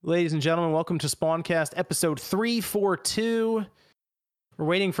Ladies and gentlemen, welcome to Spawncast episode 342. We're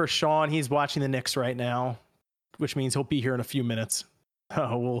waiting for Sean. He's watching the Knicks right now, which means he'll be here in a few minutes.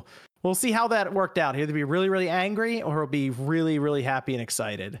 We'll see how that worked out. He'll either be really, really angry or he'll be really, really happy and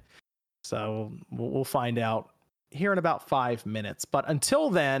excited. So we'll find out here in about 5 minutes. But until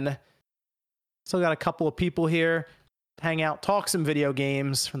then, still got a couple of people here to hang out, talk some video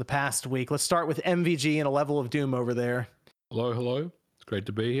games from the past week. Let's start with MVG and a level of doom over there. Hello. It's great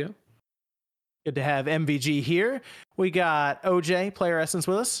to be here. Good to have MVG here. We got OJ, Player Essence,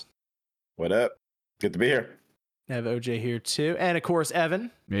 with us. What up? Good to be here. Have OJ here too. And of course,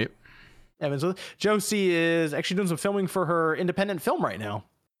 Evan. Yep. Evan's with us. Josie is actually doing some filming for her independent film right now.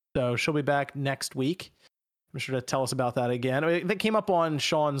 So she'll be back next week. I'm sure to tell us about that again. That came up on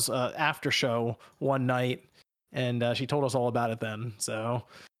Sean's after show one night, and she told us all about it then. So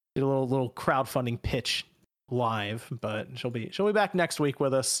did a little crowdfunding pitch live, but she'll be back next week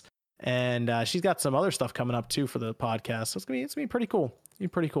with us, and she's got some other stuff coming up too for the podcast. So it's gonna be pretty cool.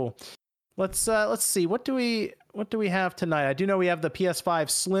 Let's see, what do we have tonight? I do know we have the PS5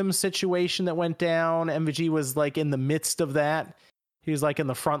 Slim situation that went down. MVG was like in the midst of that. He was like in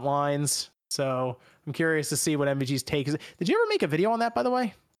the front lines. So I'm curious to see what MVG's take is. Did you ever make a video on that, by the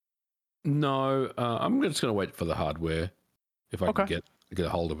way? No, I'm just going to wait for the hardware. If I can get a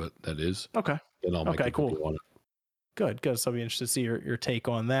hold of it, that is. Okay. Then I'll make a video on it. Good. So I'll be interested to see your take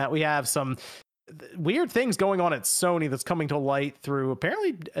on that. We have some weird things going on at Sony that's coming to light through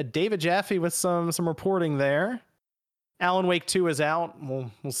apparently David Jaffe with some reporting there. Alan Wake 2 is out.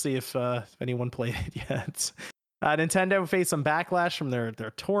 We'll see if anyone played it yet. Nintendo faced some backlash from their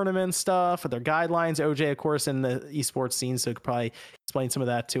tournament stuff, or their guidelines. OJ, of course, in the esports scene, so could probably explain some of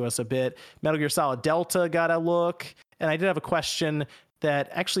that to us a bit. Metal Gear Solid Delta got a look, and I did have a question that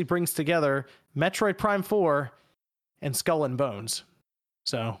actually brings together Metroid Prime 4 and Skull and Bones.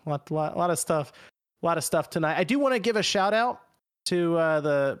 So a lot of stuff tonight. I do want to give a shout out to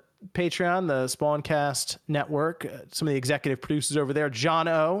the Patreon, the Spawncast Network, some of the executive producers over there. John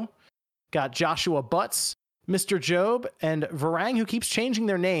O, got Joshua Butts, Mr. Job, and Varang, who keeps changing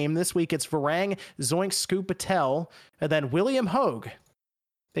their name. This week it's Varang Zoink Scoop Patel, and then William Hogue.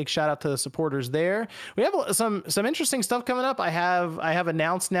 Big shout out to the supporters there. We have some interesting stuff coming up. I have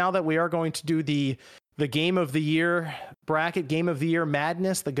announced now that we are going to do the Game of the Year bracket, Game of the Year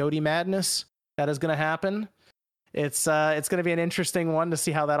Madness, the GOTY Madness. That is going to happen. It's going to be an interesting one to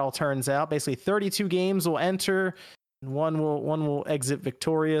see how that all turns out. Basically, 32 games will enter, and one will exit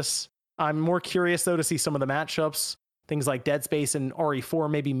victorious. I'm more curious, though, to see some of the matchups, things like Dead Space and RE4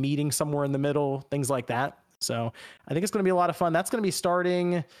 maybe meeting somewhere in the middle, things like that. So I think it's going to be a lot of fun. That's going to be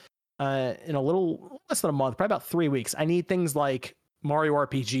starting in a little less than a month, probably about 3 weeks. I need things like Mario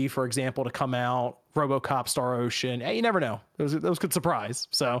RPG, for example, to come out, RoboCop, Star Ocean. Hey, you never know. Those could surprise.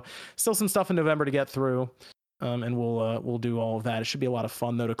 So still some stuff in November to get through, and we'll do all of that. It should be a lot of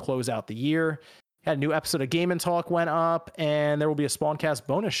fun, though, to close out the year. Had a new episode of Game & Talk went up, and there will be a Spawncast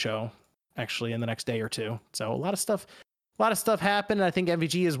bonus show actually in the next day or two. So a lot of stuff happened. I think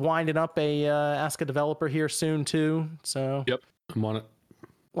MVG is winding up a Ask a Developer here soon too. So yep, I'm on it.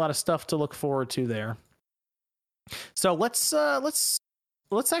 A lot of stuff to look forward to there. So let's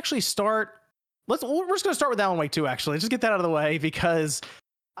actually start. We're just going to start with Alan Wake 2. Actually, just get that out of the way because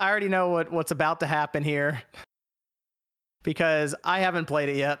I already know what's about to happen here. Because I haven't played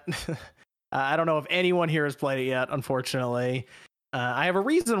it yet. I don't know if anyone here has played it yet. Unfortunately. I have a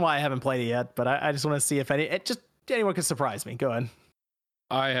reason why I haven't played it yet, but I just want to see if anyone can surprise me. Go ahead.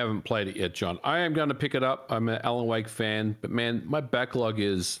 I haven't played it yet, John. I am going to pick it up. I'm an Alan Wake fan, but man, my backlog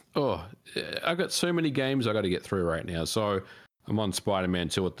is, I've got so many games I got to get through right now. So I'm on Spider-Man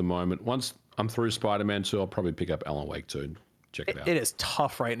 2 at the moment. Once I'm through Spider-Man 2, I'll probably pick up Alan Wake 2 and check it out. It is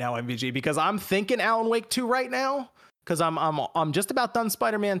tough right now, MVG, because I'm thinking Alan Wake 2 right now because I'm just about done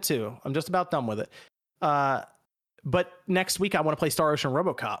Spider-Man 2. I'm just about done with it. But next week I want to play Star Ocean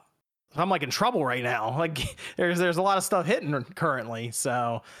RoboCop. I'm like in trouble right now. Like there's a lot of stuff hitting currently.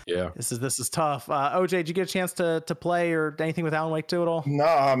 So yeah, this is tough. OJ, did you get a chance to play or anything with Alan Wake 2 at all?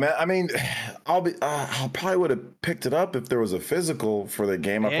 No, man. I mean, I probably would have picked it up if there was a physical for the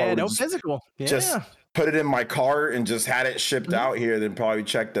game. Physical. Yeah. Just put it in my cart and just had it shipped out here, then probably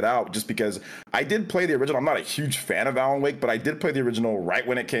checked it out, just because I did play the original. I'm not a huge fan of Alan Wake, but I did play the original right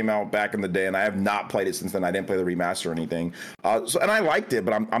when it came out back in the day, and I have not played it since then. I didn't play the remaster or anything. And I liked it,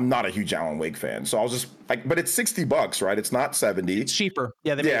 but I'm not a huge Alan Wake fan. So I was just like, but it's $60, right? It's not 70. It's cheaper.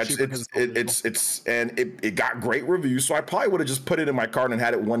 Yeah, it got great reviews. So I probably would have just put it in my cart and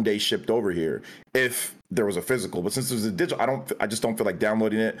had it one day shipped over here if there was a physical. But since there's a digital, I just don't feel like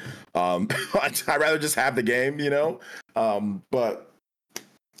downloading it. I'd rather just have the game, you know. But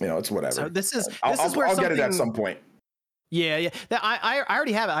it's whatever. So this is I'll where I'll get it at something- some point. Yeah. I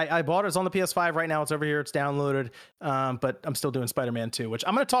already have it. I bought it. It's on the PS5 right now. It's over here. It's downloaded. But I'm still doing Spider-Man 2, which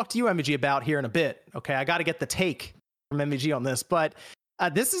I'm going to talk to you, MVG, about here in a bit. Okay, I got to get the take from MVG on this, but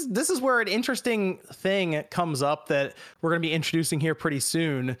this is where an interesting thing comes up that we're going to be introducing here pretty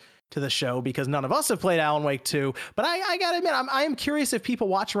soon to the show, because none of us have played Alan Wake 2. But I gotta admit, I am curious if people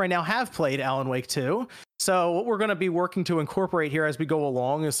watching right now have played Alan Wake 2. So what we're going to be working to incorporate here as we go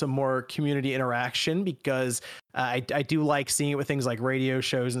along is some more community interaction, because I do like seeing it with things like radio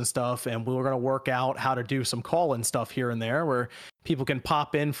shows and stuff. And we're going to work out how to do some call-in stuff here and there where people can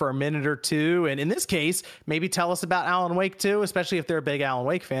pop in for a minute or two. And in this case, maybe tell us about Alan Wake 2, especially if they're a big Alan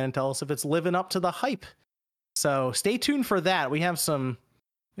Wake fan, and tell us if it's living up to the hype. So stay tuned for that. We have some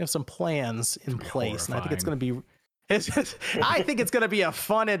plans in place, and I think it's going to be. I think it's going to be a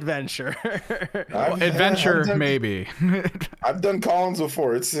fun adventure. Maybe. I've done call-ins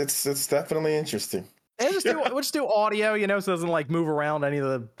before. It's definitely interesting. And we'll just do audio, so it doesn't like move around any of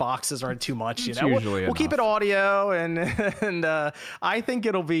the boxes or too much. We'll keep it audio, and I think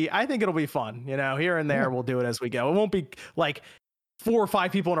it'll be fun. Here and there, we'll do it as we go. It won't be like 4 or 5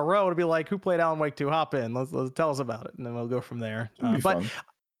 people in a row. It'll be like, who played Alan Wake 2? Hop in. Let's tell us about it, and then we'll go from there. But fun.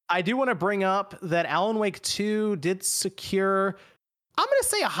 I do want to bring up that Alan Wake 2 did secure, I'm going to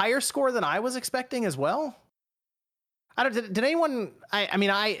say, a higher score than I was expecting as well. Did anyone?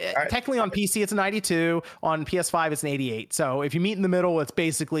 Technically on PC it's a 92, on PS5 it's an 88. So if you meet in the middle, it's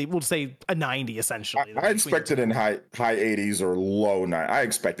basically, we'll say, a 90 essentially. I expected in high 80s or low 90s. I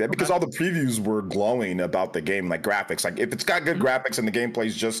expect that because all the previews were glowing about the game, like graphics. Like if it's got good graphics and the gameplay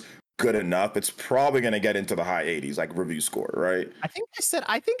is just good enough, it's probably going to get into the high 80s, like review score, right? I feel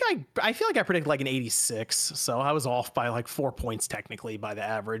like I predicted like an 86, so I was off by like 4 points technically by the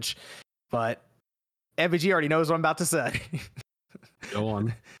average, but MVG already knows what I'm about to say. Go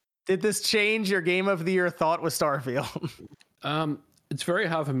on. Did this change your game of the year thought with Starfield? It's very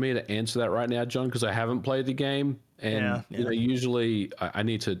hard for me to answer that right now, John, because I haven't played the game, and usually I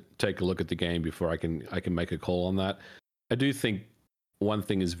need to take a look at the game before I can make a call on that. I do think one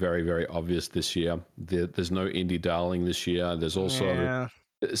thing is very, very obvious this year. There's no indie darling this year. There's also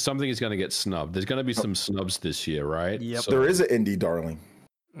something is going to get snubbed. There's going to be some snubs this year, right? Yep. There is an indie darling.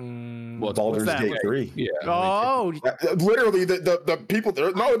 Baldur's Gate 3. Yeah. Oh, literally the people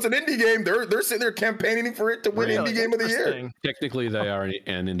there. No, it's an indie game. They're sitting there campaigning for it to win indie game of the year. Technically, they are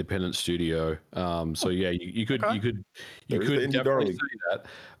an independent studio. So yeah, you could definitely say that.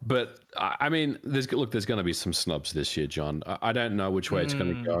 But I mean, there's going to be some snubs this year, John. I don't know which way it's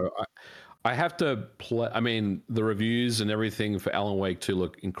going to go. I have to play. I mean, the reviews and everything for Alan Wake 2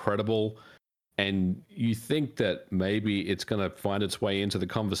 look incredible. And you think that maybe it's going to find its way into the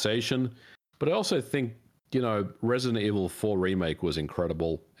conversation. But I also think, Resident Evil 4 Remake was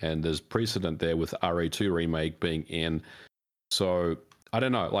incredible. And there's precedent there with RE2 Remake being in. So I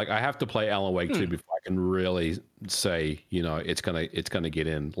don't know. Like, I have to play Alan Wake 2 before I can really say, it's gonna get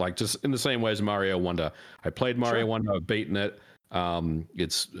in. Like, just in the same way as Mario Wonder. I played Mario Wonder, I've beaten it.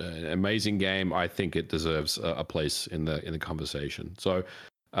 It's an amazing game. I think it deserves a place in the conversation. So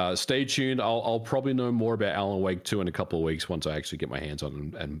stay tuned. I'll probably know more about Alan Wake 2 in a couple of weeks once I actually get my hands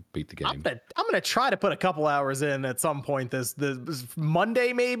on and beat the game. I'm gonna try to put a couple hours in at some point this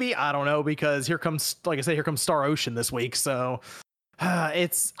Monday, maybe. I don't know, because here comes Star Ocean this week. So I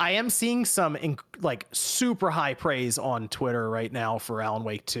am seeing some super high praise on Twitter right now for Alan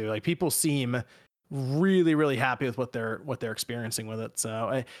Wake 2. Like, people seem really, really happy with what they're experiencing with it.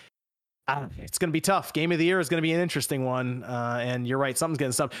 So it's going to be tough. Game of the year is going to be an interesting one. And you're right, something's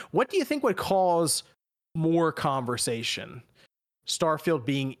getting stuff. What do you think would cause more conversation? Starfield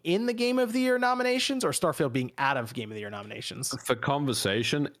being in the Game of the Year nominations, or Starfield being out of Game of the Year nominations? For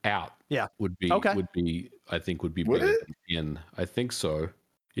conversation, out. Yeah, would be better than in. I think so.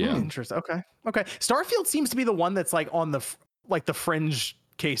 Yeah. Interesting. Okay. Starfield seems to be the one that's like on the fringe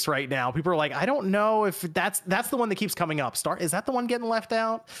case right now. People are like, I don't know if that's the one that keeps coming up. Is that the one getting left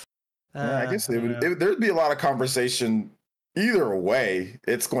out? I guess there'd be a lot of conversation either way.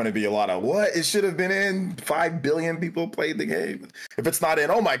 It's going to be a lot of what it should have been in. 5 billion people played the game. If it's not in,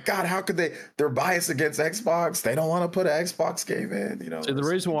 oh my God, how could they're biased against Xbox. They don't want to put an Xbox game in, So the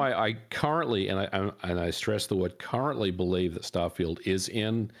reason why I currently, and I stress the word currently, believe that Starfield is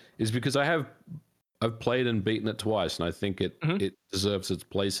in is because I've played and beaten it twice, and I think it deserves its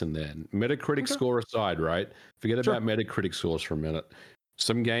place in there. Metacritic score aside, right? Forget about Metacritic scores for a minute.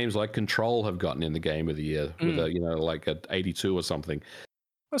 Some games like Control have gotten in the Game of the Year with like a 82 or something.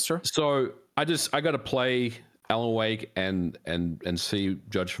 That's true. So I got to play Alan Wake and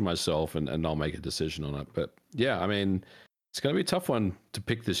judge for myself, and I'll make a decision on it. But yeah, I mean, It's going to be a tough one to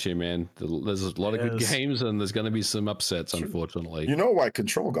pick this year, man. There's a lot of good games, and there's going to be some upsets, unfortunately. You know why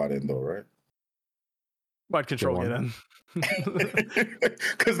Control got in, though, right? Why'd Control get in?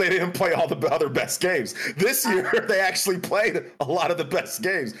 Because they didn't play all the other best games. This year, they actually played a lot of the best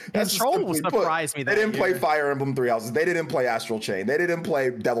games. That's Control surprised me. They didn't play Fire Emblem Three Houses. They didn't play Astral Chain. They didn't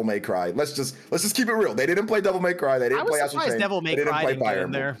play Devil May Cry. Let's just keep it real. They didn't play Devil May Cry. They didn't play Astral Chain. Devil May Cry didn't play Fire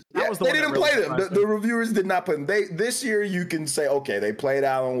Emblem. They didn't play them. The reviewers did not play them. This year, you can say, okay, they played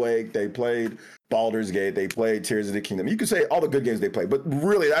Alan Wake. They played Baldur's Gate, they played Tears of the Kingdom. You could say all the good games they played, but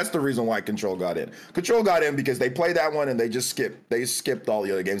really that's the reason why Control got in. Control got in because they played that one and they just skipped all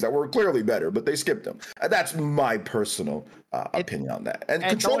the other games that were clearly better, but they skipped them. That's my personal opinion on that. And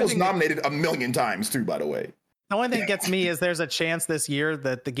Control was nominated a million times too, by the way. The only thing that gets me is there's a chance this year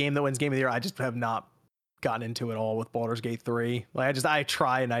that the game that wins Game of the Year, I just have not gotten into it all with Baldur's Gate 3. Like I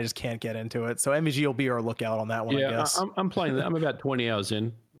try and I just can't get into it. So MVG will be our lookout on that one, I guess. I'm playing that. I'm about 20 hours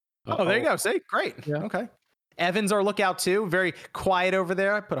in. Oh, there you go. See, great. Yeah. Okay. Evan's our lookout too. Very quiet over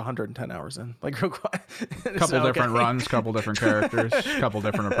there. I put 110 hours in, like real quiet. Couple different runs, couple different characters, couple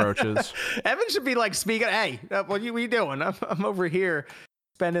different approaches. Evan should be like speaking. Hey, what are you doing? I'm over here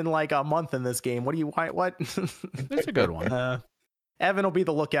spending like a month in this game. What? That's a good one. Evan will be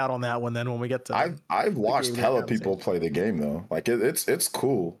the lookout on that one. Then when we get to, I've watched hella people play the game though. Like it's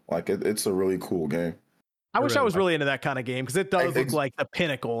cool. Like it's a really cool game. I wish I was really into that kind of game because it does look like the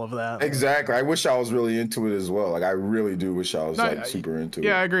pinnacle of that. Exactly. I wish I was really into it as well. Like I really do wish I was super into it.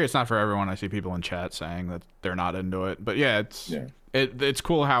 Yeah, I agree. It's not for everyone. I see people in chat saying that they're not into it, but it's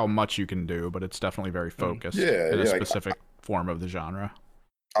cool how much you can do, but it's definitely very focused in a specific form of the genre.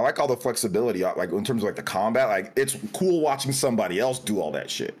 I like all the flexibility, like in terms of like the combat. Like it's cool watching somebody else do all that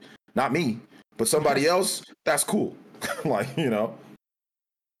shit. Not me, but somebody else. That's cool. Like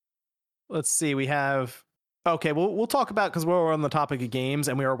Let's see. We have. Okay, we'll talk about, because we're on the topic of games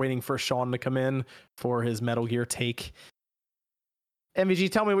and we are waiting for Sean to come in for his Metal Gear take.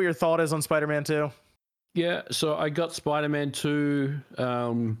 MVG, tell me what your thought is on Spider-Man 2. Yeah, so I got Spider-Man 2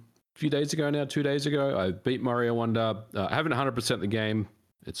 a few days ago now, 2 days ago. I beat Mario Wonder. I haven't 100% the game.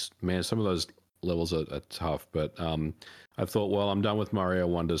 Some of those levels are tough, but I thought, well, I'm done with Mario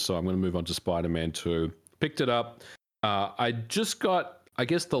Wonder, so I'm going to move on to Spider-Man 2. Picked it up. I just got, I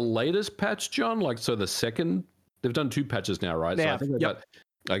guess, the latest patch, John. Like, so the second, they've done 2 patches now, right? Yeah. So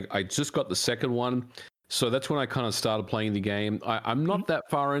I think I just got the second one. So that's when I kind of started playing the game. I'm not that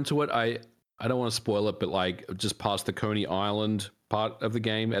far into it. I don't want to spoil it, but like just past the Coney Island part of the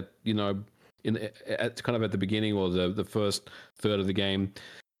game at kind of at the beginning or the first third of the game.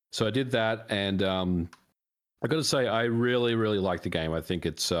 So I did that, and I got to say I really, really like the game. I think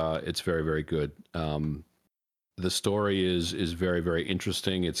it's very, very good. The story is very, very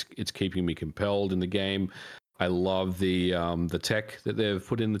interesting. It's keeping me compelled in the game. I love the tech that they've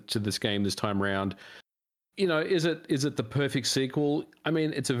put into this game this time around. You know, is it the perfect sequel? I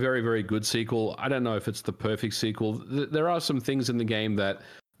mean, it's a very, very good sequel. I don't know if it's the perfect sequel. There are some things in the game that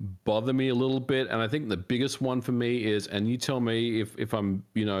bother me a little bit, and I think the biggest one for me is, and you tell me if I'm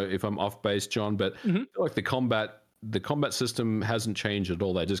off base, John, but like the combat system hasn't changed at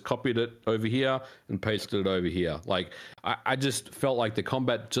all. They just copied it over here and pasted it over here. Like I just felt like the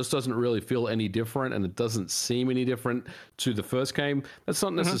combat just doesn't really feel any different, and it doesn't seem any different to the first game. That's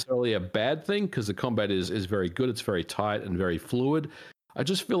not necessarily a bad thing, because the combat is very good. It's very tight and very fluid. I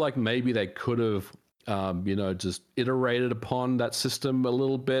just feel like maybe they could have just iterated upon that system a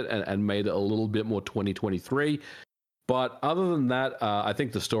little bit and made it a little bit more 2023. But other than that, I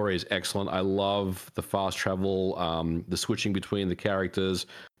think the story is excellent. I love the fast travel, the switching between the characters.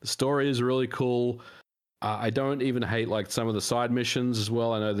 The story is really cool. I don't even hate like some of the side missions as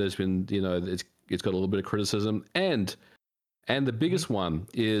well. I know there's been, it's got a little bit of criticism. And the biggest one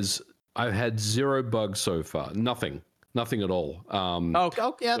is I've had 0 bugs so far. Nothing at all.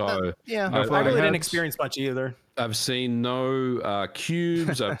 Yeah. I really didn't experience much either. I've seen no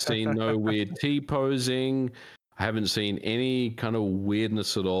cubes. I've seen no weird T-posing. I haven't seen any kind of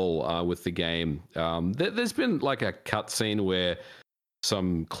weirdness at all with the game. There's been like a cutscene where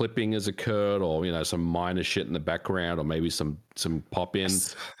some clipping has occurred, or some minor shit in the background, or maybe some pop in.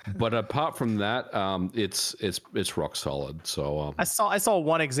 But apart from that, it's rock solid. So I saw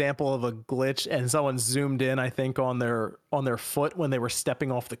one example of a glitch, and someone zoomed in, I think, on their foot when they were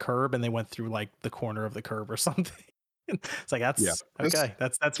stepping off the curb, and they went through like the corner of the curb or something. It's like that's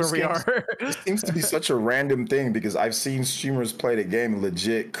where we are. It seems to be such a random thing, because I've seen streamers play the game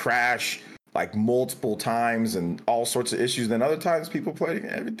legit crash like multiple times and all sorts of issues. Then other times people play it,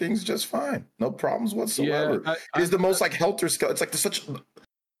 everything's just fine, no problems whatsoever. It is the most like helter skelter. It's like such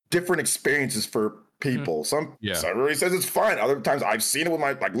different experiences for people. Some everybody says it's fine. Other times I've seen it with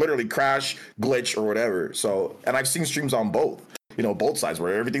my like literally crash, glitch, or whatever. So, and I've seen streams on both, both sides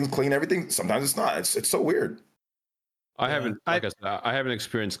where everything's clean, everything. Sometimes it's not. It's so weird. I haven't, like I said, I haven't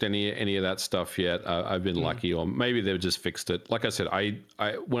experienced any of that stuff yet. I've been lucky, or maybe they've just fixed it. Like I said, I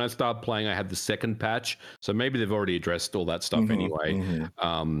when I started playing, I had the second patch, so maybe they've already addressed all that stuff anyway.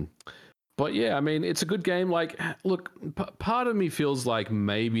 But yeah, I mean, it's a good game. Like, look, part of me feels like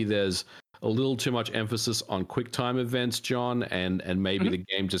maybe there's a little too much emphasis on quick time events, John, and maybe the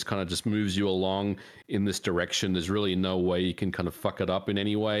game just kind of just moves you along in this direction. There's really no way you can kind of fuck it up in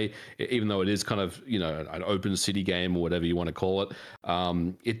any way, even though it is kind of, an open city game or whatever you want to call it.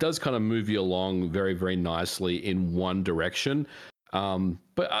 It does kind of move you along very, very nicely in one direction.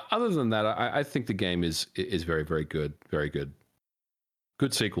 But other than that, I think the game is very, very good. Very good.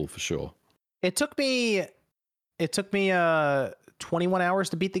 Good sequel for sure. It took me 21 hours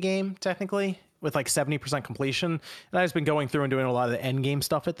to beat the game, technically, with like 70% completion. And I've just been going through and doing a lot of the end game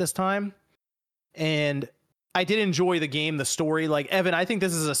stuff at this time. And I did enjoy the game, the story. Like, Evan, I think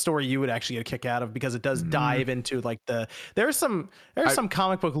this is a story you would actually get a kick out of because it does dive into like there's some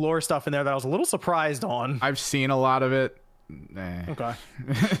comic book lore stuff in there that I was a little surprised on. I've seen a lot of it. Okay.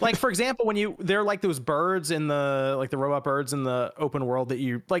 Like, for example, when they're like those birds in the robot birds in the open world that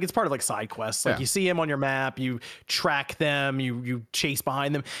you like, it's part of like side quests. Like you see them on your map, you track them, you chase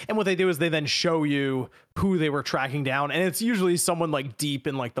behind them. And what they do is they then show you who they were tracking down. And it's usually someone like deep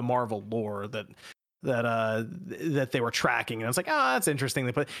in like the Marvel lore that they were tracking, and it's like, that's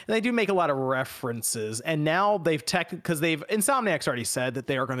interesting. They do make a lot of references, and now because Insomniac's already said that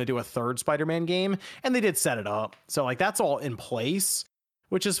they are going to do a third Spider-Man game, and they did set it up, so like that's all in place,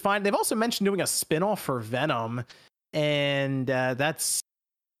 which is fine. They've also mentioned doing a spin-off for Venom, and that's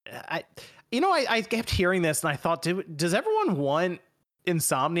I kept hearing this, and I thought, does everyone want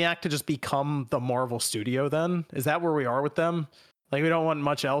Insomniac to just become the Marvel studio? Then is that where we are with them? Like, we don't want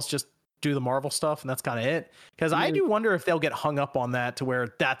much else, just do the Marvel stuff, and that's kind of it. Because I do wonder if they'll get hung up on that to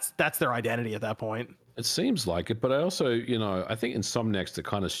where that's their identity at that point. It seems like it, but I also, I think Insomniac's the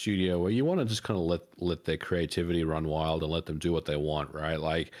kind of studio where you want to just kind of let their creativity run wild and let them do what they want, right?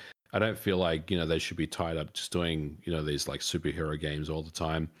 Like, I don't feel like, they should be tied up just doing, these like superhero games all the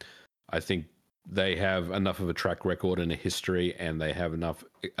time. I think they have enough of a track record and a history, and they have enough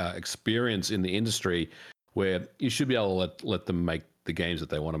experience in the industry where you should be able to let them make the games that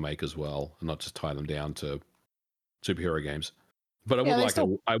they want to make as well, and not just tie them down to superhero games. But I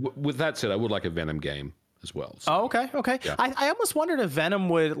would with that said, I would like a Venom game as well. So. Oh, okay. Yeah. I almost wondered if Venom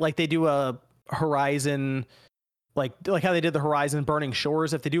would, like they do a Horizon, like how they did the Horizon Burning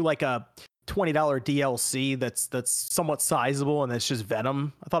Shores, if they do like a $20 DLC that's somewhat sizable and it's just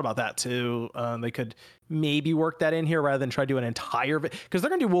Venom. I thought about that too. They could maybe work that in here rather than try to do an entire, because they're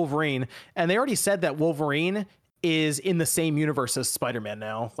going to do Wolverine, and they already said that Wolverine is in the same universe as Spider-Man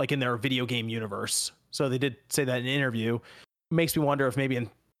now, like in their video game universe. So they did say that in an interview. Makes me wonder if maybe in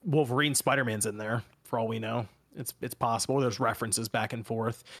Wolverine, Spider-Man's in there, for all we know. It's possible. There's references back and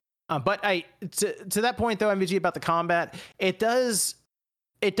forth. But to that point though, MVG, about the combat, it does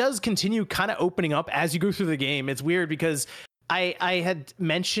continue kind of opening up as you go through the game. It's weird because I had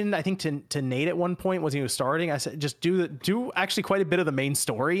mentioned, I think to Nate at one point when he was starting, I said, just do actually quite a bit of the main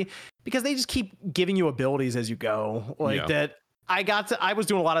story, because they just keep giving you abilities as you go. That I was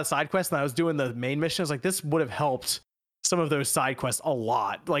doing a lot of side quests and I was doing the main missions. Like, this would have helped some of those side quests a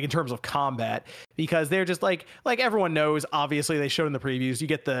lot, like in terms of combat, because they're just like everyone knows, obviously they showed in the previews, you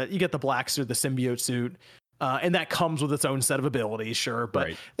get the black suit, the symbiote suit. And that comes with its own set of abilities, sure.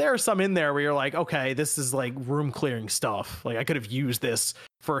 But there are some in there where you're like, okay, this is like room clearing stuff. Like, I could have used this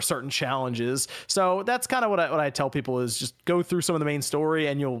for certain challenges. So that's kind of what I tell people is just go through some of the main story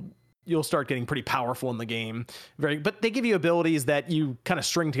and you'll start getting pretty powerful in the game. But they give you abilities that you kind of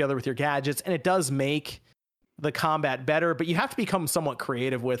string together with your gadgets, and it does make the combat better, but you have to become somewhat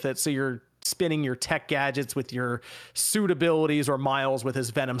creative with it. So you're spinning your tech gadgets with your suit abilities, or Miles with his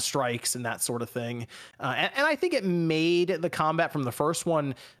Venom strikes and that sort of thing. And I think it made the combat from the first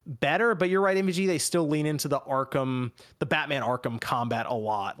one better, but you're right, MVG, they still lean into the Batman Arkham combat a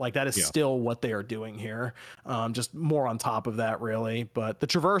lot. Like, that is still what they are doing here. Just more on top of that, really. But the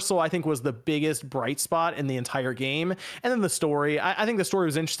traversal, I think, was the biggest bright spot in the entire game. And then the story, I think the story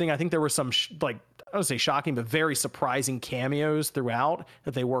was interesting. I think there were some I don't say shocking, but very surprising cameos throughout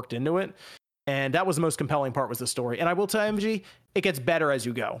that they worked into it. And that was the most compelling part, was the story. And I will tell you, MG, it gets better as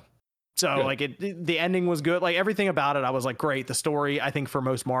you go. So the ending was good. Like, everything about it, I was like, great. The story, I think for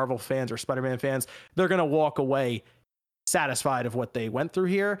most Marvel fans or Spider-Man fans, they're going to walk away satisfied of what they went through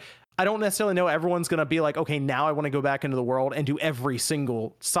here. I don't necessarily know everyone's going to be like, okay, now I want to go back into the world and do every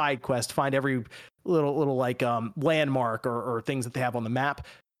single side quest, find every little like landmark or things that they have on the map.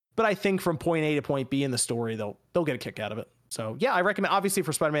 But I think from point A to point B in the story, they'll get a kick out of it. So yeah, I recommend, obviously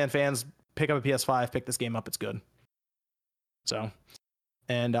for Spider-Man fans, pick up a PS5, pick this game up. It's good. So,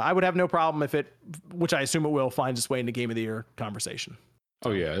 and I would have no problem if it, which I assume it will, finds its way into Game of the Year conversation.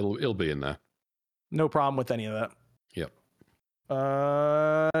 Oh yeah, it'll be in there. No problem with any of that. Yep.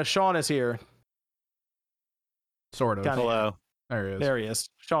 Sean is here. Sort of. Hello. There he is.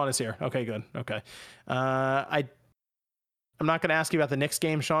 Sean is here. Okay, good. Okay. I'm not going to ask you about the Knicks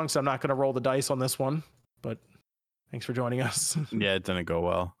game, Sean, so I'm not going to roll the dice on this one, but thanks for joining us. Yeah, it didn't go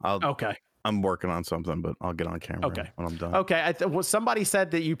well. Okay. I'm working on something, but I'll get on camera when I'm done. Okay. Somebody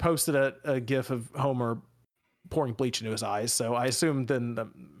said that you posted a GIF of Homer pouring bleach into his eyes, so I assumed then that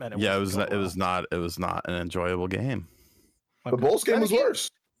meant it was not an enjoyable game. The Bulls game was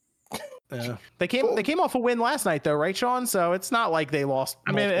worse. They came off a win last night though, right, Sean? So it's not like they lost.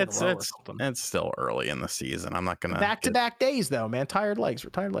 I mean, it's still early in the season. I'm not gonna back-to-back days though, man. Tired legs,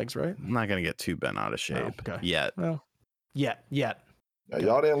 right? I'm not gonna get too bent out of shape yet. Well, yet. Yeah,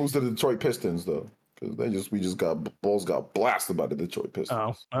 y'all didn't lose to the Detroit Pistons though, because Bulls got blasted by the Detroit Pistons.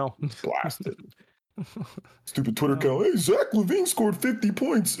 Oh well, blasted. Stupid Twitter account. Hey, Zach LaVine scored 50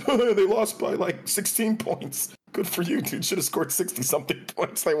 points. They lost by like 16 points. Good for you, dude. Should have scored 60 something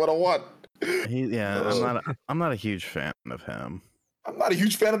points. They would have won. I'm not a huge fan of him. I'm not a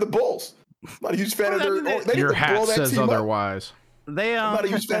huge fan of the Bulls. I'm not a huge fan of their. Your hat says otherwise. I'm not a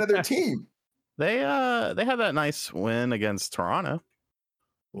huge fan of their team. They had that nice win against Toronto.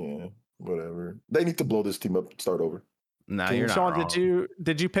 Yeah, whatever. They need to blow this team up and start over. No, you're not Sean, wrong.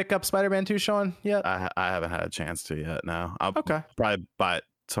 did you pick up Spider-Man 2, Sean, yet? I haven't had a chance to yet. No. I'll probably buy it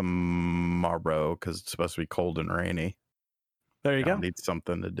tomorrow because it's supposed to be cold and rainy. There you go. Need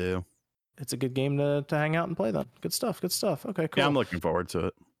something to do. It's a good game to hang out and play then. Good stuff. Okay, cool. Yeah, I'm looking forward to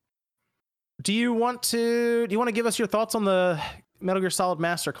it. Do you want to give us your thoughts on the Metal Gear Solid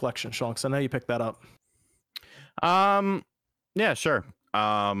Master Collection, Sean? Because I know you picked that up. Yeah, sure.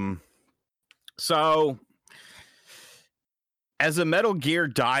 So as a Metal Gear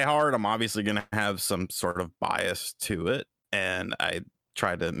diehard, I'm obviously going to have some sort of bias to it, and I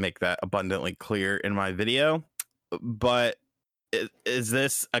try to make that abundantly clear in my video. But is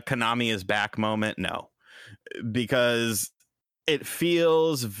this a Konami is back moment? No, because it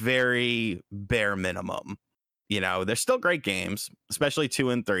feels very bare minimum. You know, they're still great games, especially 2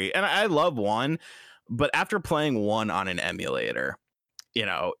 and 3, and I love 1. But after playing 1 on an emulator, you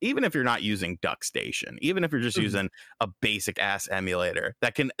know, even if you're not using DuckStation, even if you're just using a basic ass emulator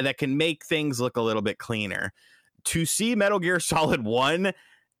that can make things look a little bit cleaner, to see Metal Gear Solid 1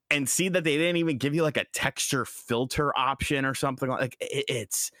 and see that they didn't even give you like a texture filter option or something like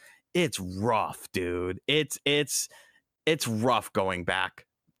it's rough, dude. It's rough going back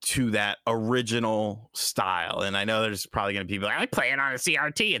to that original style. And I know there's probably going to be people like, I play it on a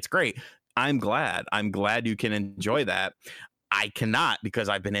CRT. It's great. I'm glad you can enjoy that. I cannot, because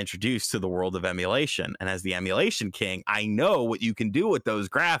I've been introduced to the world of emulation. And as the emulation king, I know what you can do with those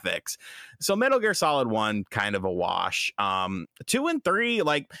graphics. So Metal Gear Solid 1, kind of a wash. 2 and 3,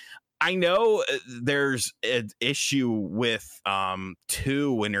 like, I know there's an issue with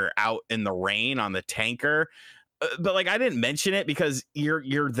 2 when you're out in the rain on the tanker. But like, I didn't mention it because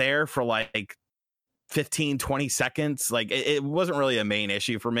you're there for like 15-20 seconds. Like it wasn't really a main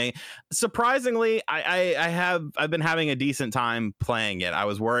issue for me. Surprisingly, I've been having a decent time playing it. I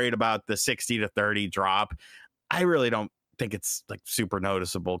was worried about the 60 to 30 drop. I really don't think it's like super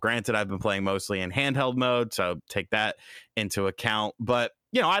noticeable. Granted, I've been playing mostly in handheld mode, so take that into account. But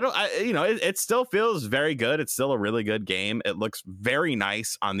you know, it still feels very good. It's still a really good game. It looks very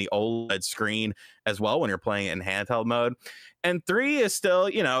nice on the OLED screen as well when you're playing it in handheld mode. And 3 is still,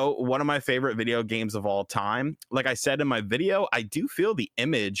 you know, one of my favorite video games of all time. Like I said in my video, I do feel the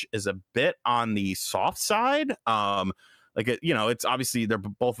image is a bit on the soft side. It's obviously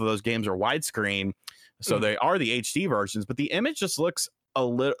both of those games are widescreen, so they are the HD versions, but the image just looks a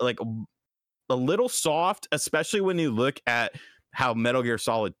little soft, especially when you look at how Metal Gear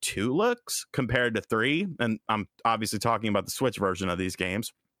Solid 2 looks compared to 3. And I'm obviously talking about the Switch version of these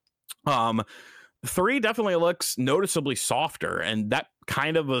games. 3 definitely looks noticeably softer, and that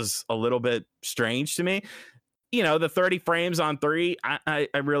kind of was a little bit strange to me. You know, the 30 frames on 3, I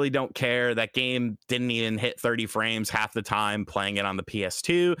really don't care. That game didn't even hit 30 frames half the time playing it on the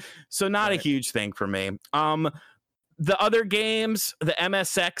PS2, so not a huge thing for me. The other games, the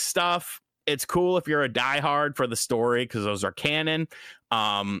MSX stuff, it's cool if you're a diehard for the story because those are canon.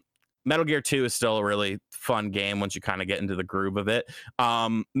 Metal Gear 2 is still a really fun game once you kind of get into the groove of it.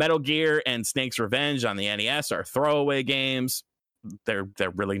 Metal Gear and Snake's Revenge on the NES are throwaway games. they're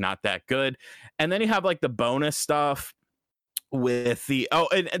really not that good. And then you have like the bonus stuff with the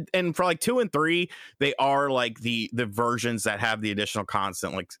and for like 2 and 3, they are like the versions that have the additional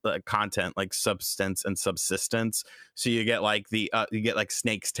content like substance and subsistence. So you get like you get like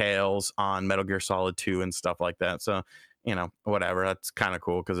Snake's Tales on Metal Gear Solid 2 and stuff like that. So, you know, whatever, that's kind of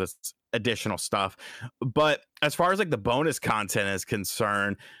cool because it's additional stuff. But as far as like the bonus content is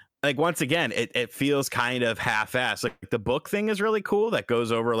concerned, like once again, it feels kind of half-assed. Like the book thing is really cool that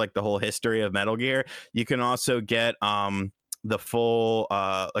goes over like the whole history of Metal Gear. You can also get the full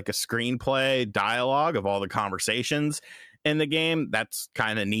like a screenplay dialogue of all the conversations in the game. That's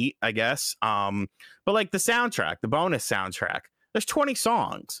kind of neat, I guess. But like the soundtrack, the bonus soundtrack, there's 20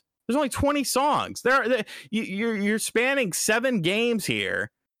 songs. There's only 20 songs. You're spanning 7 games here.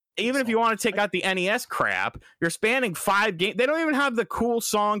 Even if you want to take out the NES crap, you're spanning 5 games. They don't even have the cool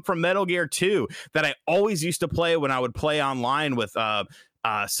song from Metal Gear 2 that I always used to play when I would play online with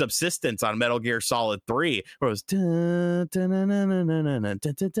Subsistence on Metal Gear Solid 3, where it was like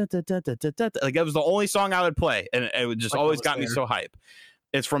that was the only song I would play, and it would just always got me so hype.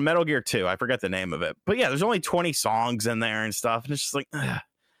 It's from Metal Gear 2. I forget the name of it, but yeah, there's only 20 songs in there and stuff, and it's just like,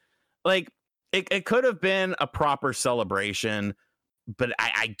 like it could have been a proper celebration, but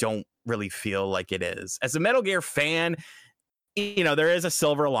I don't really feel like it is. As a Metal Gear fan, you know, there is a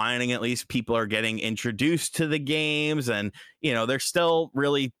silver lining. At least people are getting introduced to the games, and you know, they're still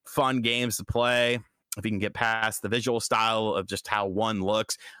really fun games to play if you can get past the visual style of just how one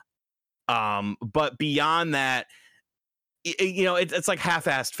looks. But beyond that, you know, it's like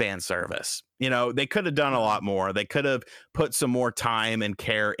half-assed fan service. You know, they could have done a lot more. They could have put some more time and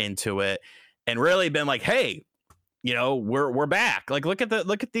care into it and really been like, hey, you know, we're back. Like, look at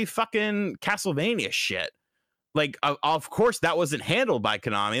the fucking Castlevania shit. Like, of course, that wasn't handled by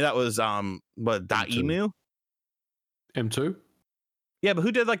Konami. That was .emu? M2? Yeah, but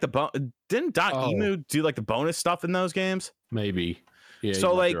who did like didn't .emu do like the bonus stuff in those games? Maybe. Yeah.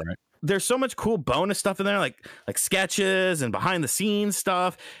 So like, right. There's so much cool bonus stuff in there, like sketches and behind the scenes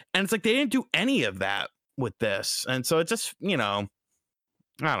stuff, and it's like they didn't do any of that with this, and so it just, you know,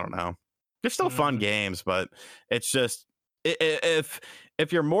 I don't know. They're still fun games, but it's just if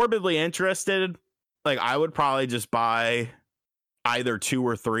you're morbidly interested, like I would probably just buy either 2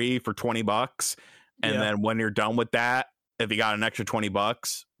 or 3 for $20, and then when you're done with that, if you got an extra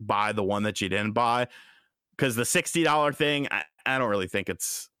 $20, buy the one that you didn't buy, because the $60 thing, I don't really think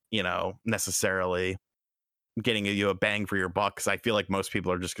it's, you know, necessarily getting you a bang for your buck, because I feel like most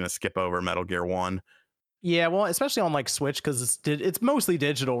people are just going to skip over Metal Gear 1. Yeah, well, especially on like Switch, because it's mostly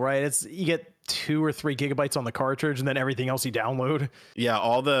digital, right? You get 2 or 3 gigabytes on the cartridge, and then everything else you download. Yeah,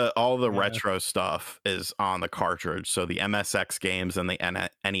 all the retro stuff is on the cartridge. So the MSX games and the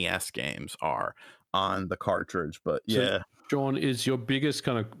NES games are on the cartridge. But yeah, so, John, is your biggest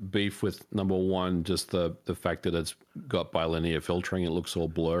kind of beef with number 1 just the fact that it's got bilinear filtering? It looks all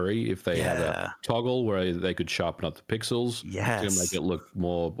blurry. If they had a toggle where they could sharpen up the pixels, to make it look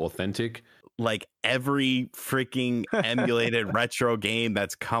more authentic. Like every freaking emulated retro game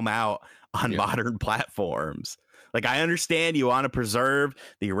that's come out on modern platforms. Like, I understand you want to preserve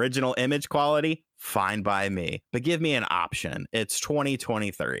the original image quality, fine by me, but give me an option. It's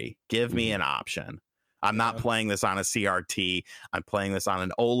 2023. Give me an option. I'm not playing this on a CRT. I'm playing this on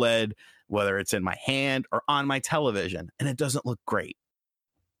an OLED, whether it's in my hand or on my television, and it doesn't look great.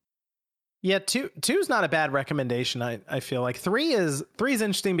 Yeah, 2 is not a bad recommendation. I feel like 3 is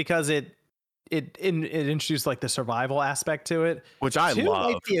interesting because it introduced like the survival aspect to it, which I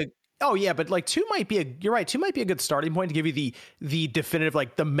love. But like 2 might be you're right. 2 might be a good starting point to give you the definitive,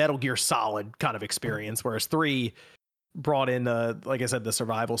 like the Metal Gear Solid kind of experience, whereas 3 brought in like I said, the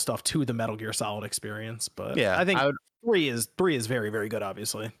survival stuff to the Metal Gear Solid experience. But yeah, I think 3 is very, very good,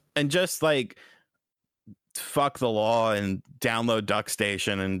 obviously. And just like fuck the law and download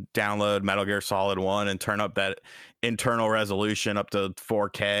DuckStation and download Metal Gear Solid 1 and turn up that internal resolution up to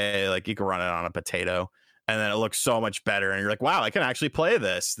 4K. Like, you can run it on a potato and then it looks so much better, and you're like, wow, I can actually play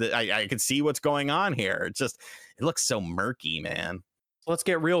this. I can see what's going on here. It looks so murky, man. Let's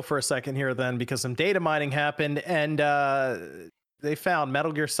get real for a second here then, because some data mining happened, and they found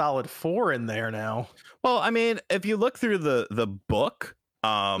Metal Gear Solid 4 in there now. Well, I mean, if you look through the book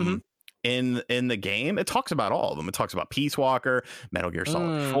in the game, it talks about all of them. It talks about Peace Walker, Metal Gear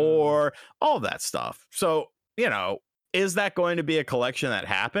Solid 4, all that stuff. So, you know, is that going to be a collection that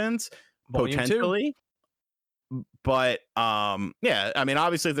happens? Volume potentially 2. But yeah, I mean,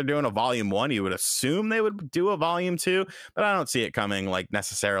 obviously if they're doing a volume 1, you would assume they would do a volume 2, but I don't see it coming like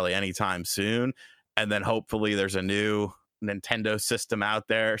necessarily anytime soon. And then hopefully there's a new Nintendo system out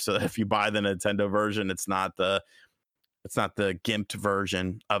there, so that if you buy the Nintendo version, it's not the It's not the gimped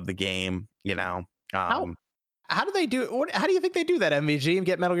version of the game, you know. How do they do? How do you think they do that, MVG, and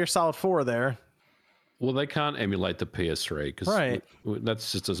get Metal Gear Solid 4 there? Well, they can't emulate the PS3 because that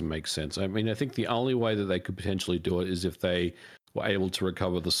just doesn't make sense. I mean, I think the only way that they could potentially do it is if they were able to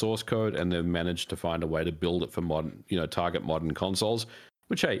recover the source code and they've managed to find a way to build it for modern, target modern consoles.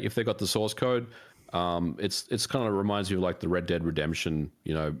 Which, hey, if they got the source code, it's kind of reminds me of like the Red Dead Redemption,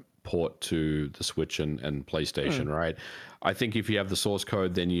 port to the Switch and PlayStation, right? I think if you have the source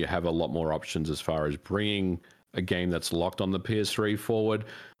code, then you have a lot more options as far as bringing a game that's locked on the PS3 forward.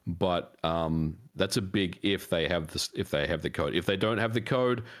 But that's a big if they have the code. If they don't have the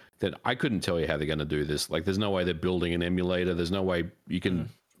code, then I couldn't tell you how they're going to do this. Like, there's no way they're building an emulator. There's no way you can.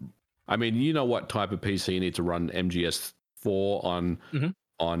 I mean, you know what type of PC you need to run MGS4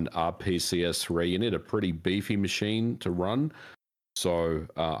 on RPCS3. You need a pretty beefy machine to run. So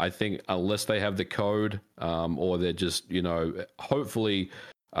I think unless they have the code, or they're just hopefully.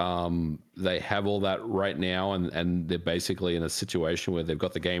 They have all that right now, and they're basically in a situation where they've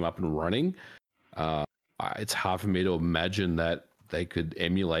got the game up and running. It's hard for me to imagine that they could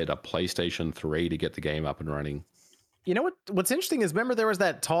emulate a PlayStation 3 to get the game up and running. You know what's interesting is, remember there was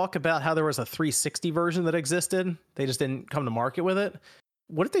that talk about how there was a 360 version that existed. They just didn't come to market with it.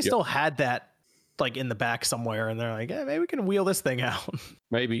 What if they still had that like in the back somewhere, and they're like, yeah, maybe we can wheel this thing out.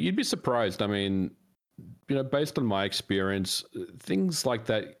 Maybe. You'd be surprised. I mean, based on my experience, things like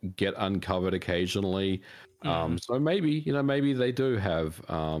that get uncovered occasionally. So maybe they do have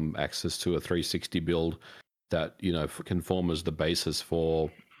access to a 360 build that can form as the basis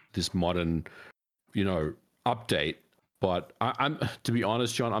for this modern update. But I'm to be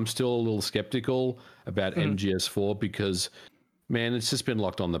honest, John, I'm still a little skeptical about MGS4 because, man, it's just been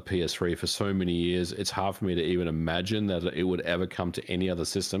locked on the PS3 for so many years. It's hard for me to even imagine that it would ever come to any other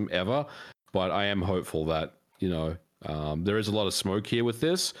system ever. But I am hopeful that there is a lot of smoke here with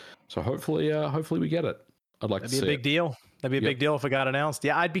this. So hopefully we get it. I'd like to see it. That'd be a big deal. That'd be a big deal if it got announced.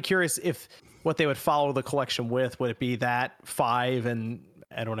 Yeah, I'd be curious if what they would follow the collection with. Would it be that 5 and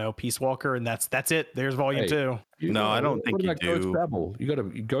I don't know, Peace Walker, and that's it? There's Volume 2. No, I don't think you do. Ghost Babel? You got to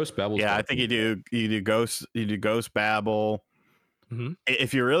Ghost Babel. Yeah, I think you do. You do Ghost Babel.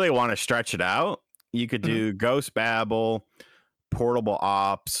 If you really want to stretch it out, you could do Ghost Babel, Portable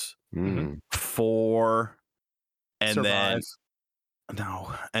Ops. 4 and Survives.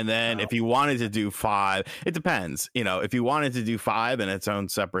 then if you wanted to do 5, it depends. If you wanted to do 5 in its own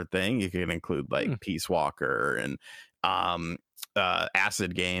separate thing, you can include like Peace Walker and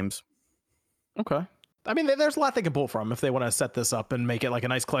Acid Games. Okay. I mean, there's a lot they can pull from if they want to set this up and make it like a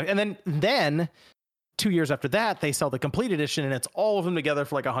nice collection. And then 2 years after that, they sell the complete edition, and it's all of them together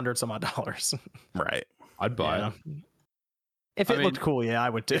for like $100 some odd. Right. I'd buy it. If it looked cool, yeah, I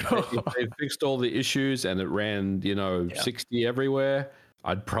would too. If they fixed all the issues and it ran, 60 everywhere,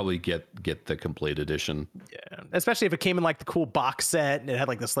 I'd probably get the complete edition. Yeah, especially if it came in like the cool box set and it had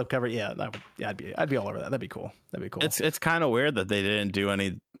like the slipcover. Yeah, I'd be all over that. That'd be cool. It's kind of weird that they didn't do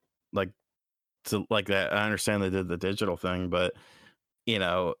any like that. I understand they did the digital thing, but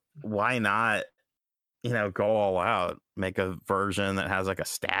why not? Go all out, make a version that has like a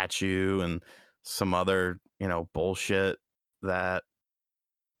statue and some other bullshit that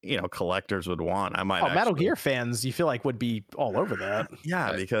collectors would want. Metal Gear fans, you feel like would be all over that.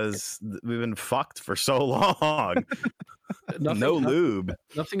 Yeah, because we've been fucked for so long. No lube.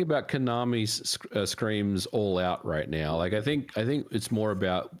 Nothing about Konami screams all out right now. Like I think it's more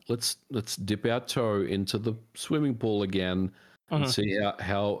about let's dip our toe into the swimming pool again and see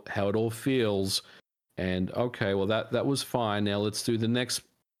how it all feels. And okay, well that was fine. Now let's do the next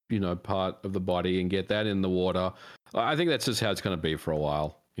part of the body and get that in the water. I think that's just how it's going to be for a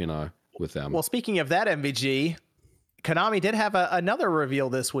while, with them. Well, speaking of that, MVG, Konami did have another reveal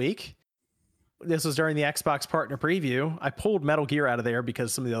this week. This was during the Xbox partner preview. I pulled Metal Gear out of there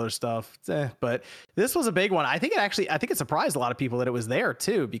because some of the other stuff, but this was a big one. I think it surprised a lot of people that it was there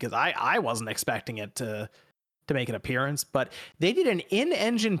too, because I wasn't expecting it to make an appearance, but they did an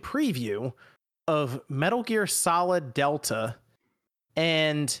in-engine preview of Metal Gear Solid Delta,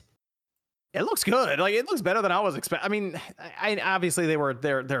 and it looks good. Like, it looks better than I was expecting. I mean, I obviously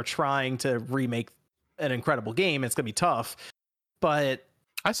they're trying to remake an incredible game. It's gonna be tough, but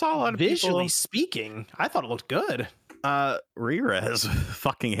I saw a lot of visually speaking, I thought it looked good. Rerez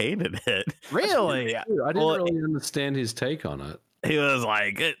fucking hated it. Really? I didn't really understand his take on it. He was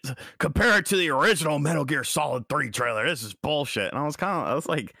like, compare it to the original Metal Gear Solid 3 trailer. This is bullshit. And I was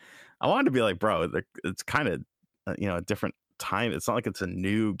like, I wanted to be like, bro, it's kind of a different time. It's not like it's a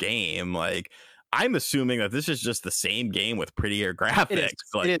new game. Like, I'm assuming that this is just the same game with prettier graphics.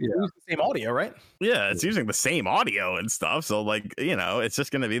 It is the same audio, right? Yeah, it's using the same audio and stuff. So like, it's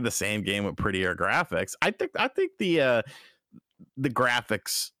just going to be the same game with prettier graphics. I think the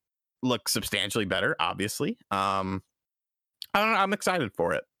graphics look substantially better, obviously. I don't know, I'm excited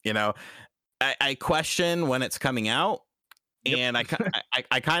for it. I question when it's coming out, and I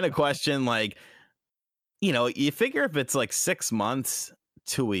kind of question, like, you figure if it's like 6 months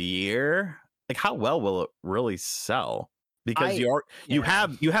to a year, like how well will it really sell? Because you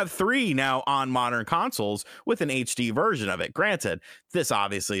have 3 now on modern consoles with an HD version of it. Granted, this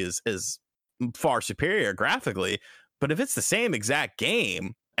obviously is far superior graphically, but if it's the same exact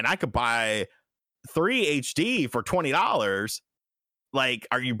game and I could buy 3 HD for $20, like,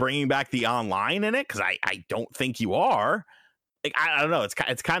 are you bringing back the online in it? Because I don't think you are. Like, I don't know.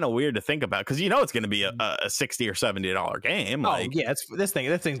 It's kind of weird to think about, because it's going to be a $60 or $70 game. Oh yeah, this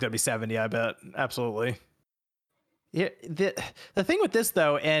thing's gonna be 70. I bet, absolutely. Yeah, the thing with this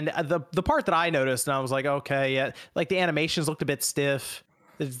though, and the part that I noticed, and I was like, okay, yeah, like the animations looked a bit stiff.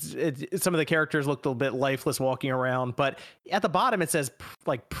 Some of the characters looked a little bit lifeless walking around, but at the bottom it says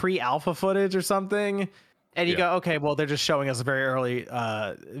like pre-alpha footage or something. And you go, okay, well, they're just showing us a very early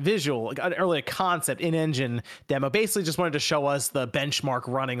visual, like an early concept in-engine demo. Basically just wanted to show us the benchmark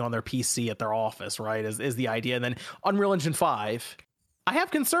running on their PC at their office, right, is the idea. And then Unreal Engine 5. I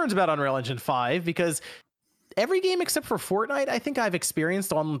have concerns about Unreal Engine 5 because every game except for Fortnite I think I've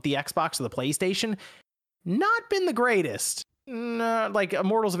experienced on the Xbox or the PlayStation, not been the greatest. Like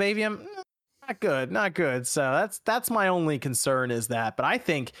Immortals of Avium, not good. So that's my only concern, is that. But I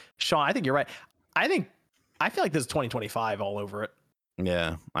think, Sean, I think you're right. I feel like this is 2025 all over it.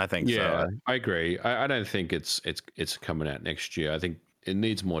 Yeah, I think so. Yeah, I agree. I don't think it's coming out next year. I think it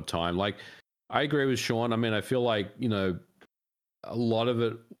needs more time. Like, I agree with Sean. I mean, I feel like, a lot of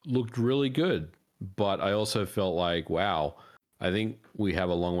it looked really good, but I also felt like, wow, I think we have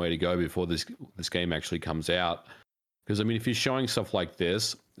a long way to go before this game actually comes out. Because, I mean, if you're showing stuff like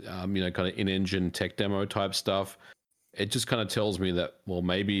this, kind of in-engine tech demo type stuff, it just kind of tells me that, well,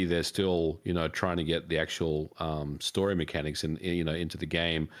 maybe they're still, trying to get the actual story mechanics into the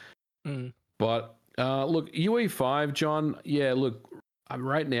game. But look, UE5, John, yeah, look,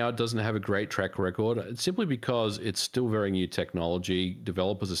 right now it doesn't have a great track record. It's simply because it's still very new technology.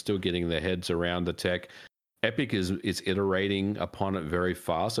 Developers are still getting their heads around the tech. Epic is iterating upon it very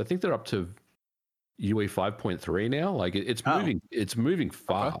fast. I think they're up to UE 5.3 now. Like it's moving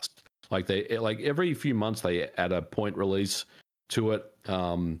fast. Okay. Like every few months they add a point release to it.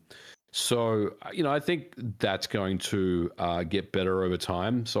 So I think that's going to get better over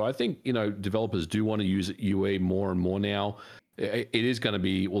time. So I think developers do want to use UE more and more now. It is going to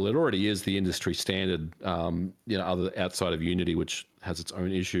be, well, it already is the industry standard. Other outside of Unity, which has its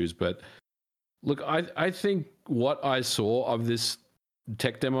own issues. But look, I think what I saw of this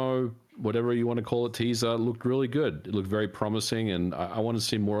tech demo, whatever you want to call it, teaser, looked really good. It looked very promising, and I want to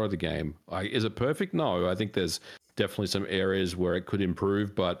see more of the game. Is it perfect? No, I think there's definitely some areas where it could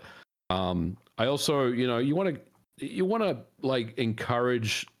improve, but I also, you want to like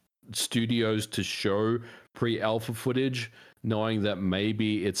encourage studios to show pre-alpha footage, knowing that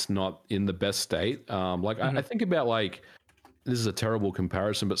maybe it's not in the best state. I think about, like, this is a terrible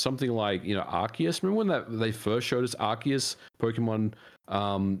comparison, but something like, Arceus. Remember when they first showed us Arceus Pokemon?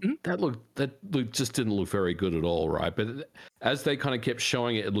 That just didn't look very good at all, right? But as they kind of kept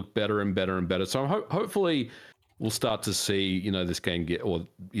showing it, it looked better and better and better. So hopefully we'll start to see, this game get, or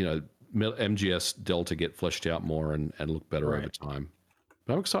MGS Delta get fleshed out more and look better over time.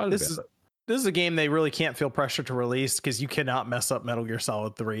 But I'm excited about it. This is a game they really can't feel pressure to release, because you cannot mess up Metal Gear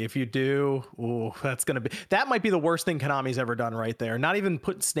Solid 3. If you do, that might be the worst thing Konami's ever done right there. Not even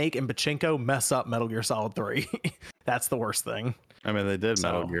put Snake and Pachinko mess up Metal Gear Solid 3. That's the worst thing. I mean, they did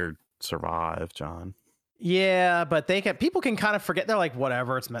Metal Gear Survive, John. Yeah, but people can kind of forget. They're like,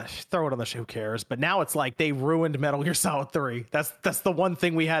 whatever, throw it on the show, who cares? But now it's like they ruined Metal Gear Solid 3. That's the one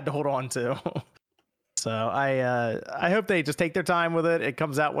thing we had to hold on to. So I hope they just take their time with it. It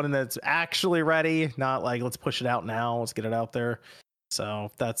comes out when it's actually ready, not like, let's push it out now, let's get it out there.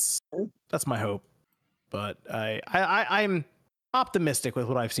 So that's my hope. But I'm optimistic with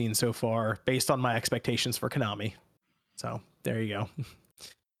what I've seen so far based on my expectations for Konami. So there you go.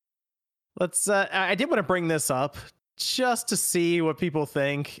 Let's I did want to bring this up just to see what people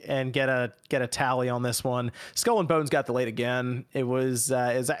think and get a tally on this one. Skull and Bones got delayed again.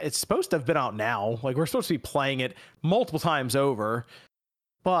 It's supposed to have been out now. Like, we're supposed to be playing it multiple times over,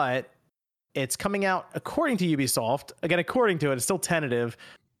 but it's coming out, according to Ubisoft, again, according to it, it's still tentative,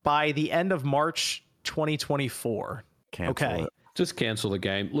 by the end of March 2024. Cancel it. Just cancel the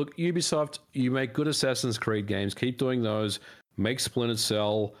game. Look, Ubisoft, you make good Assassin's Creed games. Keep doing those. Make Splinter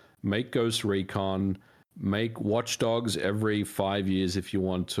Cell. Make Ghost Recon. Make Watch Dogs every 5 years if you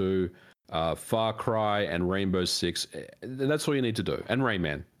want to. Far Cry and Rainbow Six. That's all you need to do. And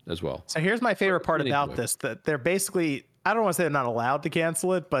Rayman as well. So here's my favorite part about this, that they're basically, I don't want to say they're not allowed to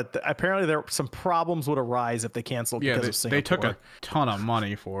cancel it, but apparently there some problems would arise if they canceled because of Singapore. They took a ton of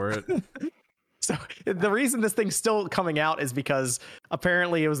money for it. So the reason this thing's still coming out is because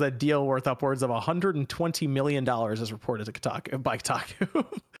apparently it was a deal worth upwards of $120 million as reported by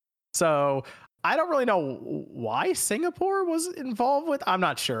Kotaku. So I don't really know why Singapore was involved with. I'm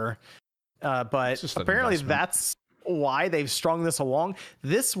not sure. But apparently that's why they've strung this along.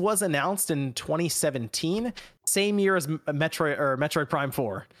 This was announced in 2017, same year as Metroid Prime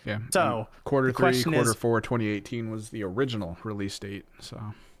 4. Yeah. So quarter 4, 2018 was the original release date. So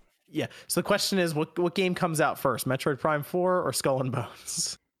yeah. So the question is, what game comes out first, Metroid Prime 4 or Skull and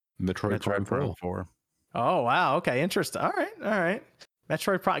Bones? Metroid Prime 4. Oh wow. Okay. Interesting. All right.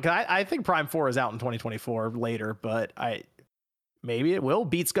 Metroid Prime. I think Prime 4 is out in 2024 later, but maybe it will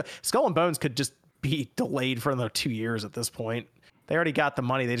beat Skull and Bones could just be delayed for another 2 years at this point. They already got the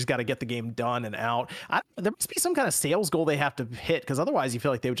money. They just got to get the game done and out. There must be some kind of sales goal they have to hit, because otherwise you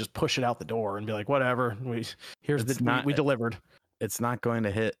feel like they would just push it out the door and be like, whatever, we delivered. It's not going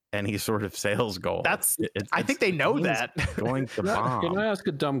to hit any sort of sales goal. I think they know that. Going to bomb. Can I ask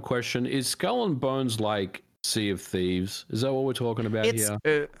a dumb question? Is Skull and Bones like Sea of Thieves? Is that what we're talking about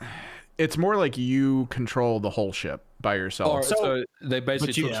here? It's more like you control the whole ship by yourself. So they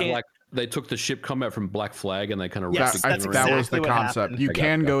basically they took the ship combat from Black Flag and they kind of that was the concept. You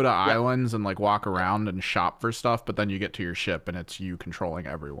can go to islands and like walk around and shop for stuff, but then you get to your ship and it's you controlling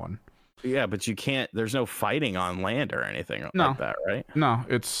everyone. Yeah, but you can't. There's no fighting on land or anything like that, right? No,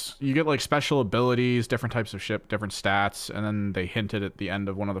 you get like special abilities, different types of ship, different stats, and then they hinted at the end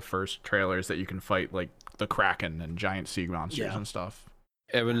of one of the first trailers that you can fight like the Kraken and giant sea monsters and stuff.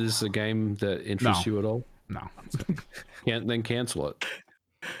 Evan, is this a game that interests you at all? No. Then cancel it.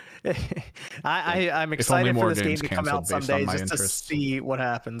 I'm excited for this game to come out someday just to see what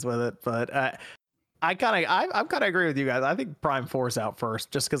happens with it. But I'm kind of agree with you guys. I think Prime 4 is out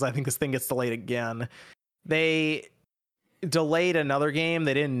first, just because I think this thing gets delayed again. They delayed another game.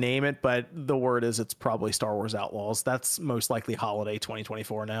 They didn't name it, but the word is it's probably Star Wars Outlaws. That's most likely holiday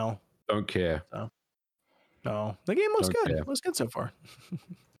 2024 now. Don't care. So. No, the game looks good. It looks good so far.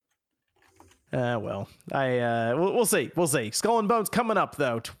 We'll see. We'll see. Skull and Bones coming up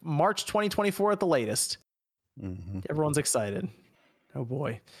though, March 2024 at the latest. Mm-hmm. Everyone's excited. Oh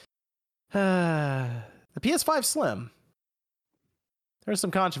boy. The PS5 Slim. There's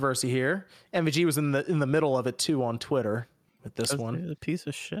some controversy here. MVG was in the middle of it too on Twitter with this one. A piece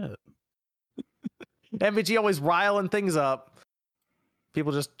of shit. MVG always riling things up.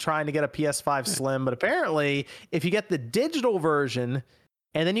 People just trying to get a PS5 Slim, but apparently if you get the digital version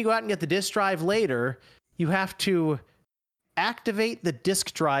and then you go out and get the disc drive later, you have to activate the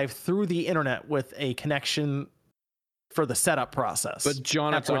disc drive through the internet with a connection for the setup process. But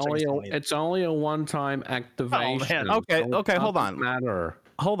John, it's only a one-time activation. Oh, okay, hold on.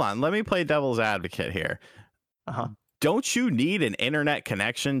 Hold on. Let me play devil's advocate here. Don't you need an internet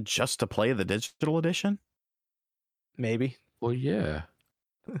connection just to play the digital edition? Maybe. Well, yeah.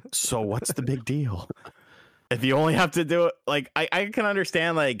 So what's the big deal? If you only have to do it, like I can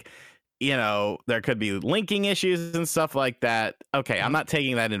understand, like, you know, there could be linking issues and stuff like that. Okay, I'm not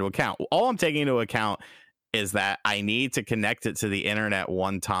taking that into account. All I'm taking into account is that I need to connect it to the internet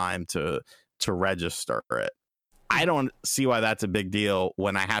one time to register it. I don't see why that's a big deal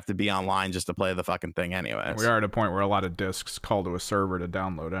when I have to be online just to play the fucking thing anyway. We are at a point where a lot of discs call to a server to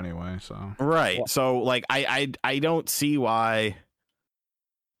download anyway, so. Right. So like I don't see why,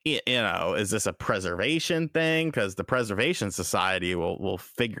 you know, is this a preservation thing? Because the Preservation Society will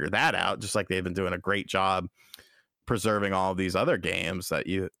figure that out, just like they've been doing a great job preserving all of these other games that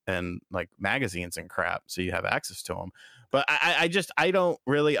you and like magazines and crap, so you have access to them. But I don't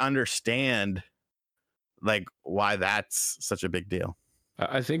really understand like why that's such a big deal.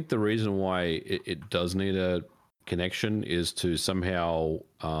 I think the reason why it does need a connection is to somehow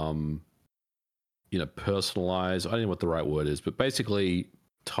personalize. I don't know what the right word is, but basically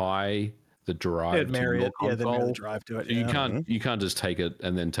tie the drive to your console. The drive to it. So you can't just take it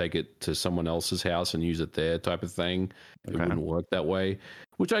and then take it to someone else's house and use it there, type of thing. It wouldn't work that way,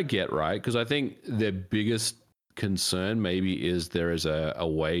 which I get, right? Because I think their biggest concern maybe is there is a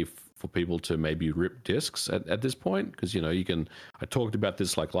way for people to maybe rip discs at this point, because you can. I talked about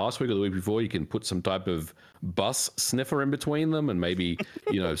this like last week or the week before. You can put some type of bus sniffer in between them and maybe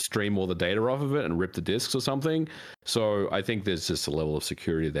stream all the data off of it and rip the discs or something. So I think there's just a level of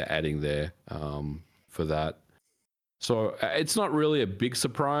security they're adding there for that. So it's not really a big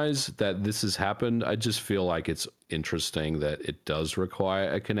surprise that this has happened. I just feel like it's interesting that it does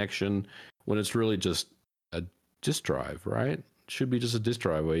require a connection when it's really just a disk drive, right? It should be just a disk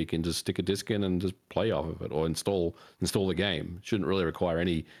drive where you can just stick a disc in and just play off of it or install the game. It shouldn't really require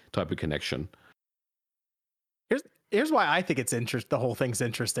any type of connection. Here's why I think it's the whole thing's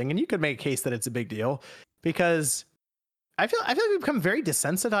interesting, and you could make a case that it's a big deal, because I feel like we've become very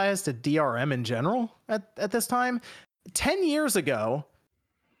desensitized to DRM in general at this time. 10 years ago,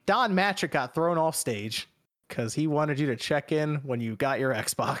 Don Mattrick got thrown off stage because he wanted you to check in when you got your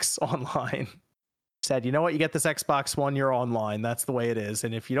Xbox online. Said, you know what, you get this Xbox One, you're online. That's the way it is.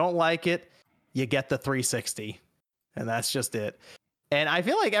 And if you don't like it, you get the 360. And that's just it. And I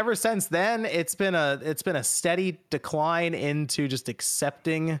feel like ever since then, it's been a steady decline into just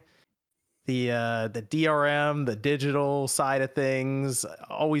accepting the DRM, the digital side of things,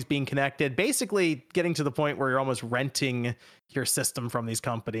 always being connected, basically getting to the point where you're almost renting your system from these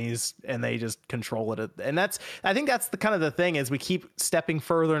companies and they just control it. And I think that's the kind of the thing, is we keep stepping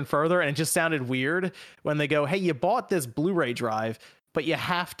further and further. And it just sounded weird when they go, hey, you bought this Blu-ray drive, but you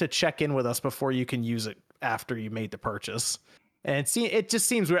have to check in with us before you can use it after you made the purchase. And it just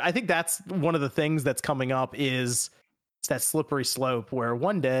seems weird. I think that's one of the things that's coming up, is it's that slippery slope where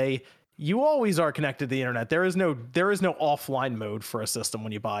one day you always are connected to the internet. There is no offline mode for a system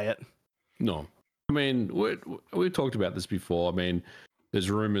when you buy it. No. I mean, we've talked about this before. I mean,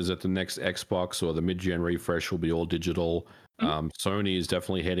 there's rumors that the next Xbox or the mid-gen refresh will be all digital. Sony is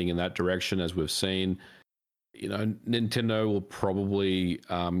definitely heading in that direction, as we've seen. Nintendo will probably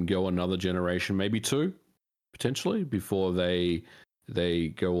go another generation, maybe two, potentially, before they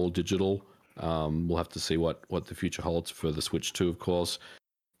go all digital. We'll have to see what the future holds for the Switch 2, of course.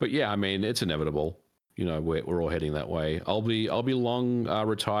 But yeah, I mean, it's inevitable. We're all heading that way. I'll be long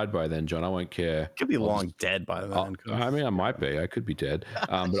retired by then, John. I won't care. Could be long dead by then. I mean, I might be. I could be dead.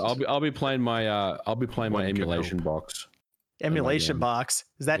 But I'll be playing my my emulation box. Emulation box,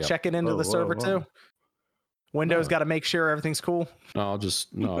 is that checking into the server too? Windows got to make sure everything's cool. No, I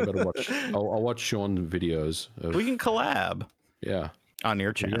gotta watch. I'll watch Sean videos. We can collab. Yeah, on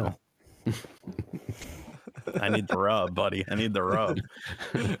your channel. I need the rub, buddy. I need the rub.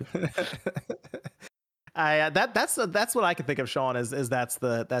 That's what I can think of, Sean, is that's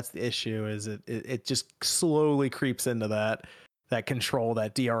the issue, is it just slowly creeps into that control,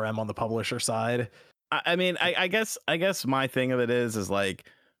 that DRM on the publisher side. I mean, I guess my thing of it is like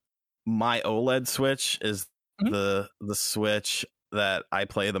my OLED Switch is the Switch that I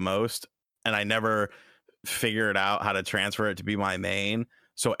play the most, and I never figured out how to transfer it to be my main.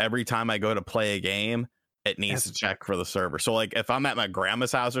 So every time I go to play a game, it needs to check for the server. So like if I'm at my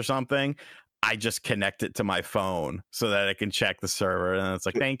grandma's house or something, I just connect it to my phone so that it can check the server, and it's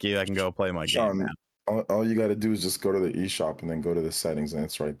like, thank you, I can go play my game now. All you got to do is just go to the eShop and then go to the settings, and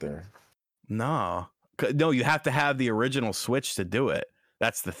it's right there. No, you have to have the original Switch to do it.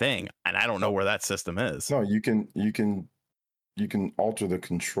 That's the thing, and I don't know where that system is. No, you can alter the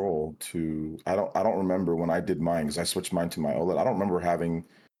control to. I don't remember when I did mine, because I switched mine to my OLED. I don't remember having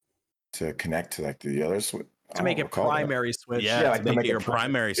to connect to like the other Switch. To make it primary Switch. Yeah, like to make it your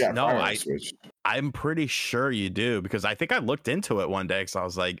primary. Yeah, no, primary Switch. I'm pretty sure you do, because I think I looked into it one day because I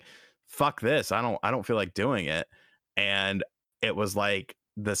was like, fuck this. I don't feel like doing it. And it was like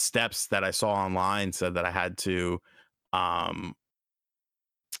the steps that I saw online said that I had to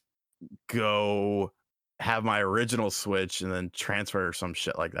go have my original Switch and then transfer or some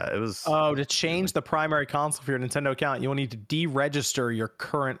shit like that. It was to change the primary console for your Nintendo account, you will need to deregister your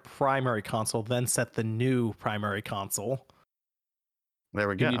current primary console, then set the new primary console. There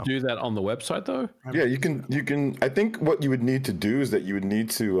we go. Can you do that on the website though? Yeah, you can. I think what you would need to do is that you would need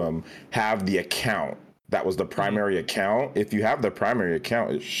to have the account that was the primary account. If you have the primary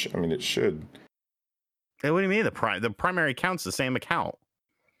account, it should. Hey, what do you mean the primary account's the same account?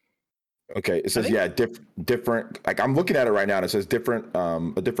 Okay, it says different. Like I'm looking at it right now, and it says different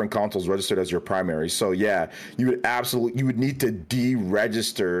consoles registered as your primary. So yeah, you would need to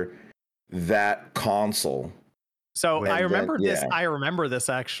deregister that console. So I remember this. I remember this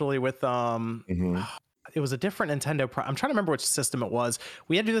actually with it was a different Nintendo. I'm trying to remember which system it was.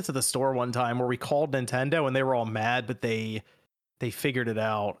 We had to do this at the store one time where we called Nintendo and they were all mad, but they figured it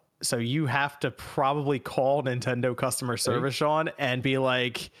out. So you have to probably call Nintendo customer service, Sean, and be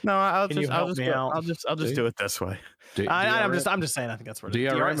like, No, I'll "Can you just help me out?" I'll just do it this way. I'm just saying. I think that's what it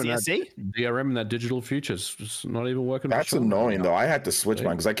is. DRM and that digital future is not even working. That's annoying though. I had to switch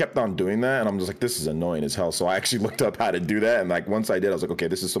mine because I kept on doing that, and I'm just like, this is annoying as hell. So I actually looked up how to do that, and like once I did, I was like, okay,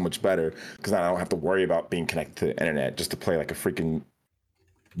 this is so much better because I don't have to worry about being connected to the internet just to play like a freaking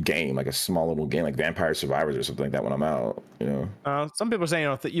game, like a small little game, like Vampire Survivors or something like that when I'm out. You know, some people are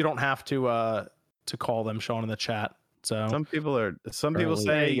saying that you don't have to call them, Sean, in the chat. So some people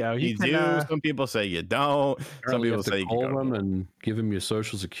say you do. Some people say you don't. Some people say you call them and give them your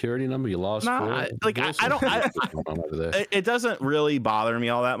social security number, your last four. I don't. It doesn't really bother me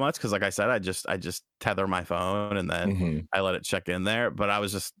all that much because, like I said, I just tether my phone and then I let it check in there. But I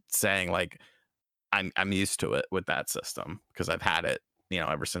was just saying, like, I'm used to it with that system because I've had it,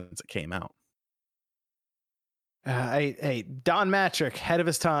 ever since it came out. Hey, Don Matrick, head of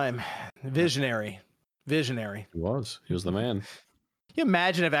his time, visionary. He was the man. Can you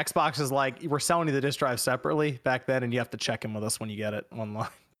imagine if Xbox is like, we're selling you the disk drive separately back then, and you have to check in with us when you get it online?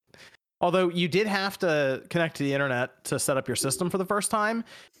 Although you did have to connect to the internet to set up your system for the first time,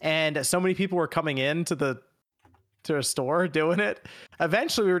 and so many people were coming in to a store doing it.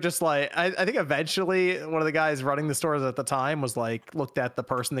 Eventually, we were just like, I think eventually one of the guys running the stores at the time was like, looked at the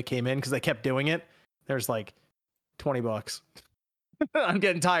person that came in because they kept doing it. There's like $20. I'm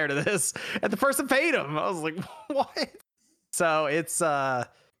getting tired of this. And the person paid him. I was like, what? So it's it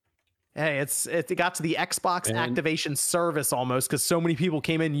got to the Xbox activation service almost because so many people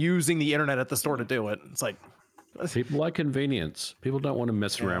came in using the internet at the store to do it. It's like, people like convenience. People don't want to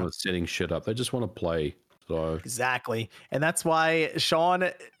mess around with setting shit up. They just want to play. So exactly. And that's why Sean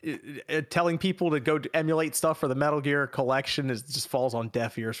telling people to go emulate stuff for the Metal Gear collection just falls on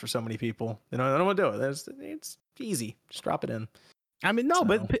deaf ears for so many people. They don't want to do it. It's easy. Just drop it in. I mean, no,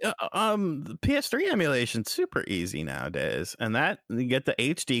 but the PS3 emulation super easy nowadays, and that you get the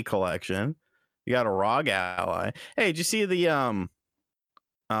HD collection. You got a ROG Ally. Hey, did you see the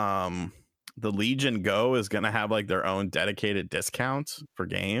Legion Go is gonna have like their own dedicated discounts for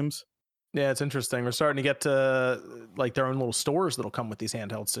games? Yeah, it's interesting. We're starting to get to like their own little stores that'll come with these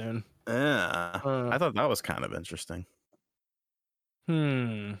handhelds soon. Yeah, I thought that was kind of interesting.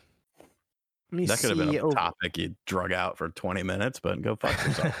 That could have been a topic you drug out for 20 minutes, but go fuck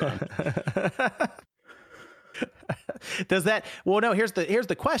yourself. Does that? Well, no. Here's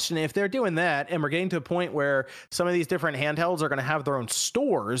the question: if they're doing that, and we're getting to a point where some of these different handhelds are going to have their own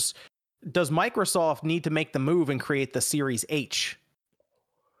stores, does Microsoft need to make the move and create the Series H,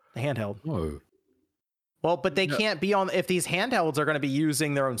 the handheld? Oh. Well, but they can't be on if these handhelds are going to be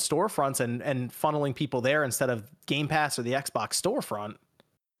using their own storefronts and funneling people there instead of Game Pass or the Xbox storefront.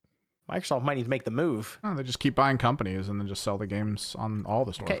 Microsoft might need to make the move. Oh, they just keep buying companies and then just sell the games on all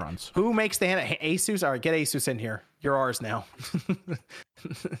the storefronts. Okay. Who makes the hand? Asus? All right, get Asus in here. You're ours now.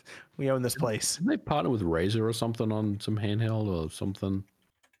 We own this place. Didn't they partner with Razer or something on some handheld or something?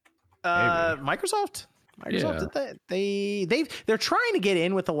 Microsoft, they're trying to get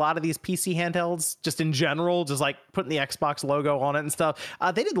in with a lot of these PC handhelds, just in general, just like putting the Xbox logo on it and stuff.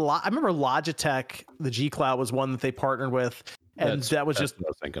 They did a lot. I remember Logitech, the G Cloud was one that they partnered with, and that was just what I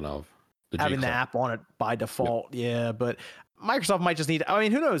was thinking of. Having the app on it by default. Yep. Yeah, but Microsoft might just need, I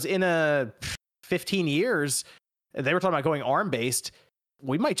mean, who knows, in 15 years, they were talking about going ARM based.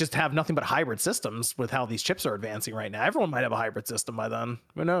 We might just have nothing but hybrid systems with how these chips are advancing right now. Everyone might have a hybrid system by then.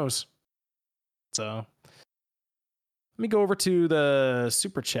 Who knows? So let me go over to the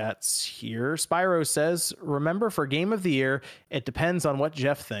super chats here. Spyro says, remember, for Game of the Year, it depends on what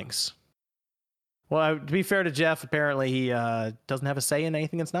Jeff thinks. Well, to be fair to Jeff, apparently he doesn't have a say in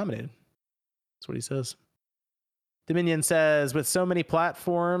anything that's nominated. That's what he says. Dominion says, with so many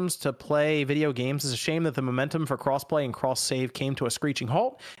platforms to play video games, it's a shame that the momentum for crossplay and cross-save came to a screeching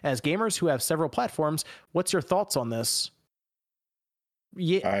halt. As gamers who have several platforms, what's your thoughts on this?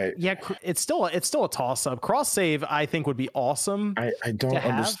 Yeah, it's still a toss-up. Cross-save, I think, would be awesome. I don't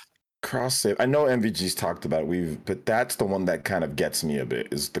understand cross-save. I know MVG's talked about it, but that's the one that kind of gets me a bit,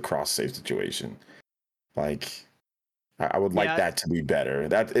 is the cross-save situation. Like, I would like that to be better.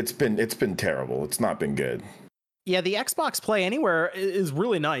 That it's been terrible. It's not been good. Yeah, the Xbox Play Anywhere is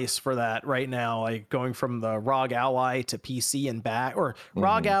really nice for that right now. Like going from the ROG Ally to PC and back, or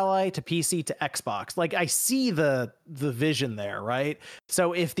ROG Ally to PC to Xbox. Like I see the vision there, right?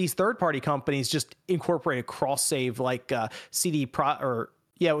 So if these third-party companies just incorporate a cross-save like CD Pro, or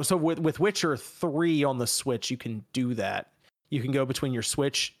so with Witcher 3 on the Switch, you can do that. You can go between your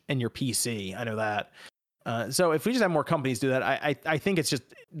Switch and your PC. I know that. So if we just have more companies do that, I think it's just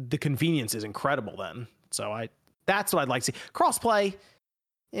the convenience is incredible then. So that's what I'd like to see. Crossplay,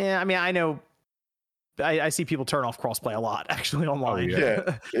 Yeah, I mean, I know. I see people turn off crossplay a lot actually online.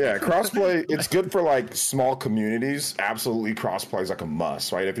 Yeah, crossplay. It's good for like small communities. Absolutely, crossplay is like a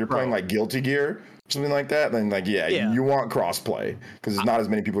must, right? If you're playing like Guilty Gear, something like that, then like you want crossplay because it's not as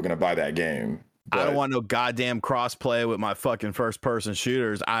many people are going to buy that game. I don't want no goddamn crossplay with my fucking first person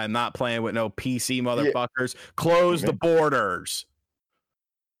shooters. I'm not playing with no PC motherfuckers. Close the borders.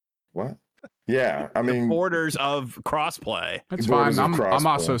 What? Yeah, I mean, the borders of crossplay. It's fine. I'm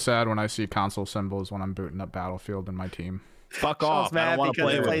also sad when I see console symbols when I'm booting up Battlefield in my team. Fuck off! I don't want to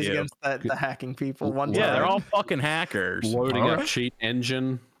play with you. Against the hacking people. They're all fucking hackers. Loading up cheat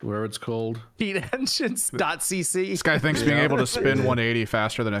engine, whatever it's called. Cheat engines.cc. This guy thinks being able to spin 180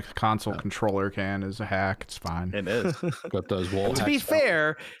 faster than a console controller can is a hack. It's fine. It is. Got those wall. To be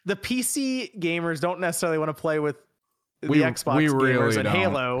fair, the PC gamers don't necessarily want to play with the Xbox gamers and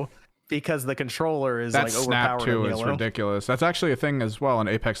Halo. Because the controller is like overpowered. Snap 2 is ridiculous. That's actually a thing as well in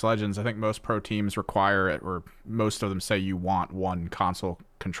Apex Legends. I think most pro teams require it, or most of them say you want one console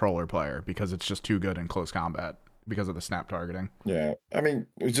controller player because it's just too good in close combat because of the snap targeting. Yeah, I mean,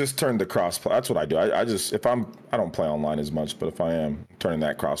 we just turn the crossplay. That's what I do. I just I don't play online as much, but if I am turning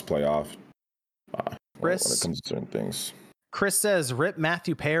that crossplay off, when it comes to certain things. Chris says, "Rip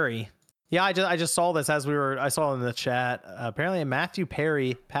Matthew Perry." Yeah, I just saw this as I saw in the chat. Apparently, Matthew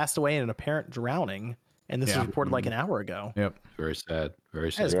Perry passed away in an apparent drowning, and this was reported like an hour ago. Yep. Very sad. Very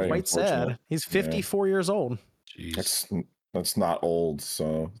sad. That is quite sad. He's 54 years old. Jeez. That's not old,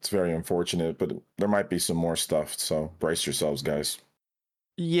 so it's very unfortunate, but there might be some more stuff, so brace yourselves, guys.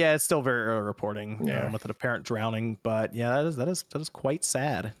 Yeah, it's still very early reporting with an apparent drowning, but yeah, that is quite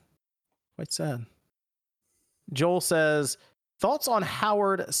sad. Quite sad. Joel says, thoughts on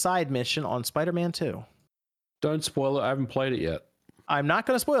Howard side mission on Spider-Man 2? Don't spoil it. I haven't played it yet. I'm not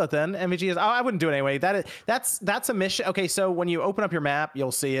going to spoil it then. MVG is. I wouldn't do it anyway. That's a mission. Okay, so when you open up your map,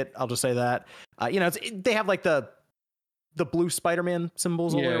 you'll see it. I'll just say that. They have like the blue Spider-Man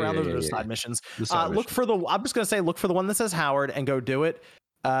symbols all the way around. Those are the side missions. Look for the. I'm just going to say look for the one that says Howard and go do it.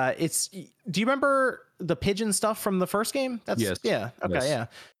 Do you remember the pigeon stuff from the first game? Yes. Yeah. Okay. Yes.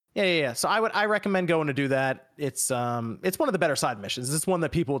 Yeah. So I recommend going to do that. It's one of the better side missions. It's one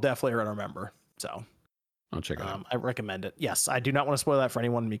that people definitely are going to remember. So I'll check it out. I recommend it. Yes, I do not want to spoil that for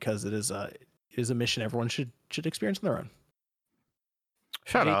anyone because it is a mission everyone should experience on their own.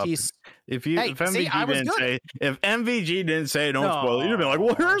 Shut JT's, up. If MVG didn't say don't spoil it, you'd be like,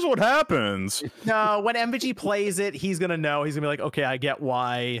 well, here's what happens. No, when MVG plays it, he's gonna know. He's gonna be like, okay, I get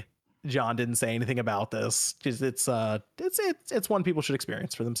why John didn't say anything about this. Because it's one people should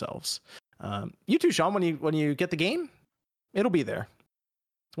experience for themselves. You too, Sean. When you get the game, it'll be there.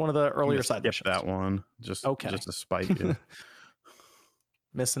 It's one of the earlier side missions. That one, just to spite you.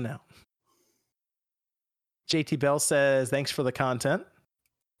 Missing out. JT Bell says, thanks for the content.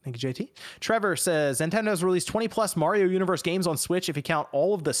 Thank you, JT. Trevor says, Nintendo's released 20 plus Mario Universe games on Switch if you count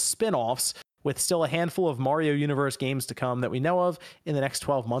all of the spin-offs, with still a handful of Mario Universe games to come that we know of in the next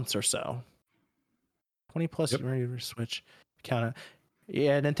 12 months or so. 20 plus Mario Universe Switch. Count it.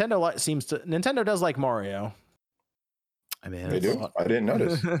 Yeah, Nintendo does like Mario. I mean, they do. I didn't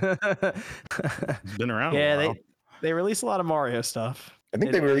notice. It's been around. Yeah, a while. they release a lot of Mario stuff. I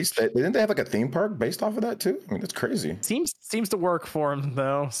think they released that. Didn't they have like a theme park based off of that too? I mean, that's crazy. Seems to work for him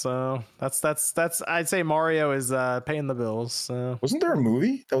though. So that's I'd say Mario is paying the bills. So. Wasn't there a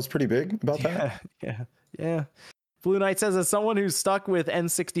movie that was pretty big about that? Yeah. Blue Knight says, as someone who's stuck with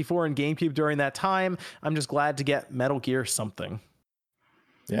N64 and GameCube during that time, I'm just glad to get Metal Gear something.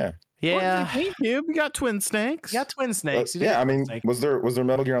 Yeah. Yeah. GameCube, you got Twin Snakes. You got Twin Snakes. I mean, was there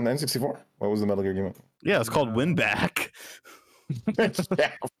Metal Gear on the N64? What was the Metal Gear game? Yeah, it's called Winback. Yeah.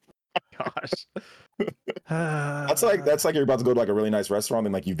 Gosh. That's like you're about to go to like a really nice restaurant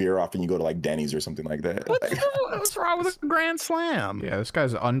and like you veer off and you go to like Denny's or something like that. What's wrong with a Grand Slam? Yeah, this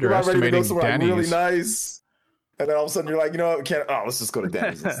guy's underestimating Denny's. Really nice. And then all of a sudden you're like, let's just go to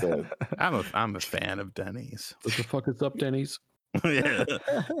Denny's instead. I'm a fan of Denny's. What the fuck is up, Denny's? Yeah.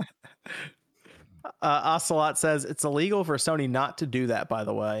 Ocelot says it's illegal for Sony not to do that, by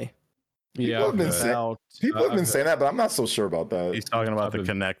the way. People have been saying that, but I'm not so sure about that. He's talking about the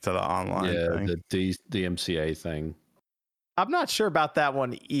connect to the online thing. The DMCA thing. I'm not sure about that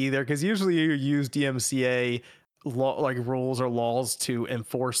one either, because usually you use DMCA rules or laws to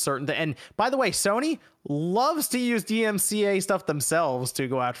enforce certain things. And by the way, Sony loves to use DMCA stuff themselves to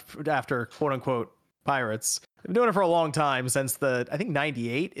go after quote unquote pirates. They've been doing it for a long time, since I think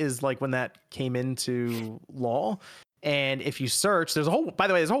 98 is like when that came into law. And if you search, there's a whole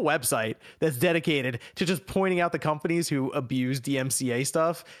website that's dedicated to just pointing out the companies who abuse DMCA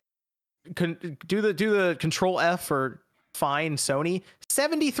stuff. Do the Control F for fine Sony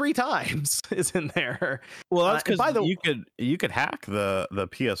 73 times is in there. Well, that's and by because the you could hack the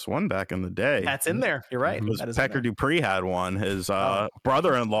PS1 back in the day. that's in there. You're right. Because That is in Pecker there. Dupree had one. His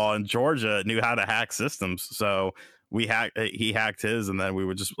brother-in-law in Georgia knew how to hack systems, so he hacked his, and then we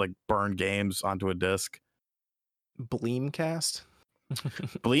would just like burn games onto a disc. Bleemcast.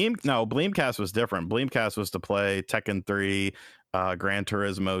 Bleemcast was different. Bleemcast was to play Tekken 3, Gran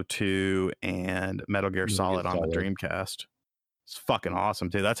Turismo 2, and Metal Gear Solid on the Dreamcast. It's fucking awesome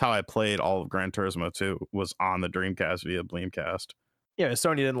too. That's how I played all of Gran Turismo 2, was on the Dreamcast via Bleemcast. Yeah,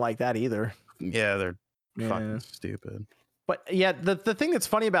 Sony didn't like that either. Yeah, they're fucking stupid. But yeah, the thing that's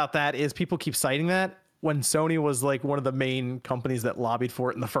funny about that is people keep citing that when Sony was like one of the main companies that lobbied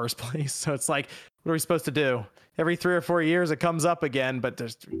for it in the first place. So it's like, what are we supposed to do? Every 3 or 4 years it comes up again, but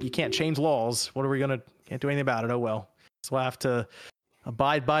you can't change laws. What are we gonna? Can't do anything about it. Oh well. So we'll have to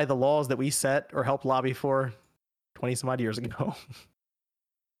abide by the laws that we set or helped lobby for 20 some odd years ago.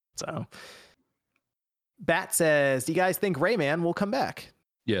 So Bat says, do you guys think Rayman will come back?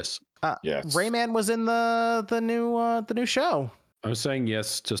 Yes. Yes. Rayman was in the new show. I'm saying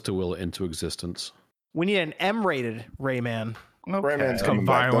yes just to will it into existence. We need an M-rated Rayman. Rayman's A coming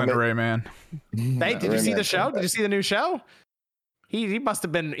back. violent Rayman. Hey, did you see the Rayman's show? coming Did you see the new show? He must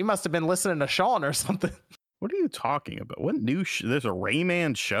have been listening to Sean or something. What are you talking about? What new? There's a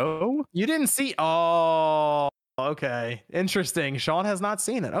Rayman show? You didn't see? Oh, okay, interesting. Sean has not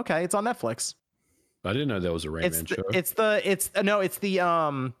seen it. Okay, it's on Netflix. I didn't know there was a Rayman show. It's the Is it the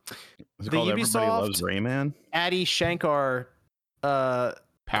called Everybody Loves Ubisoft Rayman? Adi Shankar Power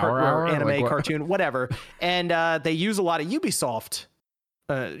or Hour? anime Like what? cartoon, whatever. And they use a lot of Ubisoft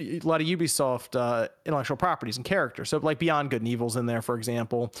intellectual properties and characters. So like Beyond Good and Evil's in there, for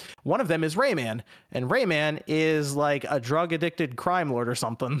example. One of them is Rayman, and Rayman is like a drug addicted crime lord or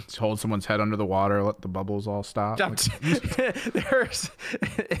something. Just hold someone's head under the water, let the bubbles all stop. It's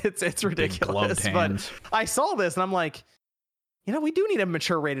ridiculous. gloved But hands. I saw this and I'm like, we do need a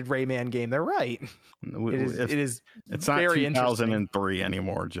mature rated Rayman game. They're right. It is It's not very interesting. 2003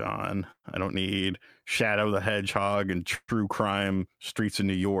 anymore, John. I don't need Shadow the Hedgehog and True Crime Streets of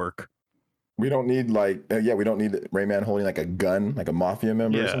New York. We don't need we don't need Rayman holding like a gun, like a mafia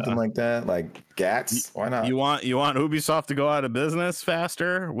member or something like that. Like Gats. Why not? You want Ubisoft to go out of business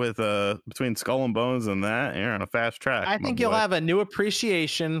faster with between Skull and Bones and that? You're on a fast track. I think you'll have a new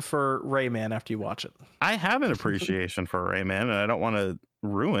appreciation for Rayman after you watch it. I have an appreciation for Rayman, and I don't want to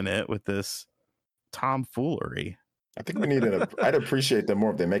ruin it with this tomfoolery. I think we need I'd appreciate them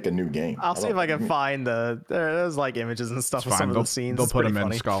more if they make a new game. I'll see if I can find there's like images and stuff It's of some fine. of the scenes. They'll It's put pretty them in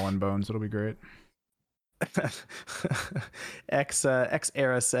funny. Skull and Bones. It'll be great. X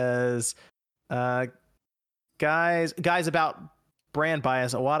era says, guys about brand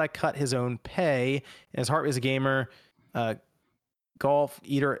bias. Iwata cut his own pay, and his heart is a gamer. Golf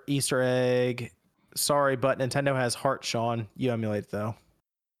Easter egg. Sorry, but Nintendo has heart. Sean, you emulate it, though.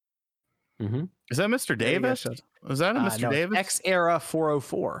 Mm-hmm. Is that Mr. Davis? Was that a Mr. No, Davis? X era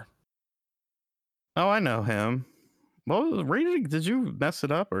 404. Oh, I know him. Well, did you mess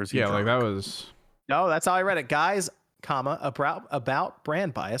it up, or is he? Yeah, like drunk? that was. No, that's how I read it. Guys, comma, about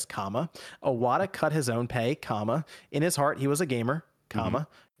brand bias, comma, Iwata cut his own pay, comma, in his heart, he was a gamer, comma,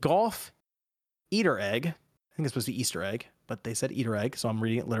 golf, Easter egg. I think it's supposed to be Easter egg, but they said Easter egg, so I'm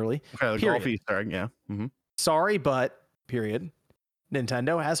reading it literally. Okay, the Period. golf Easter egg, yeah. Mm-hmm. Sorry, but, period.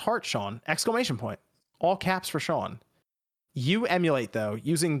 Nintendo has heart, Sean, exclamation point. All caps for Sean. You emulate, though,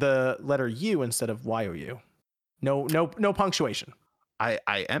 using the letter U instead of YOU. No punctuation.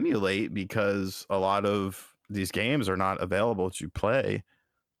 I emulate because a lot of these games are not available to play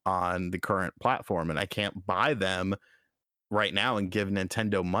on the current platform, and I can't buy them right now and give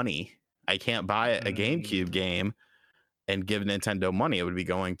Nintendo money. I can't buy a GameCube game and give Nintendo money. It would be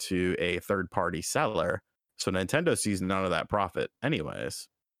going to a third-party seller. So Nintendo sees none of that profit anyways.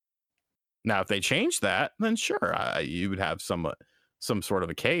 Now, if they change that, then sure, you would have some sort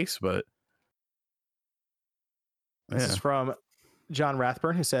of a case, but This is from John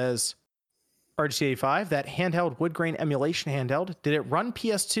Rathburn, who says, RGC85, that handheld wood grain emulation handheld, did it run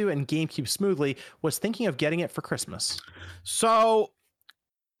PS2 and GameCube smoothly? Was thinking of getting it for Christmas. So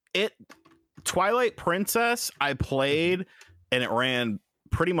Twilight Princess, I played and it ran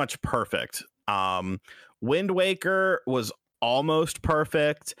pretty much perfect. Wind Waker was almost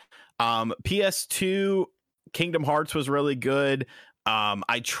perfect. PS2 Kingdom Hearts was really good.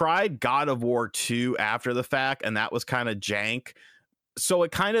 I tried God of War 2 after the fact, and that was kind of jank. So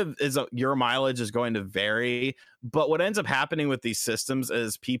it kind of is your mileage is going to vary. But what ends up happening with these systems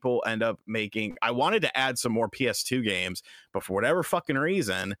is people end up making. I wanted to add some more PS2 games, but for whatever fucking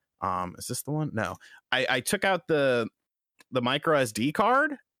reason, is this the one? No, I took out the the micro SD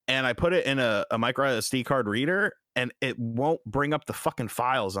card and I put it in a micro SD card reader, and it won't bring up the fucking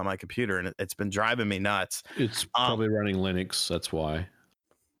files on my computer, and it's been driving me nuts. It's probably running Linux. That's why.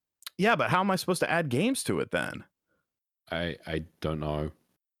 Yeah, but how am I supposed to add games to it then? I don't know.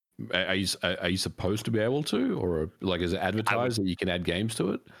 Are you supposed to be able to, or like is it advertised that you can add games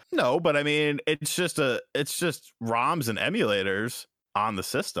to it? No, but I mean, it's just ROMs and emulators on the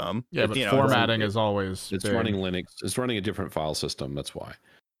system. Yeah, but formatting is always it's big. running Linux. It's running a different file system. That's why.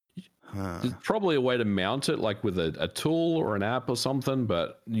 There's probably a way to mount it, like with a tool or an app or something,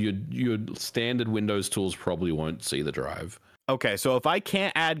 but your standard Windows tools probably won't see the drive. Okay, so if I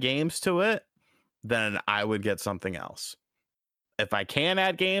can't add games to it, then I would get something else. If I can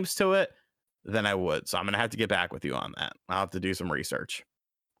add games to it, then I would. So I'm going to have to get back with you on that. I'll have to do some research.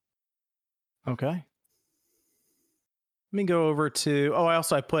 Okay. Let me go over to... Oh,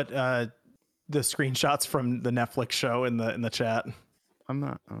 I put the screenshots from the Netflix show in the chat. I'm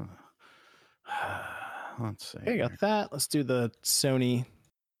not... let's see. Okay, got that. Let's do the Sony.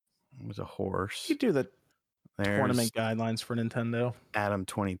 It was a horse. You do the There's tournament guidelines for Nintendo. Adam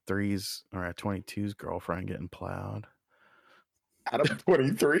 23's or 22's girlfriend getting plowed. Adam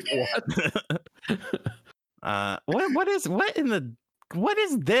 23. What is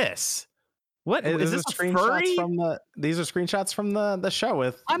this? What is this? Screenshots from these are screenshots from the show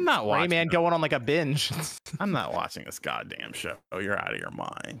with I'm not watching Rayman going on like a binge. I'm not watching this goddamn show. Oh, you're out of your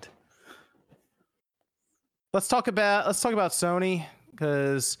mind. Let's talk about Sony,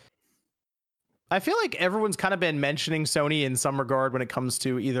 because I feel like everyone's kind of been mentioning Sony in some regard when it comes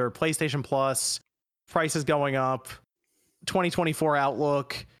to either PlayStation Plus, prices going up, 2024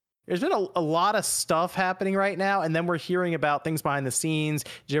 outlook. There's been a lot of stuff happening right now, and then we're hearing about things behind the scenes.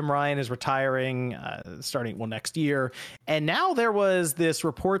 Jim Ryan is retiring starting next year, and now there was this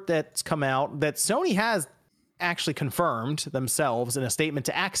report that's come out that Sony has actually confirmed themselves in a statement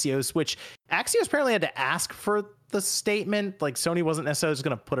to Axios, which Axios apparently had to ask for the statement. Like, Sony wasn't necessarily just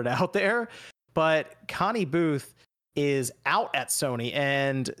going to put it out there, but Connie Booth is out at Sony,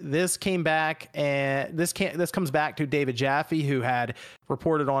 and this came back, and this comes back to David Jaffe, who had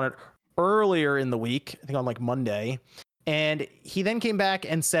reported on it earlier in the week, I think on like Monday, and he then came back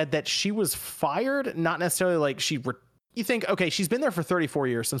and said that she was fired, not necessarily like you think, okay, she's been there for 34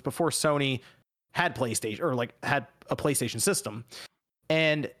 years, since before Sony had PlayStation, or like had a PlayStation system,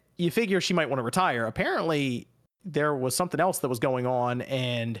 and you figure she might want to retire. Apparently there was something else that was going on,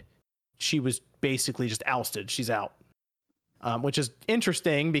 and she was basically just ousted. She's out. Which is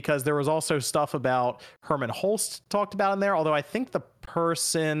interesting because there was also stuff about Herman Holst talked about in there. Although I think the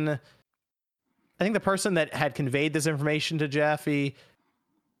person that had conveyed this information to Jaffe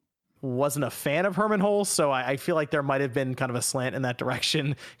wasn't a fan of Herman Holst. So I feel like there might have been kind of a slant in that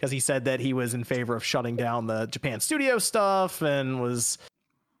direction, because he said that he was in favor of shutting down the Japan studio stuff and was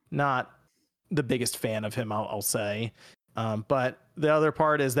not the biggest fan of him, I'll say. But the other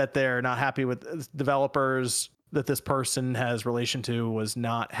part is that they're not happy with developers that this person has relation to, was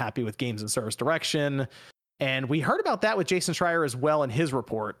not happy with games and service direction. And we heard about that with Jason Schreier as well in his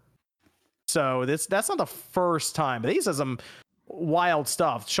report. So that's not the first time, but he says some wild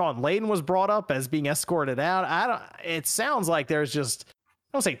stuff. Sean Layden was brought up as being escorted out. It sounds like there's just,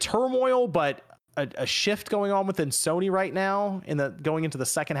 I don't say turmoil, but a shift going on within Sony right now going into the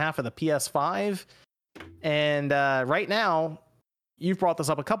second half of the PS5. And right now, you've brought this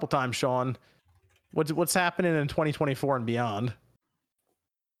up a couple times, Sean. What's happening in 2024 and beyond?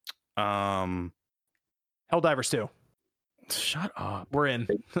 Helldivers 2. Shut up. We're in.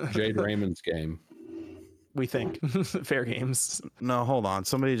 Jade Raymond's game. We think. Fair games. No, hold on.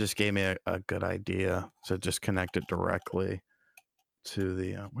 Somebody just gave me a good idea to just connect it directly to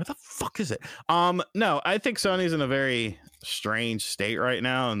the where the fuck is it? No, I think Sony's in a very strange state right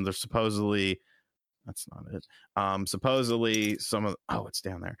now, and they're supposedly, that's not it. Supposedly it's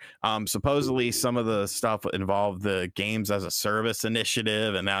down there. Supposedly some of the stuff involved the games as a service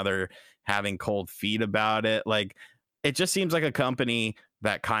initiative, and now they're having cold feet about it. Like, it just seems like a company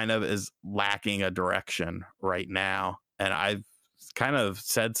that kind of is lacking a direction right now. And I've kind of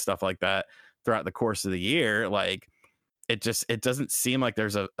said stuff like that throughout the course of the year. Like, it doesn't seem like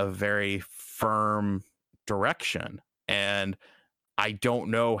there's a very firm direction. And I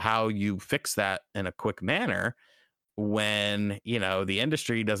don't know how you fix that in a quick manner when, the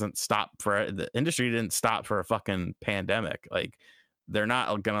industry didn't stop for a fucking pandemic. Like, they're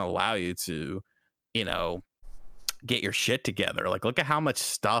not going to allow you to, get your shit together. Like, look at how much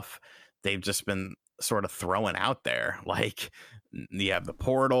stuff they've just been sort of throwing out there. Like, you have the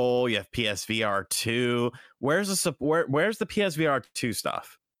Portal, you have PSVR 2. Where's the PSVR 2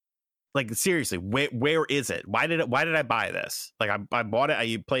 stuff? Like seriously, where is it? Why did I buy this? Like I bought it.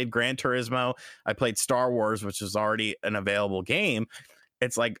 I played Gran Turismo. I played Star Wars, which is already an available game.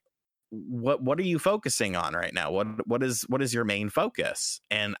 It's like, what are you focusing on right now? What is your main focus?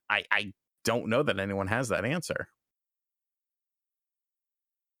 And I don't know that anyone has that answer.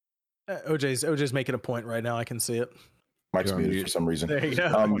 OJ's making a point right now. I can see it. Mike's muted for some reason. There you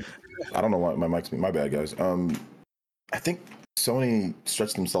go. I don't know why my mic's muted. My bad, guys. I think Sony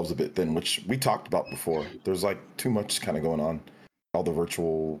stretched themselves a bit thin, which we talked about before. There's like too much kind of going on. All the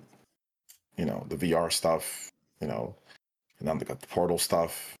virtual, the VR stuff, and then they got the Portal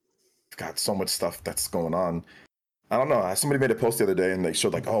stuff. We've got so much stuff that's going on. I don't know. Somebody made a post the other day and they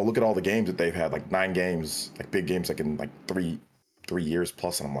showed like, oh, look at all the games that they've had, like 9 games, like big games, like in like 3 years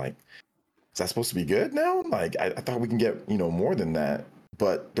plus. And I'm like, is that supposed to be good now? Like, I thought we can get, more than that,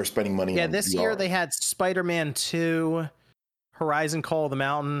 but they're spending money. Yeah, on this VR. year they had Spider-Man 2, Horizon Call of the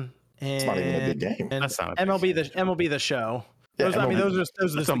Mountain, and it's not even a big game. That's not a MLB big MLB the Show. Yeah, Those are just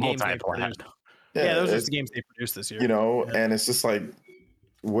That's the a games they multi-plat. produced. Yeah, those are just the games they produced this year. And it's just like,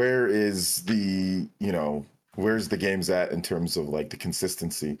 where is the, where's the games at in terms of like the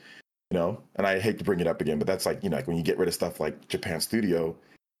consistency, and I hate to bring it up again, but that's like, like when you get rid of stuff like Japan Studio,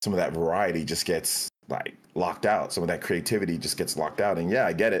 some of that variety just gets like locked out. Some of that creativity just gets locked out. And yeah,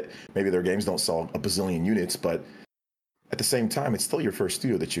 I get it. Maybe their games don't sell a bazillion units, but at the same time, it's still your first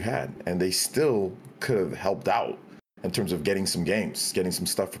studio that you had, and they still could have helped out in terms of getting some games, getting some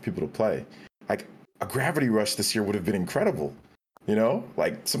stuff for people to play. Like a Gravity Rush this year would have been incredible.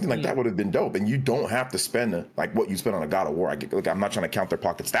 Like something like that would have been dope. And you don't have to spend like what you spend on a God of War. I'm not trying to count their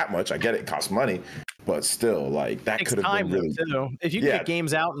pockets that much. I get it costs money, but still, like that could have been really. Too. If you can get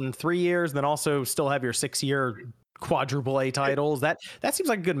games out in 3 years, and then also still have your 6-year quadruple A titles, that seems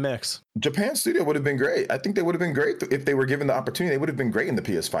like a good mix. Japan Studio would have been great. I think they would have been great if they were given the opportunity. They would have been great in the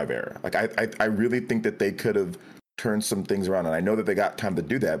PS5 era. Like I really think that they could have turned some things around, and I know that they got time to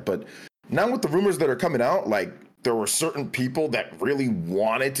do that. But now with the rumors that are coming out, like, there were certain people that really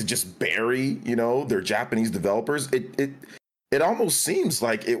wanted to just bury, their Japanese developers. It almost seems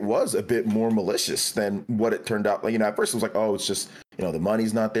like it was a bit more malicious than what it turned out. Like, at first it was like, oh, it's just, the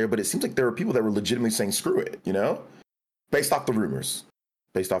money's not there. But it seems like there were people that were legitimately saying, screw it, based off the rumors.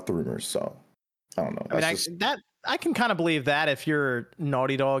 So I don't know. I can kind of believe that if you're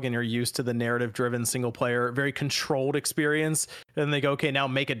Naughty Dog and you're used to the narrative-driven single-player, very controlled experience, and they go, okay, now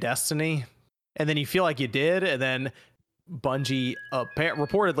make a Destiny. And then you feel like you did, and then Bungie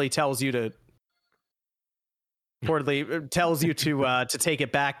reportedly tells you to take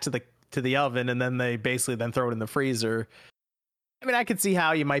it back to the oven, and then they basically then throw it in the freezer. I mean, I could see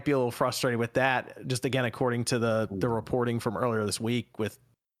how you might be a little frustrated with that. Just again, according to the reporting from earlier this week, with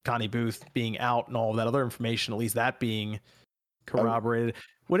Connie Booth being out and all of that other information, at least that being corroborated.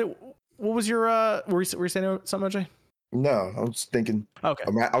 What was your were you saying something, Jay? No, I was thinking. Okay.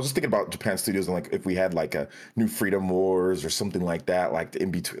 I was just thinking about Japan Studios and like if we had like a new Freedom Wars or something like that, like the in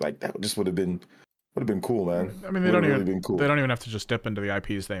between, like that just would have been cool, man. I mean, they don't even have to just dip into the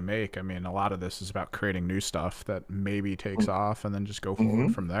IPs they make. I mean, a lot of this is about creating new stuff that maybe takes off and then just go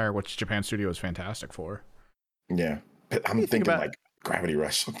forward from there, which Japan Studio is fantastic for. Yeah, I'm thinking like Gravity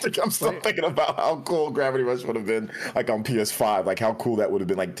Rush. I'm still thinking about how cool Gravity Rush would have been, like on PS5. Like how cool that would have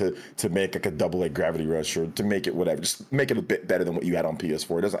been, like to make like a double A Gravity Rush, or to make it whatever. Just make it a bit better than what you had on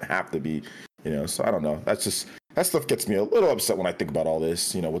PS4. It doesn't have to be, So I don't know. That stuff gets me a little upset when I think about all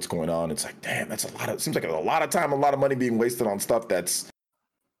this. What's going on? It's like, damn, that's a lot of. It seems like a lot of time, a lot of money being wasted on stuff that's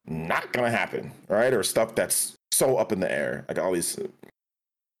not gonna happen, right? Or stuff that's so up in the air. Like all these.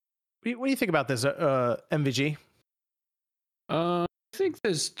 What do you think about this, MVG? I think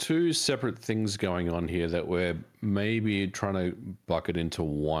there's two separate things going on here that we're maybe trying to bucket into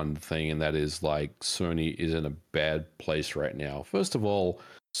one thing, and that is like Sony is in a bad place right now. First of all,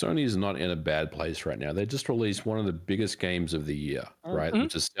 Sony is not in a bad place right now. They just released one of the biggest games of the year, right?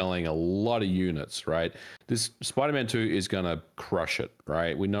 Which is selling a lot of units, right? This Spider-Man 2 is going to crush it,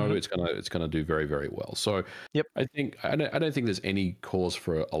 right? We know it's going to do very, very well. So I don't think there's any cause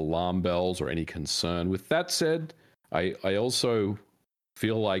for alarm bells or any concern. With that said, I also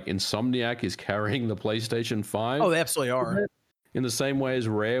feel like Insomniac is carrying the PlayStation 5. Oh, they absolutely are. In the same way as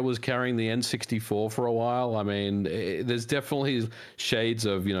Rare was carrying the N64 for a while. I mean, there's definitely shades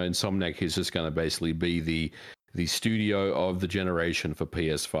of, Insomniac is just going to basically be the studio of the generation for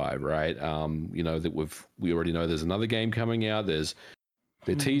PS5, right? That we already know there's another game coming out. There's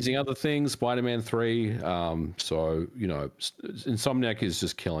They're teasing other things, Spider-Man 3. So, Insomniac is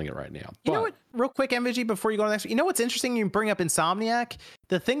just killing it right now. You know what? Real quick, MVG, before you go to the next, you know what's interesting? You bring up Insomniac.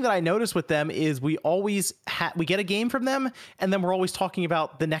 The thing that I noticed with them is we always we get a game from them, and then we're always talking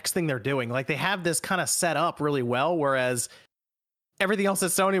about the next thing they're doing. Like they have this kind of set up really well, whereas everything else at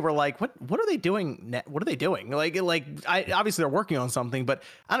Sony, we're like, what are they doing? What are they doing? Like obviously they're working on something, but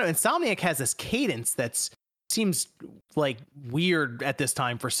I don't know. Insomniac has this cadence that's seems like weird at this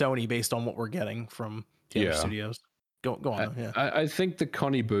time for Sony based on what we're getting from the other studios. Go on. I think the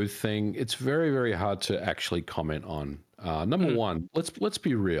Connie Booth thing, it's very, very hard to actually comment on. Number one, let's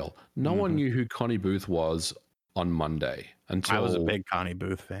be real. No one knew who Connie Booth was on Monday until I was a big Connie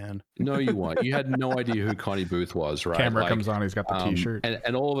Booth fan. No, you weren't. You had no idea who Connie Booth was, right? Camera comes on, he's got the t-shirt.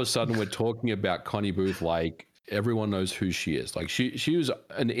 And all of a sudden we're talking about Connie Booth like everyone knows who she is. Like she was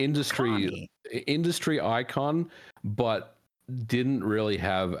an industry icon, but didn't really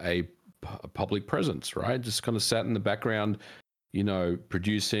have a public presence, right? Just kind of sat in the background,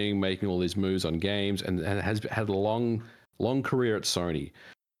 producing, making all these moves on games, and has had a long career at Sony.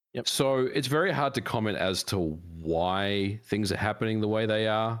 Yep. So it's very hard to comment as to why things are happening the way they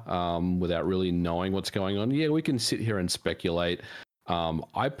are without really knowing what's going on. Yeah, we can sit here and speculate.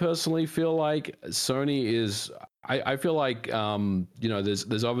 I personally feel like Sony is. I feel like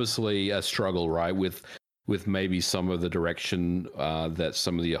there's obviously a struggle, right, with maybe some of the direction that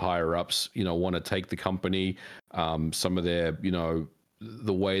some of the higher ups want to take the company. Some of their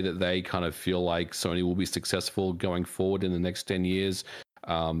the way that they kind of feel like Sony will be successful going forward in the next 10 years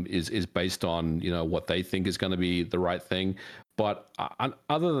is based on what they think is going to be the right thing. But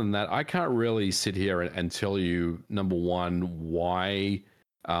other than that, I can't really sit here and tell you, number one, why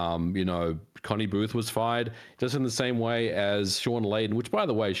Connie Booth was fired. Just in the same way as Sean Layden, which, by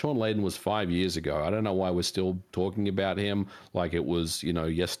the way, Sean Layden was 5 years ago. I don't know why we're still talking about him like it was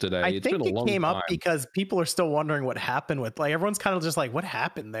yesterday. I think it came up because people are still wondering what happened with, like, everyone's kind of just like, what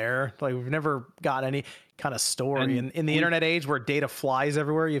happened there? Like, we've never got any kind of story. And in the internet age where data flies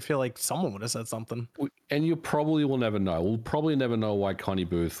everywhere, you feel like someone would have said something. And you probably will never know. We'll probably never know why Connie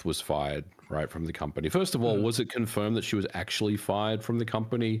Booth was fired, right, from the company. First of all, was it confirmed that she was actually fired from the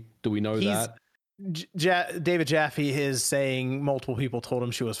company? Do we know that? David Jaffe is saying multiple people told him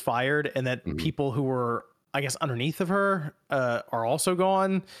she was fired, and that people who were, I guess, underneath of her are also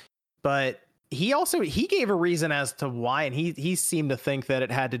gone. But he gave a reason as to why, and he seemed to think that it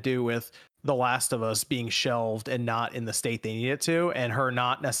had to do with The Last of Us being shelved and not in the state they needed to, and her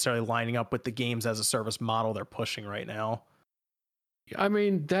not necessarily lining up with the games as a service model they're pushing right now. I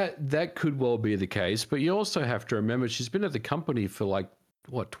mean, that could well be the case, but you also have to remember she's been at the company for like,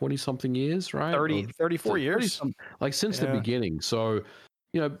 what, 20 something years, right? 34 years, like since the beginning. So,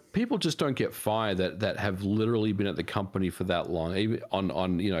 people just don't get fired that have literally been at the company for that long, even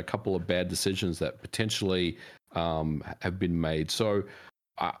on a couple of bad decisions that potentially have been made. So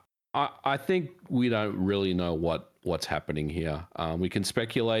I think we don't really know what's happening here. We can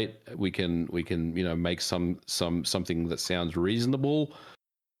speculate. We can make something that sounds reasonable,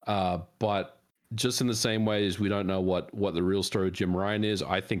 but just in the same way as we don't know what the real story of Jim Ryan is.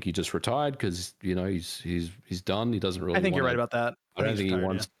 I think he just retired because he's done. He doesn't really. I think you're right about that. I don't think he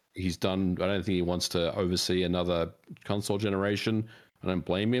wants. Yeah. He's done. I don't think he wants to oversee another console generation. I don't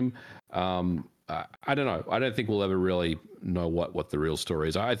blame him. I don't know. I don't think we'll ever really know what the real story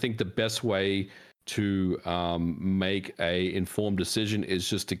is. I think the best way to make a informed decision is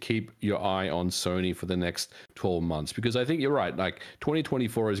just to keep your eye on Sony for the next 12 months, because I think you're right. Like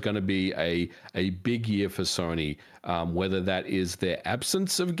 2024 is going to be a big year for Sony, whether that is their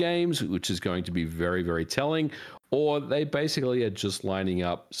absence of games, which is going to be very, very telling, or they basically are just lining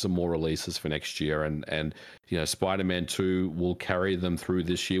up some more releases for next year. And Spider-Man 2 will carry them through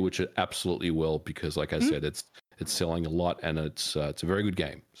this year, which it absolutely will, because like I said, it's selling a lot, and it's a very good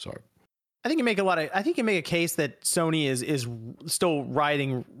game. So I think you make a case that Sony is still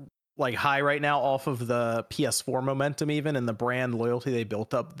riding like high right now off of the PS4 momentum, even, and the brand loyalty they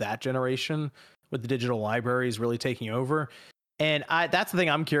built up that generation with the digital libraries really taking over. And that's the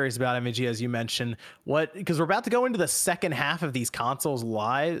thing I'm curious about, MG, as you mentioned, because we're about to go into the second half of these consoles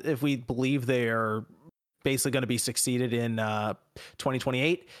live, if we believe they are basically going to be succeeded in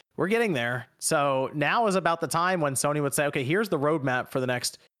 2028. We're getting there. So now is about the time when Sony would say, okay, here's the roadmap for the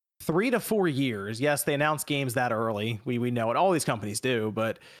next 3 to 4 years. Yes, they announce games that early. We know it. All these companies do,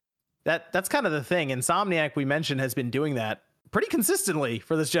 but that's kind of the thing. Insomniac, we mentioned, has been doing that pretty consistently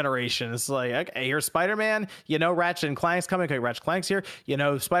for this generation. It's like, okay, here's Spider-Man, Ratchet and Clank's coming. Okay, Ratchet and Clank's here.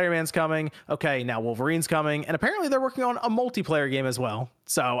 Spider-Man's coming. Okay, now Wolverine's coming. And apparently they're working on a multiplayer game as well.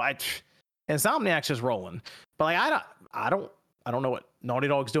 So Insomniac's just rolling. But like, I don't I don't know what Naughty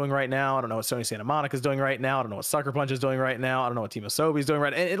Dog's doing right now. I don't know what Sony Santa Monica's doing right now. I don't know what Sucker Punch is doing right now. I don't know what Team Asobi's doing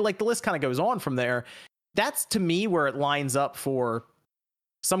right now. And like the list kind of goes on from there. That's to me where it lines up for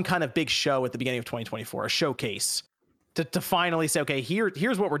some kind of big show at the beginning of 2024, a showcase to finally say, okay,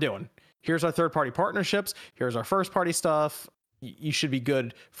 here's what we're doing. Here's our third party partnerships. Here's our first party stuff. You should be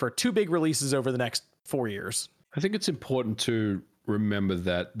good for 2 big releases over the next 4 years. I think it's important to remember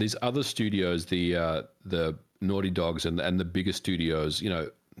that these other studios, the Naughty Dogs and the bigger studios,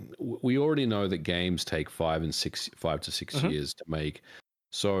 we already know that games take 5 to 6 years to make.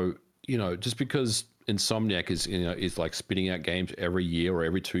 So, just because Insomniac is like spitting out games every year or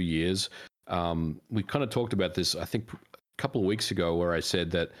every 2 years, we kind of talked about this, I think, a couple of weeks ago, where I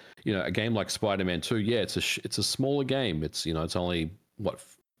said that a game like Spider-Man 2, it's a smaller game. It's it's only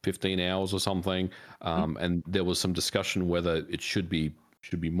 15 hours or something, and there was some discussion whether it should be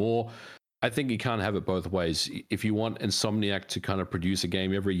more. I think you can't have it both ways. If you want Insomniac to kind of produce a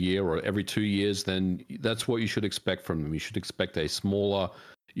game every year or every 2 years, then that's what you should expect from them. You should expect a smaller,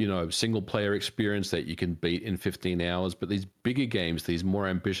 single player experience that you can beat in 15 hours. But these bigger games, these more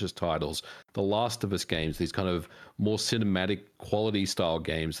ambitious titles, the Last of Us games, these kind of more cinematic quality style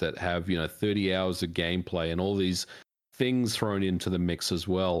games that have, 30 hours of gameplay and all these things thrown into the mix as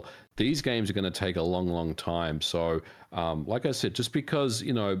well. These games are going to take a long, long time. So, like I said, just because,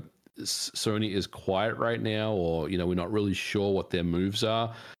 Sony is quiet right now, or we're not really sure what their moves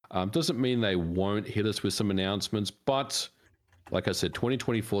are, doesn't mean they won't hit us with some announcements. But like I said,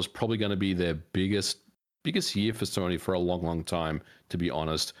 2024 is probably going to be their biggest year for Sony for a long, long time, to be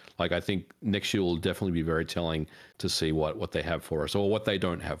honest. Like, I think next year will definitely be very telling to see what they have for us or what they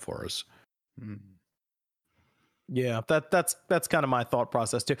don't have for us. Yeah, that's kind of my thought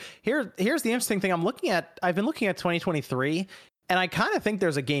process too. Here's the interesting thing. I've been looking at 2023, and I kind of think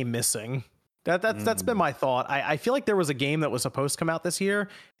there's a game missing. That's been my thought. I feel like there was a game that was supposed to come out this year,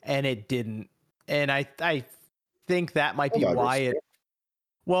 and it didn't. And I think that might be why it.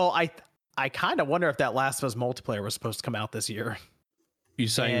 Well, I kind of wonder if that Last of Us multiplayer was supposed to come out this year. You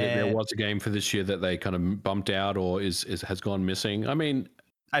saying that there was a game for this year that they kind of bumped out or has gone missing? I mean,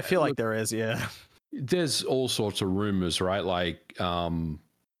 I feel like there is, yeah. There's all sorts of rumors, right? Like,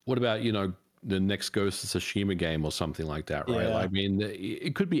 what about the next Ghost of Tsushima game or something like that, right? Yeah. I mean,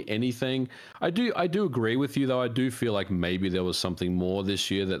 it could be anything. I do agree with you, though. I do feel like maybe there was something more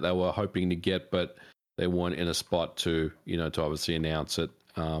this year that they were hoping to get, but they weren't in a spot to to obviously announce it,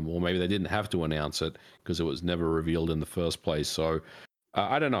 or maybe they didn't have to announce it because it was never revealed in the first place. So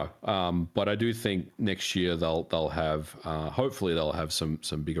I don't know, but I do think next year they'll have hopefully they'll have some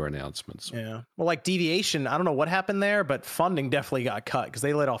bigger announcements. Yeah, well, like Deviation, I don't know what happened there, but funding definitely got cut because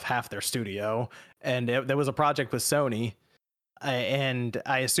they laid off half their studio, and there was a project with Sony, and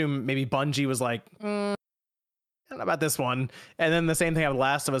I assume maybe Bungie was like, I don't know about this one, and then the same thing happened with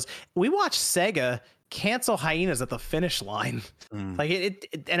Last of Us. We watched Sega cancel Hyenas at the finish line, like it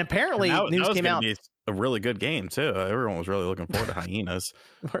and apparently news came out. A really good game too. Everyone was really looking forward to Hyenas.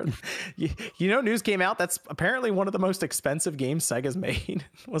 News came out that's apparently one of the most expensive games Sega's made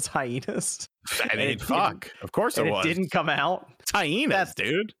was Hyenas. I mean, fuck. Of course it was. It didn't come out. It's Hyenas,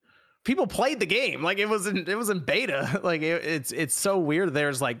 dude. People played the game like it was in beta. Like it's so weird.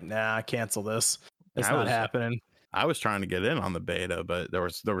 There's like, nah, cancel this. It's not happening. I was trying to get in on the beta, but there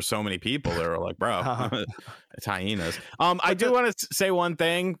were so many people that were like, bro, it's Hyenas. I do want to say one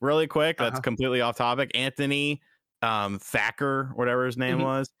thing really quick that's completely off topic. Anthony Thacker, whatever his name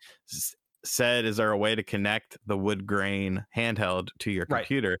was, said, is there a way to connect the wood grain handheld to your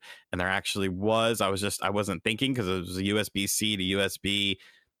computer? Right. And there actually was. I wasn't thinking because it was a USB-C to USB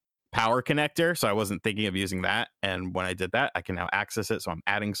power connector, so I wasn't thinking of using that. And when I did that, I can now access it. So I'm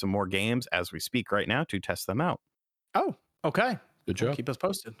adding some more games as we speak right now to test them out. Oh, okay. Good job. Well, keep us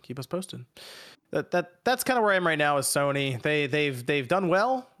posted. That's kind of where I am right now with Sony. They've done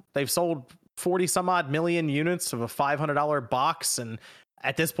well. They've sold 40 some odd million units of a $500 box, and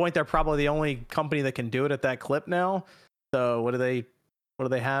at this point, they're probably the only company that can do it at that clip now. So what do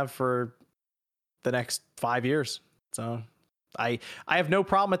they have for the next 5 years? So I have no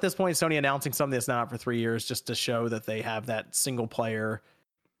problem at this point Sony announcing something that's not out for 3 years, just to show that they have that single player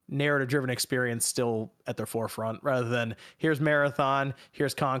narrative driven experience still at their forefront, rather than here's Marathon,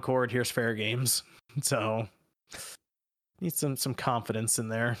 here's Concord, here's Fair Games. So need some confidence in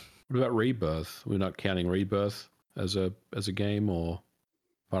there. What about Rebirth? We're not counting Rebirth as a game or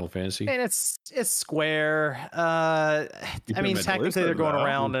Final Fantasy. And it's Square. I mean, technically they're going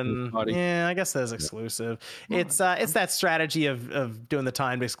around, and yeah, I guess that's exclusive. It's that strategy of doing the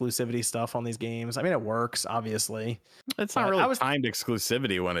timed exclusivity stuff on these games. I mean, it works, obviously. It's not really timed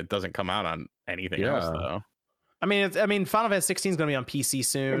exclusivity when it doesn't come out on anything else, though. I mean, Final Fantasy 16 is going to be on PC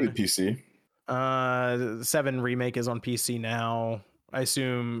soon. Maybe PC. 7 Remake is on PC now. I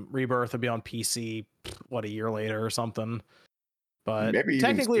assume Rebirth will be on PC, a year later or something. But Maybe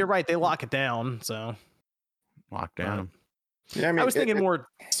technically, you're right. They lock it down. So Locked down. Yeah, I mean, I was thinking more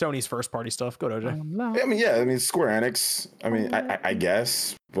Sony's first party stuff. Go to OJ. I mean, Square Enix. I mean, I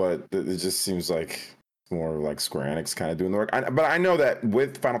guess, but it just seems like more like Square Enix kind of doing the work. But I know that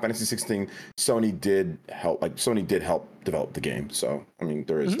with Final Fantasy 16, Sony did help develop the game. So I mean,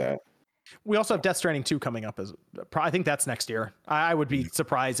 there is that. We also have Death Stranding 2 coming up. I think that's next year. I would be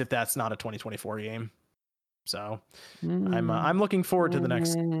surprised if that's not a 2024 game. So I'm looking forward to the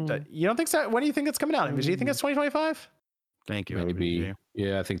next. You don't think so? When do you think it's coming out? Do you think it's 2025? Thank you. Maybe.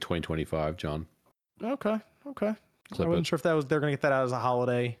 Yeah, I think 2025, John. Okay. I Clip wasn't it. sure if they're going to get that out as a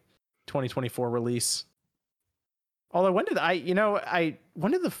holiday 2024 release. Although when did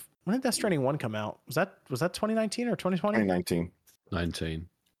when did Death Stranding 1 come out? Was that 2019 or 2020? 2019. 19.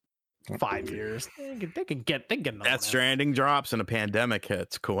 5 years. They can get another Death Stranding drops and a pandemic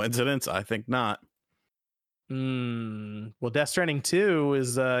hits. Coincidence? I think not. Well, Death Stranding 2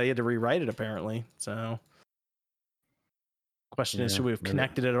 is you had to rewrite it apparently. So question is, should we have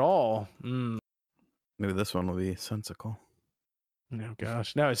connected it at all? Maybe this one will be sensical. Oh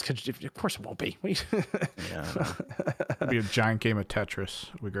gosh, no! Of course it won't be. Yeah, It'd be a giant game of Tetris.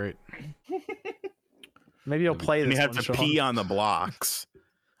 It'd be great. Maybe you'll play this. You have to pee on the blocks.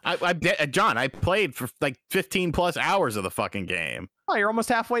 John, I played for like 15 plus hours of the fucking game. Oh, you're almost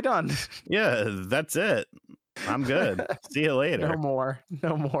halfway done. Yeah, that's it. I'm good. See you later.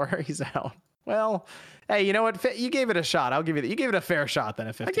 No more. He's out. Well, hey, you know what? You gave it a shot. I'll give you that. You gave it a fair shot then.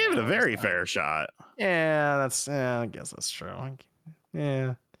 I gave it a very fair shot. Yeah, I guess that's true.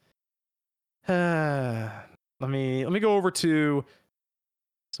 Yeah. Let me go over to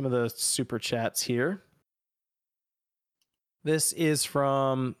some of the super chats here. This is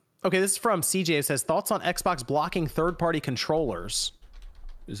from CJ. It says thoughts on Xbox blocking third-party controllers.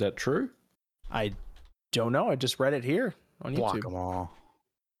 Is that true? I don't know. I just read it here on YouTube. Block them all.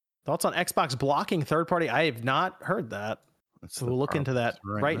 Thoughts on Xbox blocking third-party? I have not heard that. So we'll look into that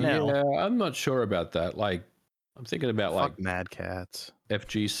right now. Yeah, I'm not sure about that. Like, I'm thinking about like Mad Cats,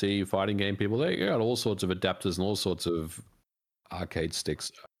 FGC fighting game people. They got all sorts of adapters and all sorts of arcade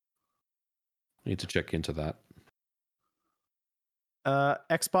sticks. Need to check into that.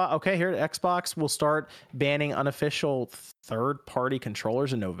 Xbox. Okay, here Xbox will start banning unofficial third-party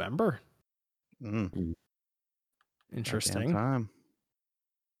controllers in November. Interesting. Time.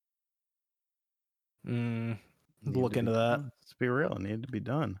 Look into that. Let's be real. It needed to be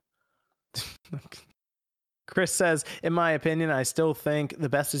done. Chris says, in my opinion, I still think The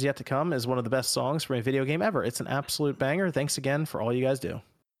Best Is Yet to Come is one of the best songs from a video game ever. It's an absolute banger. Thanks again for all you guys do.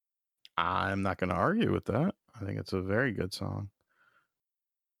 I'm not going to argue with that. I think it's a very good song.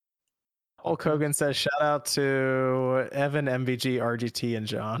 Hulk Hogan says, shout out to Evan, MVG, RGT, and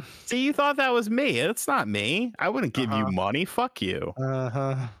John. See, you thought that was me. It's not me. I wouldn't give you money. Fuck you.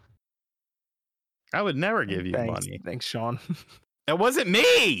 I would never give you money. Thanks, Sean. It wasn't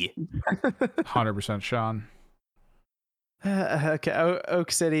me. 100% Sean. Okay.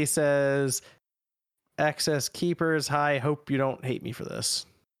 Oak City says, Access Keepers. Hi, hope you don't hate me for this.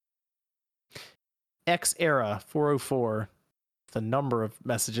 X Era 404. The number of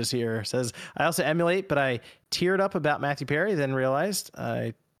messages here says, I also emulate, but I teared up about Matthew Perry, then realized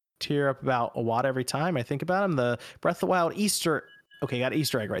I tear up about Iwata every time I think about him. The Breath of the Wild got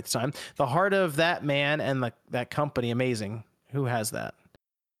Easter egg right this time. The heart of that man and that company, amazing. Who has that?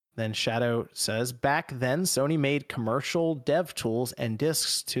 Then Shadow says, back then Sony made commercial dev tools and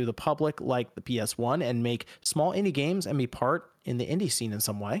discs to the public like the PS1 and make small indie games and be part in the indie scene in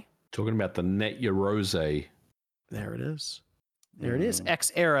some way. Talking about the Net Your Rose. There it is. There it is.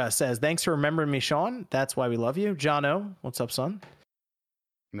 X Era says, thanks for remembering me, Sean. That's why we love you. Jono, what's up, son?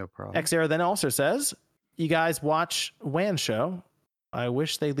 No problem. X Era then also says, you guys watch WAN show. I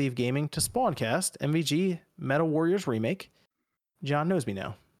wish they leave gaming to Spawncast. MVG Metal Warriors remake. John knows me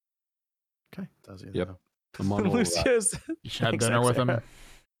now. Okay. Does he? Yep. I'm on all Lucio's, You should have dinner with him.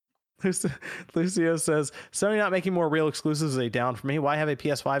 Lucio says, Sony not making more real exclusives is a down for me. Why have a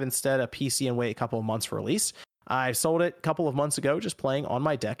PS5 instead of PC and wait a couple of months for release? I sold it a couple of months ago, just playing on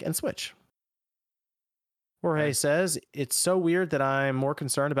my deck and Switch. Jorge says, it's so weird that I'm more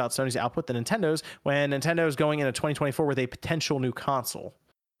concerned about Sony's output than Nintendo's when Nintendo's going into 2024 with a potential new console.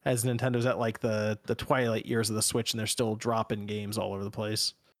 As Nintendo's at like the twilight years of the Switch and they're still dropping games all over the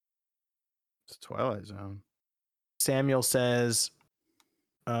place. It's Twilight Zone. Samuel says,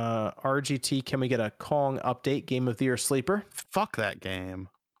 RGT, can we get a Kong update? Game of the Year sleeper? Fuck that game.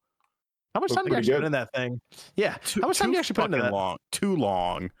 How much time do you pretty actually good. put in that thing? Yeah. How much time do you pretty actually put good. into that thing? Yeah. How much time do you actually put into that? Too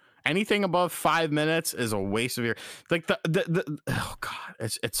long. Anything above 5 minutes is a waste of your like the oh god,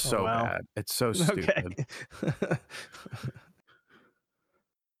 it's so wow. bad. It's so stupid. Okay.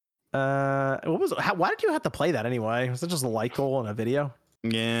 Why did you have to play that anyway? Was it just a like goal in a video?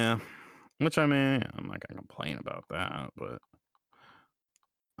 Yeah. Which I mean, I'm not gonna complain about that, but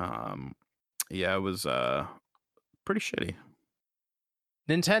yeah, it was pretty shitty.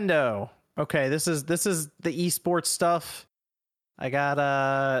 Nintendo. Okay, this is the esports stuff. I got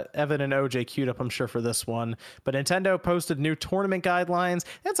Evan and OJ queued up, I'm sure, for this one. But Nintendo posted new tournament guidelines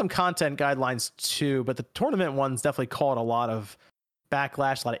and some content guidelines too. But the tournament ones definitely caught a lot of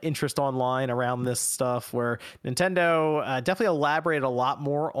backlash, a lot of interest online around this stuff, where Nintendo definitely elaborated a lot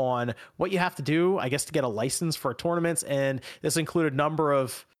more on what you have to do, I guess, to get a license for tournaments. And this included a number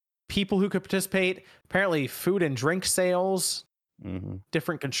of people who could participate, apparently food and drink sales,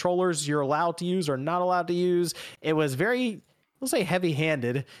 different controllers you're allowed to use or not allowed to use. It was very, we'll say,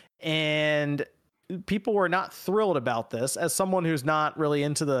 heavy-handed, and people were not thrilled about this. As someone who's not really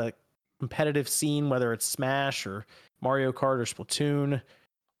into the competitive scene, whether it's Smash or Mario Kart or Splatoon,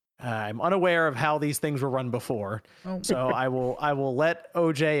 I'm unaware of how these things were run before. So I will let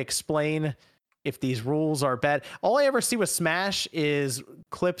OJ explain if these rules are bad. All I ever see with Smash is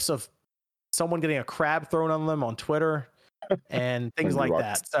clips of someone getting a crab thrown on them on Twitter and things like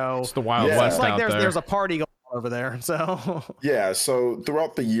that. So It's the Wild Yeah. West like out there's there. a party going on over there. So Yeah, so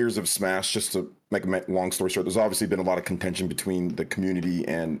throughout the years of Smash, just to make a long story short, there's obviously been a lot of contention between the community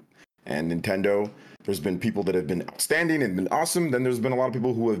and Nintendo. There's been people that have been outstanding and been awesome. Then there's been a lot of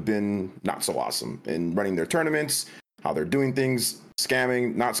people who have been not so awesome in running their tournaments, how they're doing things,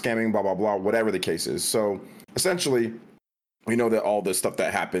 scamming, not scamming, blah, blah, blah, whatever the case is. So essentially, we know that all the stuff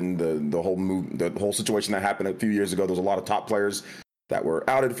that happened, the whole situation that happened a few years ago, there's a lot of top players that were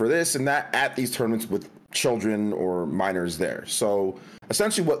outed for this and that at these tournaments with children or minors there. So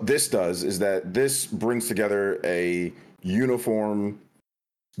essentially what this does is that this brings together a uniform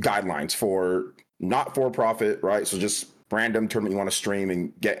guidelines for not for profit, right? So just random tournament you want to stream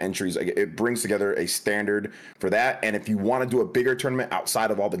and get entries. It brings together a standard for that. And if you want to do a bigger tournament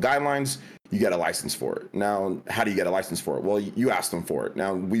outside of all the guidelines, you get a license for it. Now, how do you get a license for it? Well, you ask them for it.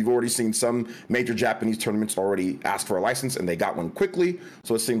 Now, we've already seen some major Japanese tournaments already ask for a license and they got one quickly.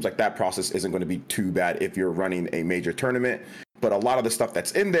 So it seems like that process isn't going to be too bad if you're running a major tournament. But a lot of the stuff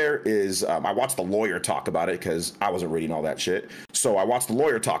that's in there is, I watched the lawyer talk about it because I wasn't reading all that shit. So I watched the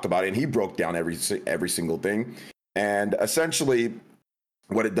lawyer talk about it and he broke down every single thing. And essentially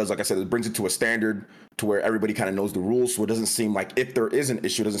what it does, like I said, it brings it to a standard to where everybody kind of knows the rules. So it doesn't seem like if there is an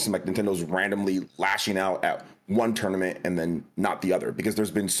issue, it doesn't seem like Nintendo's randomly lashing out at one tournament and then not the other, because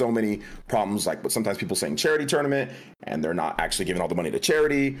there's been so many problems, like but sometimes people saying charity tournament and they're not actually giving all the money to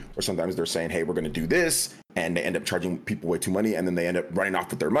charity, or sometimes they're saying, hey, we're going to do this, and they end up charging people way too money and then they end up running off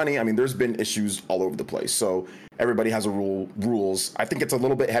with their money. I mean, there's been issues all over the place. So everybody has rules. I think it's a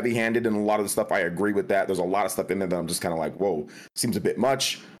little bit heavy handed and a lot of the stuff, I agree with that. There's a lot of stuff in there that I'm just kind of like, whoa, seems a bit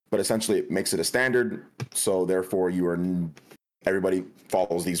much, but essentially it makes it a standard. So therefore everybody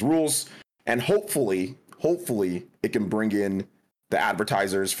follows these rules, and hopefully it can bring in the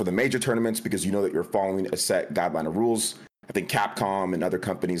advertisers for the major tournaments, because you know that you're following a set guideline of rules. I think Capcom and other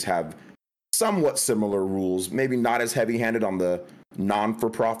companies have somewhat similar rules, maybe not as heavy-handed on the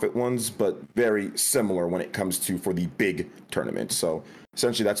non-for-profit ones, but very similar when it comes to for the big tournaments. So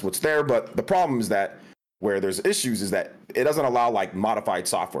essentially that's what's there. But the problem is that where there's issues is that it doesn't allow like modified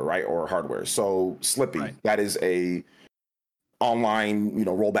software, right, or hardware. So Slippy, right, that is a online,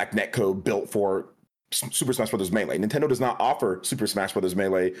 rollback netcode built for Super Smash Bros. Melee. Nintendo does not offer Super Smash Bros.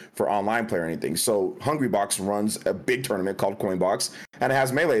 Melee for online play or anything. So Hungrybox runs a big tournament called Coinbox, and it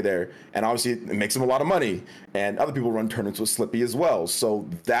has Melee there. And obviously it makes them a lot of money. And other people run tournaments with Slippy as well. So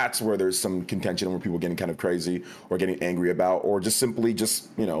that's where there's some contention where people are getting kind of crazy or getting angry about, or just simply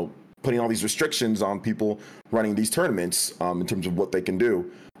putting all these restrictions on people running these tournaments in terms of what they can do.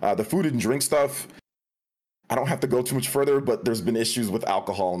 The food and drink stuff, I don't have to go too much further, but there's been issues with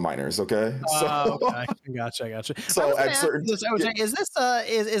alcohol and minors. Okay. Okay. Gotcha. So at certain, OJ, is this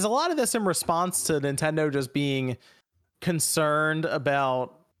is a lot of this in response to Nintendo just being concerned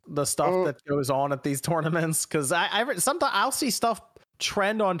about the stuff that goes on at these tournaments? Because sometimes I'll see stuff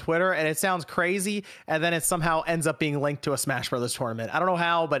trend on Twitter and it sounds crazy, and then it somehow ends up being linked to a Smash Brothers tournament. I don't know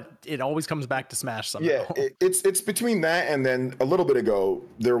how, but it always comes back to Smash somehow. Yeah, it's between that and then a little bit ago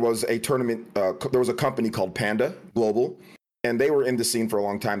there was a tournament. There was a company called Panda Global, and they were in the scene for a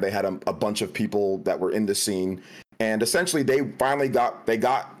long time. They had a bunch of people that were in the scene, And essentially, they got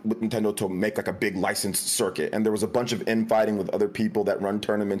with Nintendo to make like a big licensed circuit, and there was a bunch of infighting with other people that run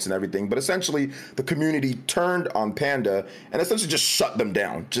tournaments and everything. But essentially, the community turned on Panda and essentially just shut them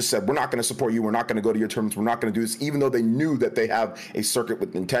down. Just said, "We're not going to support you. We're not going to go to your tournaments. We're not going to do this," even though they knew that they have a circuit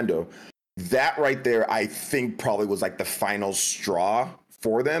with Nintendo. That right there, I think, probably was like the final straw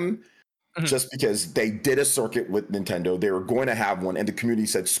for them. Just because they did a circuit with Nintendo, they were going to have one, and the community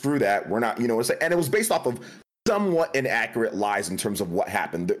said, "Screw that, we're not." And it was based off of somewhat inaccurate lies in terms of what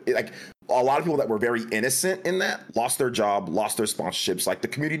happened. Like a lot of people that were very innocent in that lost their job, lost their sponsorships. Like the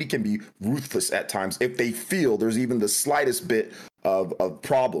community can be ruthless at times if they feel there's even the slightest bit of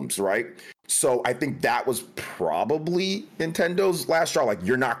problems, right? So I think that was probably Nintendo's last straw. Like,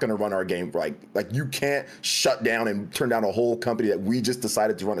 you're not going to run our game. Like you can't shut down and turn down a whole company that we just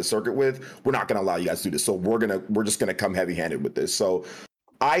decided to run a circuit with. We're not going to allow you guys to do this. So we're just going to come heavy handed with this. So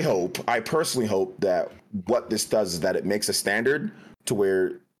I personally hope that what this does is that it makes a standard to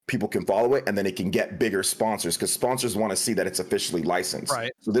where people can follow it, and then it can get bigger sponsors, because sponsors want to see that it's officially licensed.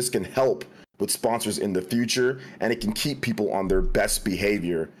 Right. So this can help with sponsors in the future, and it can keep people on their best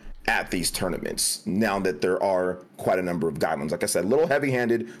behavior at these tournaments now that there are quite a number of guidelines. Like I said, a little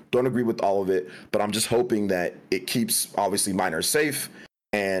heavy-handed, don't agree with all of it, but I'm just hoping that it keeps obviously minors safe,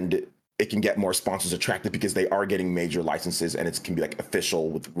 and it can get more sponsors attracted because they are getting major licenses, and it can be like official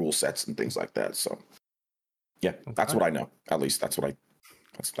with rule sets and things like that. So yeah, that's what I know. At least that's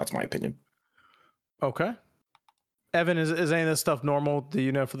my opinion. Okay. Evan, is any of this stuff normal, do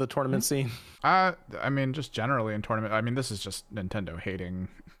you know, for the tournament scene? I mean, just generally in tournament, I mean, this is just Nintendo hating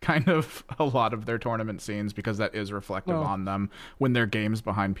kind of a lot of their tournament scenes, because that is reflective on them. When their game's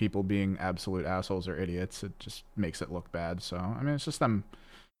behind people being absolute assholes or idiots, it just makes it look bad. So, I mean, it's just them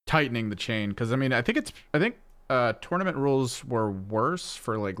tightening the chain, because I mean, I think tournament rules were worse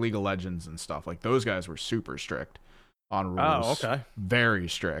for like League of Legends and stuff. Like, those guys were super strict on rules. Oh, okay. Very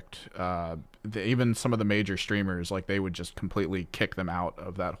strict. Even some of the major streamers, like, they would just completely kick them out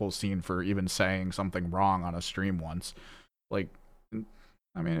of that whole scene for even saying something wrong on a stream once. Like,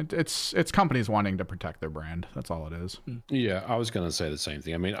 I mean, it's companies wanting to protect their brand. That's all it is. Yeah, I was going to say the same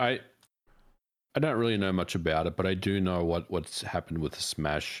thing. I mean, I don't really know much about it, but I do know what's happened with the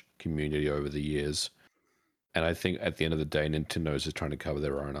Smash community over the years. And I think at the end of the day, Nintendo's just trying to cover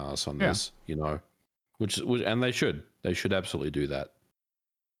their own ass on this, you know, which and they should absolutely do that.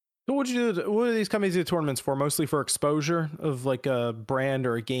 So what are these companies do tournaments for? Mostly for exposure of like a brand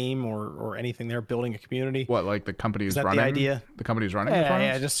or a game or anything. They're building a community. What, like the company's Is that running? the idea? The company's running.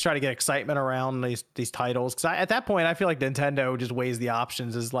 Yeah, just try to get excitement around these titles. Because at that point, I feel like Nintendo just weighs the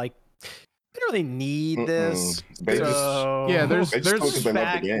options as like, we don't really need this.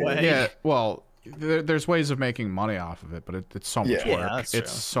 There's ways of making money off of it, but it's so much work.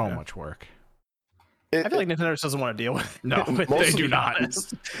 It's so much work. I feel like Nintendo just doesn't want to deal with it. No, they do not.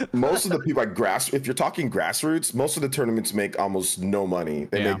 Most of the people like if you're talking grassroots, most of the tournaments make almost no money.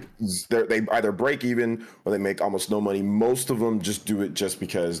 They either break even or they make almost no money. Most of them just do it just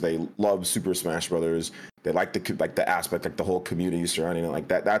because they love Super Smash Brothers. They like the aspect, like the whole community surrounding it, like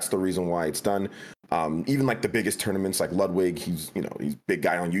that. That's the reason why it's done. Even like the biggest tournaments, like Ludwig, he's big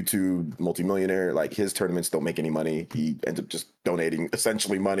guy on YouTube, multimillionaire. Like, his tournaments don't make any money. He ends up just donating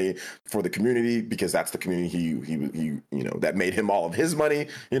essentially money for the community, because that's the community he that made him all of his money.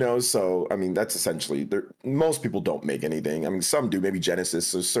 So I mean, that's essentially most people don't make anything. I mean, some do, maybe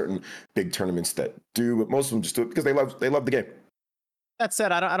Genesis. There's certain big tournaments that do, but most of them just do it because they love the game. That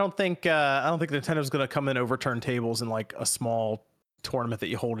said, I don't think Nintendo's going to come in and overturn tables in like a small tournament that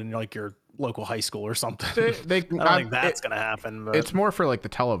you hold in like your local high school or something. I don't think that's going to happen. But it's more for like the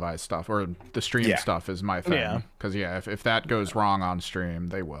televised stuff or the stream stuff is my thing. Yeah. Because if that goes wrong on stream,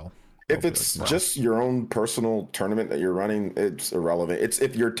 they will. If it's just your own personal tournament that you're running, it's irrelevant. It's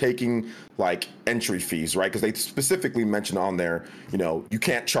if you're taking like entry fees, right? Because they specifically mentioned on there, you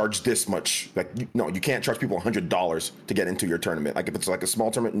can't charge this much. Like, you can't charge people $100 to get into your tournament. Like, if it's like a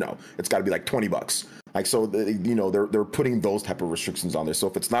small tournament, no, it's got to be like $20. Like, so they're putting those type of restrictions on there. So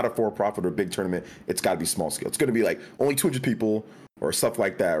if it's not a for-profit or big tournament, it's got to be small scale. It's going to be like only 200 people or stuff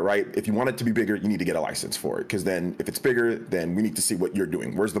like that, right? If you want it to be bigger, you need to get a license for it, because then if it's bigger, then we need to see what you're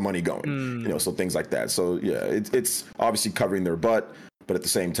doing. Where's the money going? So things like that. So yeah, it's obviously covering their butt, but at the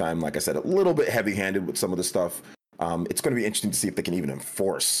same time, like I said, a little bit heavy-handed with some of the stuff. It's going to be interesting to see if they can even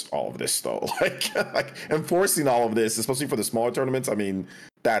enforce all of this, though. like enforcing all of this, especially for the smaller tournaments. I mean,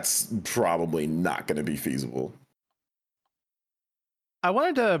 that's probably not going to be feasible. I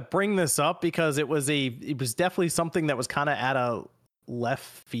wanted to bring this up because it was definitely something that was kind of at a left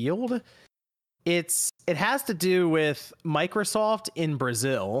field. It has to do with Microsoft in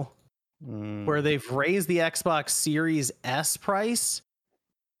Brazil where they've raised the Xbox Series S price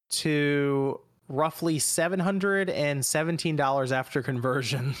to roughly $717 after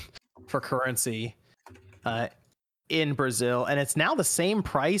conversion for currency in Brazil, and it's now the same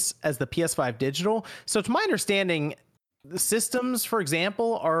price as the PS5 digital. So to my understanding, the systems, for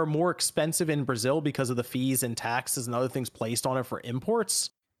example, are more expensive in Brazil because of the fees and taxes and other things placed on it for imports.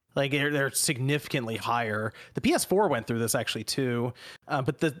 Like they're significantly higher. The PS4 went through this actually too,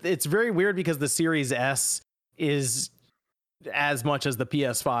 but it's very weird because the Series S is as much as the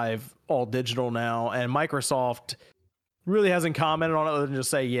PS5 all digital now, and Microsoft really hasn't commented on it other than just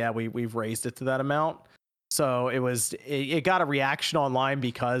say, yeah, we've raised it to that amount. So it got a reaction online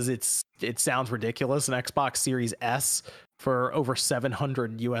because it sounds ridiculous, an Xbox Series S for over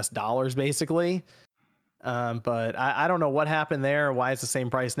 $700 basically. But I don't know what happened there, why it's the same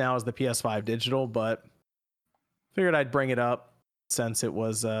price now as the PS5 digital, but figured I'd bring it up since it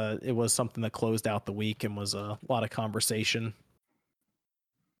was something that closed out the week and was a lot of conversation.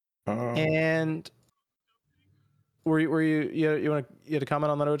 And were you had to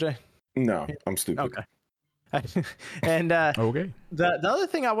comment on that, OJ? No, I'm stupid. Okay. And Okay. The other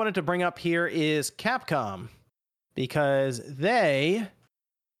thing I wanted to bring up here is Capcom, because they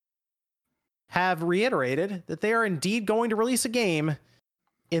have reiterated that they are indeed going to release a game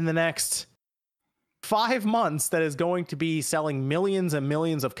in the next 5 months that is going to be selling millions and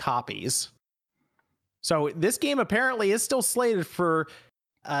millions of copies. So this game apparently is still slated for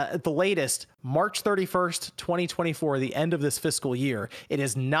at the latest March 31st, 2024, the end of this fiscal year. It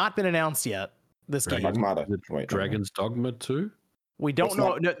has not been announced yet. This game, Dragon's Dogma 2. We don't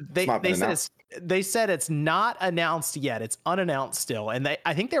know. They said it's not announced yet. It's unannounced still, and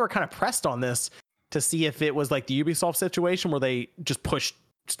I think they were kind of pressed on this to see if it was like the Ubisoft situation where they just pushed.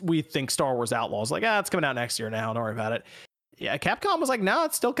 We think Star Wars Outlaws, like, it's coming out next year now. Don't worry about it. Yeah, Capcom was like, no,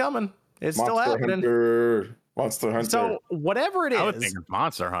 it's still coming. It's still happening. Monster Hunter. So whatever it is, I would think it's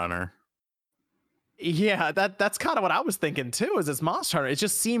Monster Hunter. Yeah, that's kind of what I was thinking too. Is it's Monster Hunter? It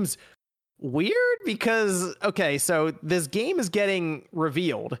just seems weird because, okay, so this game is getting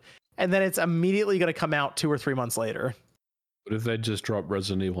revealed and then it's immediately going to come out 2 or 3 months later. What if they just drop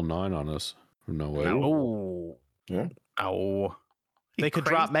Resident Evil 9 on us from nowhere? Oh, yeah. Oh, they could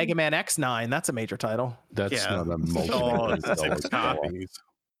drop Mega Man X9. That's a major title. That's not a six copies.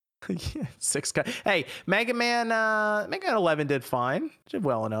 Yeah, Hey, Mega Man 11 did fine. Did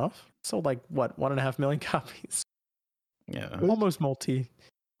well enough. Sold like what, 1.5 million copies. Yeah,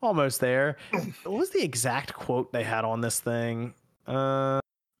 almost there. What was the exact quote they had on this thing? No,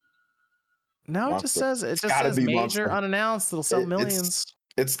 it just says major Monster. Unannounced. It'll sell millions.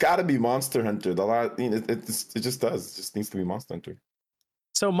 It's got to be Monster Hunter. It just does. It just needs to be Monster Hunter.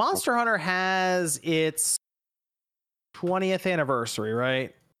 So Monster Hunter has its 20th anniversary,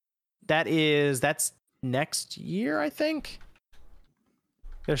 right? That's next year, I think.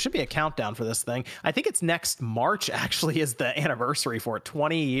 There should be a countdown for this thing. I think it's next March, actually, is the anniversary for it.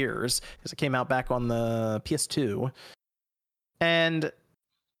 20 years, because it came out back on the PS2. And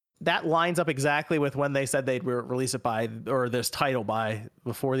that lines up exactly with when they said they'd release it by, or this title by,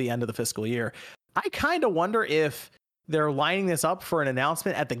 before the end of the fiscal year. I kind of wonder if they're lining this up for an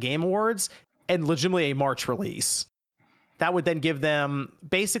announcement at the Game Awards and legitimately a March release. That would then give them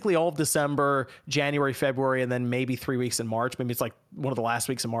basically all of December, January, February, and then maybe 3 weeks in March. Maybe it's like one of the last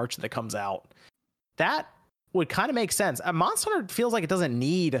weeks of March that it comes out. That would kind of make sense. Monster Hunter feels like it doesn't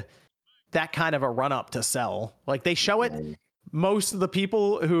need that kind of a run up to sell. Like they show it. Most of the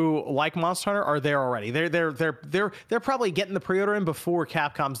people who like Monster Hunter are there already. They're probably getting the pre-order in before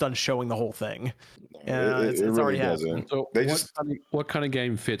Capcom's done showing the whole thing. It's really already happened. So what kind of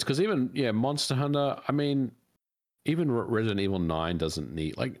game fits? Because even Monster Hunter. I mean, even Resident Evil 9 doesn't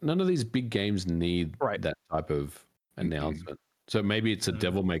need, like, none of these big games need that type of announcement. So maybe it's a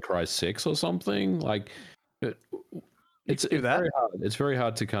Devil May Cry 6 or something. Like, it's very hard. It's very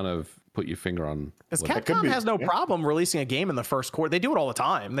hard to kind of put your finger on. Because Capcom has no problem releasing a game in the first quarter. They do it all the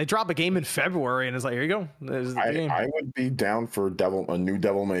time. They drop a game in February and it's like, here you go. I would be down for a new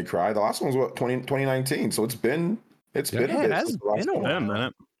Devil May Cry. The last one was 2019. So it's been a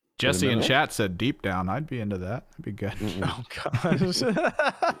minute. Jesse in chat said Deep Down. I'd be into that. That'd be good. Oh gosh.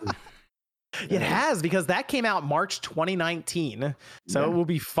 It has, because that came out March 2019. So it will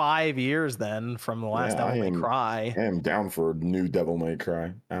be 5 years then from the last Devil May Cry. I am down for a new Devil May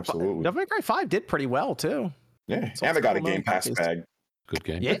Cry. Absolutely. Devil May Cry 5 did pretty well too. Yeah. So and I got a Game Pass bag. Good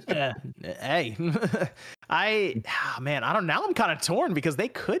game. Yeah. Hey. Man, I don't now I'm kind of torn because they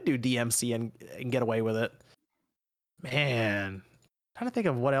could do DMC and get away with it. Man. Trying to think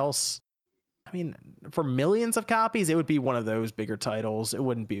of what else. I mean, for millions of copies, it would be one of those bigger titles. It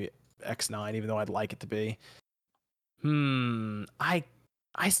wouldn't be X9, even though I'd like it to be. I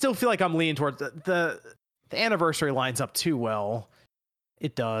still feel like I'm leaning towards the anniversary lines up too well.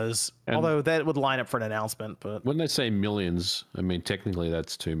 It does, And although that would line up for an announcement. But when they say millions, I mean technically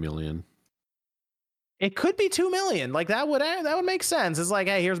that's 2 million. it could be 2 million. Like that would make sense. It's like,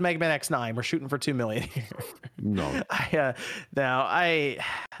 hey, here's Mega Man X9. We're shooting for 2 million here. No,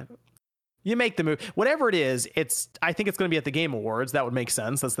 you make the move. Whatever it is, I think it's going to be at the Game Awards. That would make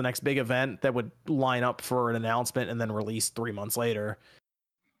sense. That's the next big event that would line up for an announcement and then release 3 months later.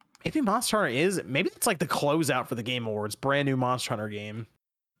 Maybe Monster Hunter maybe it's like the closeout for the Game Awards. Brand new Monster Hunter game.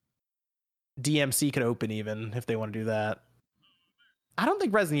 DMC could open even if they want to do that. I don't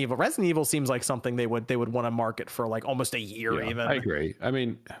think Resident Evil seems like something they would want to market for like almost a year even. I agree. I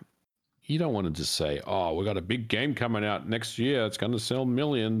mean, you don't want to just say, oh, we got a big game coming out next year. It's going to sell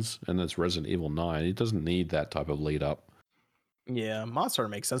millions. And that's Resident Evil 9. It doesn't need that type of lead up. Yeah, Monster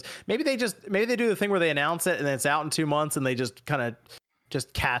Hunter makes sense. Maybe they do the thing where they announce it and then it's out in 2 months and they just kind of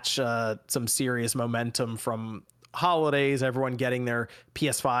catch some serious momentum from holidays, everyone getting their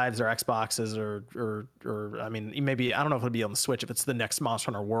PS5s or Xboxes or I mean, maybe, I don't know if it'll be on the Switch. If it's the next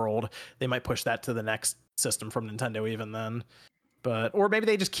Monster Hunter World, they might push that to the next system from Nintendo even then. But, or maybe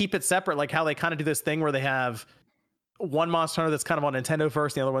they just keep it separate, like how they kind of do this thing where they have one Monster Hunter that's kind of on Nintendo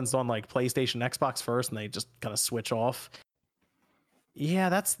first, and the other one's on like PlayStation, Xbox first, and they just kind of switch off. Yeah,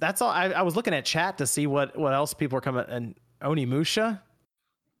 that's all. I was looking at chat to see what else people are coming, and Onimusha.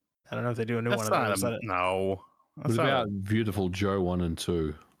 I don't know if they do a new one of those. No. What about Beautiful Joe 1 and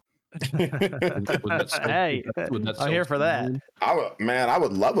 2? Hey, I'm here for that. I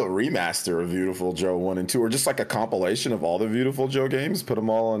would love a remaster of Beautiful Joe 1 and 2, or just like a compilation of all the Beautiful Joe games. Put them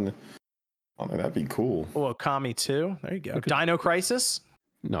all in. Oh, that'd be cool. Oh, Okami 2. There you go. Dino Crisis.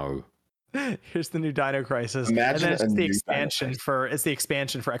 No. Here's the new Dino Crisis. Imagine, and then it's the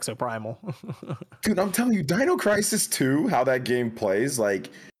expansion for Exoprimal. Dude, I'm telling you, Dino Crisis 2, how that game plays, like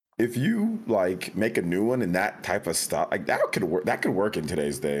if you like make a new one and that type of stuff, like that could work in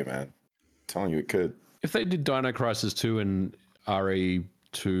today's day, man. I'm telling you, it could. If they did Dino Crisis 2 and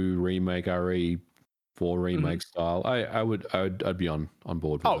RE2 remake, RE4 remake style, I'd be on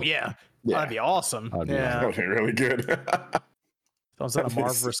board with Oh, yeah. That'd be awesome. That would be really good. So is that a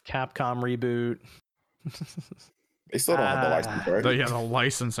Marvel vs. Capcom reboot? They still don't have the license, right? The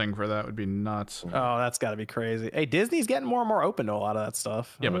licensing for that would be nuts. Oh, that's got to be crazy. Hey, Disney's getting more and more open to a lot of that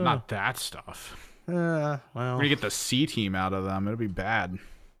stuff. Yeah, but not that stuff. Well, when you get the C team out of them, it'll be bad.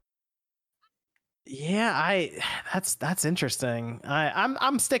 Yeah, that's interesting. I'm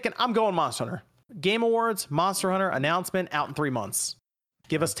going Monster Hunter. Game Awards, Monster Hunter announcement out in 3 months.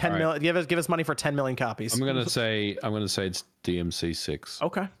 Give us 10 million. Give us money for 10 million copies. I'm gonna say it's DMC 6.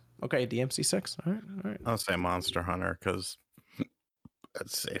 Okay, DMC 6. All right. I'll say Monster Hunter because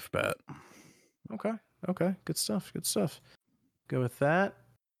that's a safe bet. Okay. Good stuff. Go with that.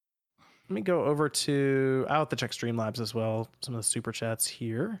 Let me go over to. I'll have to check Streamlabs as well. Some of the super chats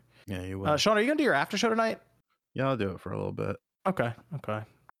here. Yeah, you will. Sean, are you gonna do your after show tonight? Yeah, I'll do it for a little bit. Okay.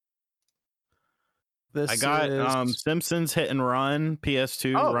 I got Simpsons Hit and Run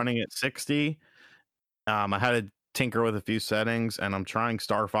PS2 running at 60. I had to tinker with a few settings, and I'm trying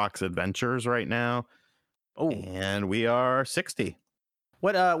Star Fox Adventures right now. Oh, and we are 60.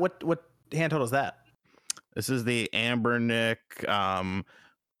 What handheld is that? This is the Ambernick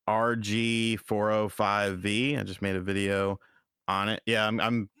RG405V. I just made a video on it. Yeah,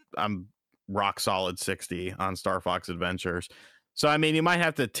 I'm rock solid 60 on Star Fox Adventures. So I mean, you might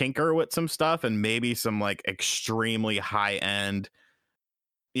have to tinker with some stuff, and maybe some like extremely high end,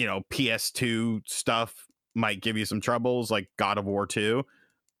 PS2 stuff might give you some troubles, like God of War 2.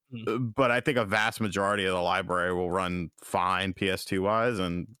 But I think a vast majority of the library will run fine PS2 wise,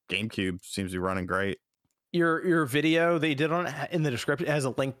 and GameCube seems to be running great. Your video that you did on it in the description has a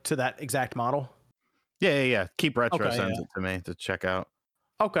link to that exact model. Yeah. Keep Retro sends it to me to check out.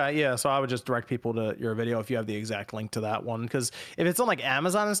 Okay, yeah. So I would just direct people to your video if you have the exact link to that one, because if it's on like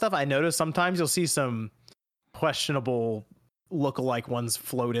Amazon and stuff, I notice sometimes you'll see some questionable lookalike ones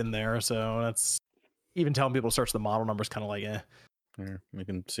float in there. So that's even telling people to search the model numbers, kind of like, Here, you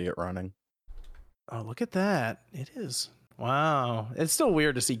can see it running. Oh, look at that! It is. Wow, it's still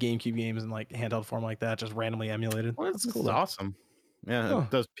weird to see GameCube games in like handheld form like that, just randomly emulated. Well, that's cool. Awesome. Yeah, it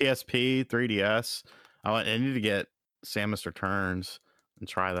does PSP, 3DS. I need to get Samus Returns and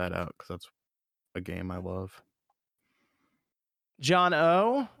try that out because that's a game I love. John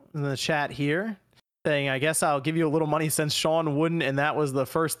O in the chat here saying, I guess I'll give you a little money since Sean wouldn't, and that was the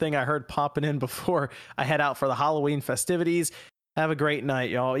first thing I heard popping in before I head out for the Halloween festivities. Have a great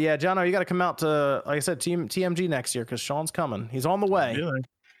night, y'all. Yeah, John O, you got to come out to, like I said, TMG next year because Sean's coming. He's on the way.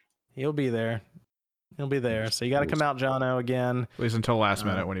 He'll be there. He'll be there. So you got to come out, Jono, again. At least until last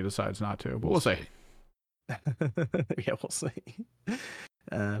minute when he decides not to. But we'll see. Yeah, we'll see.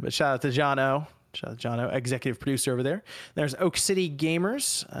 But shout out to Jono. Shout out to Jono, executive producer over there. There's Oak City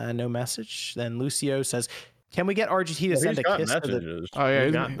Gamers. No message. Then Lucio says, "Can we get RGT to send a kiss to the?" Oh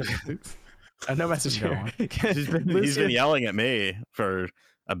yeah, No message here. He's been yelling at me for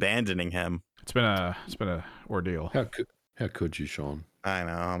abandoning him. It's been a ordeal. How could you, Sean? I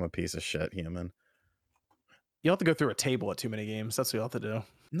know, I'm a piece of shit human. You'll have to go through a table at too many games. That's what you'll have to do.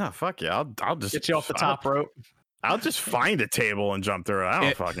 No, fuck yeah. I'll just get you off the top rope. I'll just find a table and jump through it. I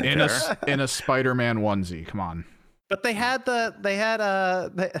don't fucking care. In a Spider-Man onesie. Come on. But they had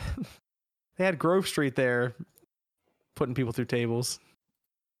Grove Street there, putting people through tables.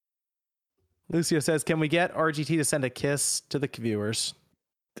 Lucio says, "Can we get RGT to send a kiss to the viewers?"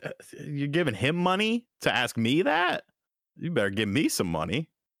 You're giving him money to ask me that? You better give me some money.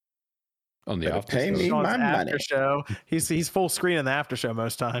 On the after pay show. me my after money. Show. He's full screen in the after show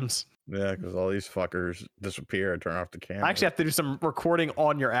most times. Yeah, because all these fuckers disappear. I turn off the camera. I actually have to do some recording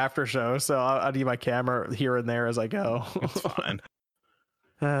on your after show, so I'll need my camera here and there as I go. It's fine.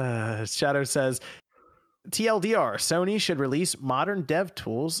 Shadow says, TLDR, Sony should release modern dev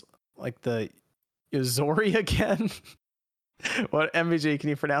tools like the Yozori again. What, MVG, can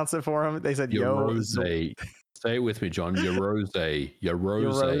you pronounce it for him? They said Yorose. Say it with me, John. Yorose.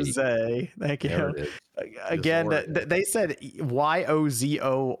 Yorose. Thank you. Again, they said Yozore.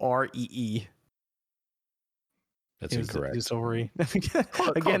 That's incorrect. Sorry.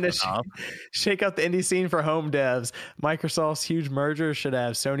 Again, to shake out the indie scene for home devs. Microsoft's huge merger should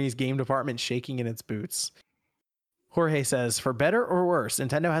have Sony's game department shaking in its boots. Jorge says, for better or worse,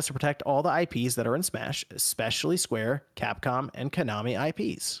 Nintendo has to protect all the IPs that are in Smash, especially Square, Capcom, and Konami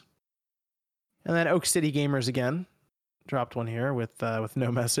IPs. And then Oak City Gamers again dropped one here with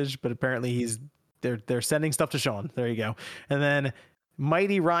no message, but apparently they're sending stuff to Sean. There you go. And then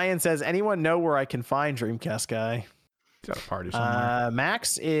Mighty Ryan says, anyone know where I can find Dreamcast Guy? He's at a party somewhere.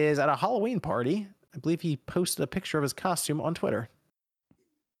 Max is at a Halloween party. I believe he posted a picture of his costume on Twitter.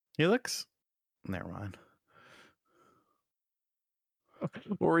 He looks... Never mind.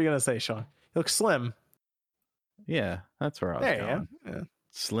 What were you going to say, Sean? He looks slim. Yeah, that's where I was going. Yeah.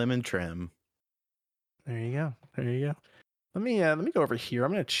 Slim and trim. There you go. Let me go over here.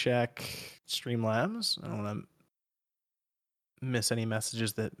 I'm going to check Streamlabs. I don't want to miss any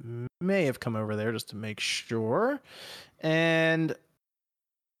messages that may have come over there just to make sure. And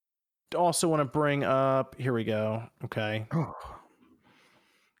also want to bring up, here we go. Okay. Oh.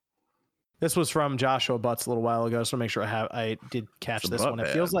 This was from Joshua Butts a little while ago, so make sure I did catch this one. It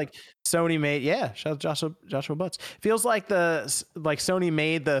feels like Sony made, shout out Joshua Butts. Feels like Sony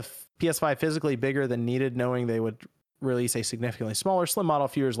made the PS5 physically bigger than needed, knowing they would release a significantly smaller Slim model a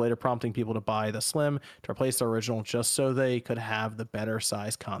few years later, prompting people to buy the Slim to replace the original just so they could have the better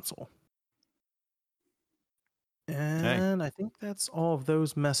size console. And I think that's all of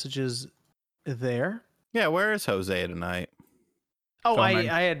those messages there. Yeah, where is Jose tonight? Oh,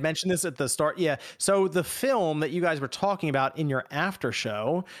 I had mentioned this at the start. Yeah. So the film that you guys were talking about in your after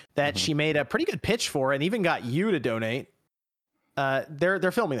show that she made a pretty good pitch for and even got you to donate.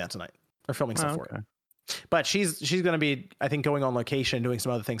 They're filming that tonight. They're filming stuff for it. But she's going to be, I think, going on location and doing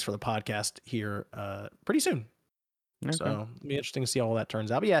some other things for the podcast here pretty soon. Okay. So it'll be interesting to see how all that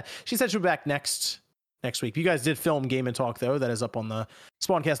turns out. But yeah, she said she'll be back next week. You guys did film Game and Talk, though. That is up on the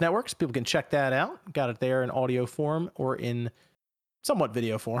Spawncast Network, so people can check that out. Got it there in audio form or in somewhat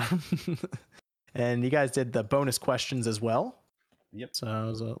video form. And you guys did the bonus questions as well. Yep. So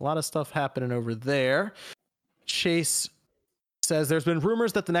there's a lot of stuff happening over there. Chase says there's been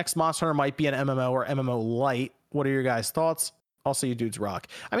rumors that the next Monster Hunter might be an MMO or MMO light. What are your guys' thoughts? Also, you dudes rock.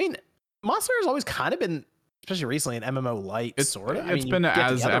 I mean, Monster Hunter's always kind of been, especially recently, an MMO light, sort of. It's been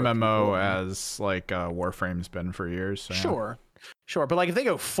as MMO as like Warframe's been for years. So Sure. But like if they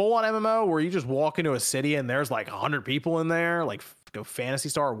go full on MMO where you just walk into a city and there's like 100 people in there, like go Phantasy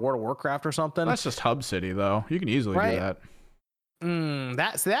Star or World of Warcraft or something. That's just Hub City, though. You can easily do that.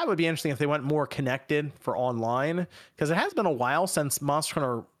 That would be interesting if they went more connected for online, because it has been a while since Monster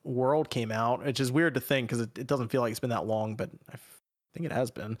Hunter World came out, which is weird to think because it doesn't feel like it's been that long, but I think it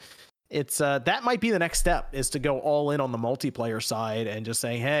has been. It's that might be the next step, is to go all in on the multiplayer side and just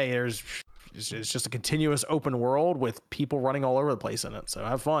say, hey, it's just a continuous open world with people running all over the place in it. So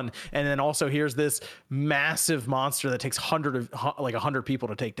have fun. And then also here's this massive monster that takes 100 people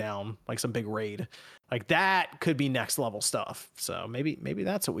to take down, like some big raid. Like that could be next level stuff. So maybe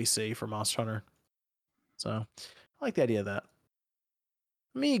that's what we see for Monster Hunter. So I like the idea of that.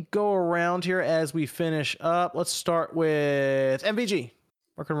 Let me go around here as we finish up. Let's start with MVG.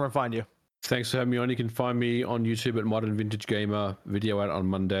 Where can everyone find you? Thanks for having me on. You can find me on YouTube at Modern Vintage Gamer. Video out on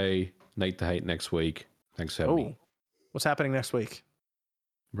Monday. Nate the Hate next week. Thanks for having me. What's happening next week?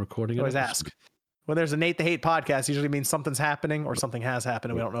 Recording. I always ask. When there's a Nate the Hate podcast, usually means something's happening or something has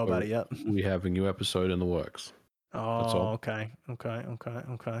happened and we don't know about it yet. We have a new episode in the works. Oh, okay. Let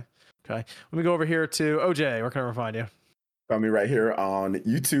me go over here to OJ. Where can I find you? Found me right here on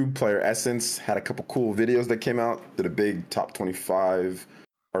YouTube. Player Essence had a couple cool videos that came out. Did a big top 25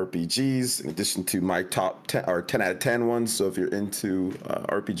 RPGs in addition to my top 10 or 10 out of 10 ones. So if you're into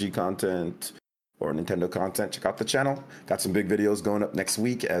RPG content or Nintendo content, check out the channel. Got some big videos going up next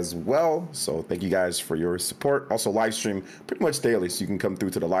week as well. So thank you guys for your support. Also live stream pretty much daily, so you can come through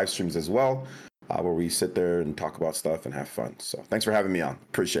to the live streams as well, where we sit there and talk about stuff and have fun. So thanks for having me on.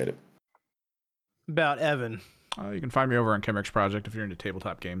 Appreciate it. About Evan. You can find me over on Kimrick's Project if you're into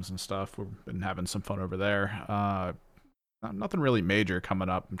tabletop games and stuff. We've been having some fun over there. Nothing really major coming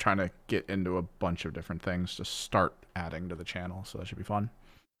up. I'm trying to get into a bunch of different things to start adding to the channel, so that should be fun.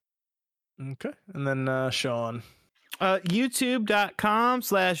 Okay. And then Sean.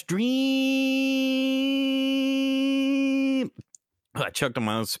 YouTube.com/dream. I choked on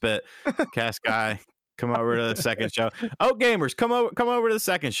my own spit. Cast guy, come over to the second show. Oh, gamers, come over to the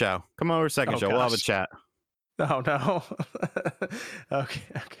second show. Come over to the second show. Gosh. We'll have a chat. Oh no.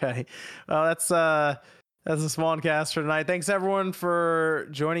 Okay. Well, that's the Spawncast for tonight. Thanks everyone for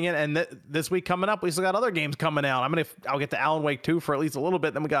joining in. And this week coming up, we still got other games coming out. I'll get to Alan Wake 2 for at least a little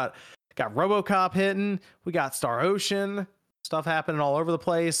bit. Then we got RoboCop hitting. We got Star Ocean stuff happening all over the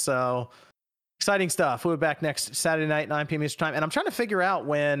place. So exciting stuff. We'll be back next Saturday night, 9 p.m. Eastern time. And I'm trying to figure out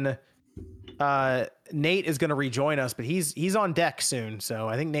when Nate is going to rejoin us, but he's on deck soon. So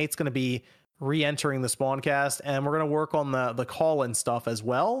I think Nate's going to be re-entering the Spawncast, and we're going to work on the call-in stuff as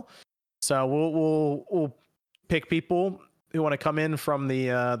well. So we'll pick people who want to come in from the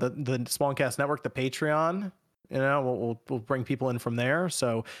Spawncast network, the Patreon. You know, we'll bring people in from there.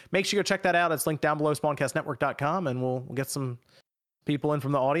 So make sure you go check that out. It's linked down below, spawncastnetwork.com, and we'll get some people in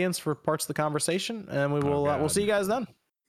from the audience for parts of the conversation, and we'll see you guys then.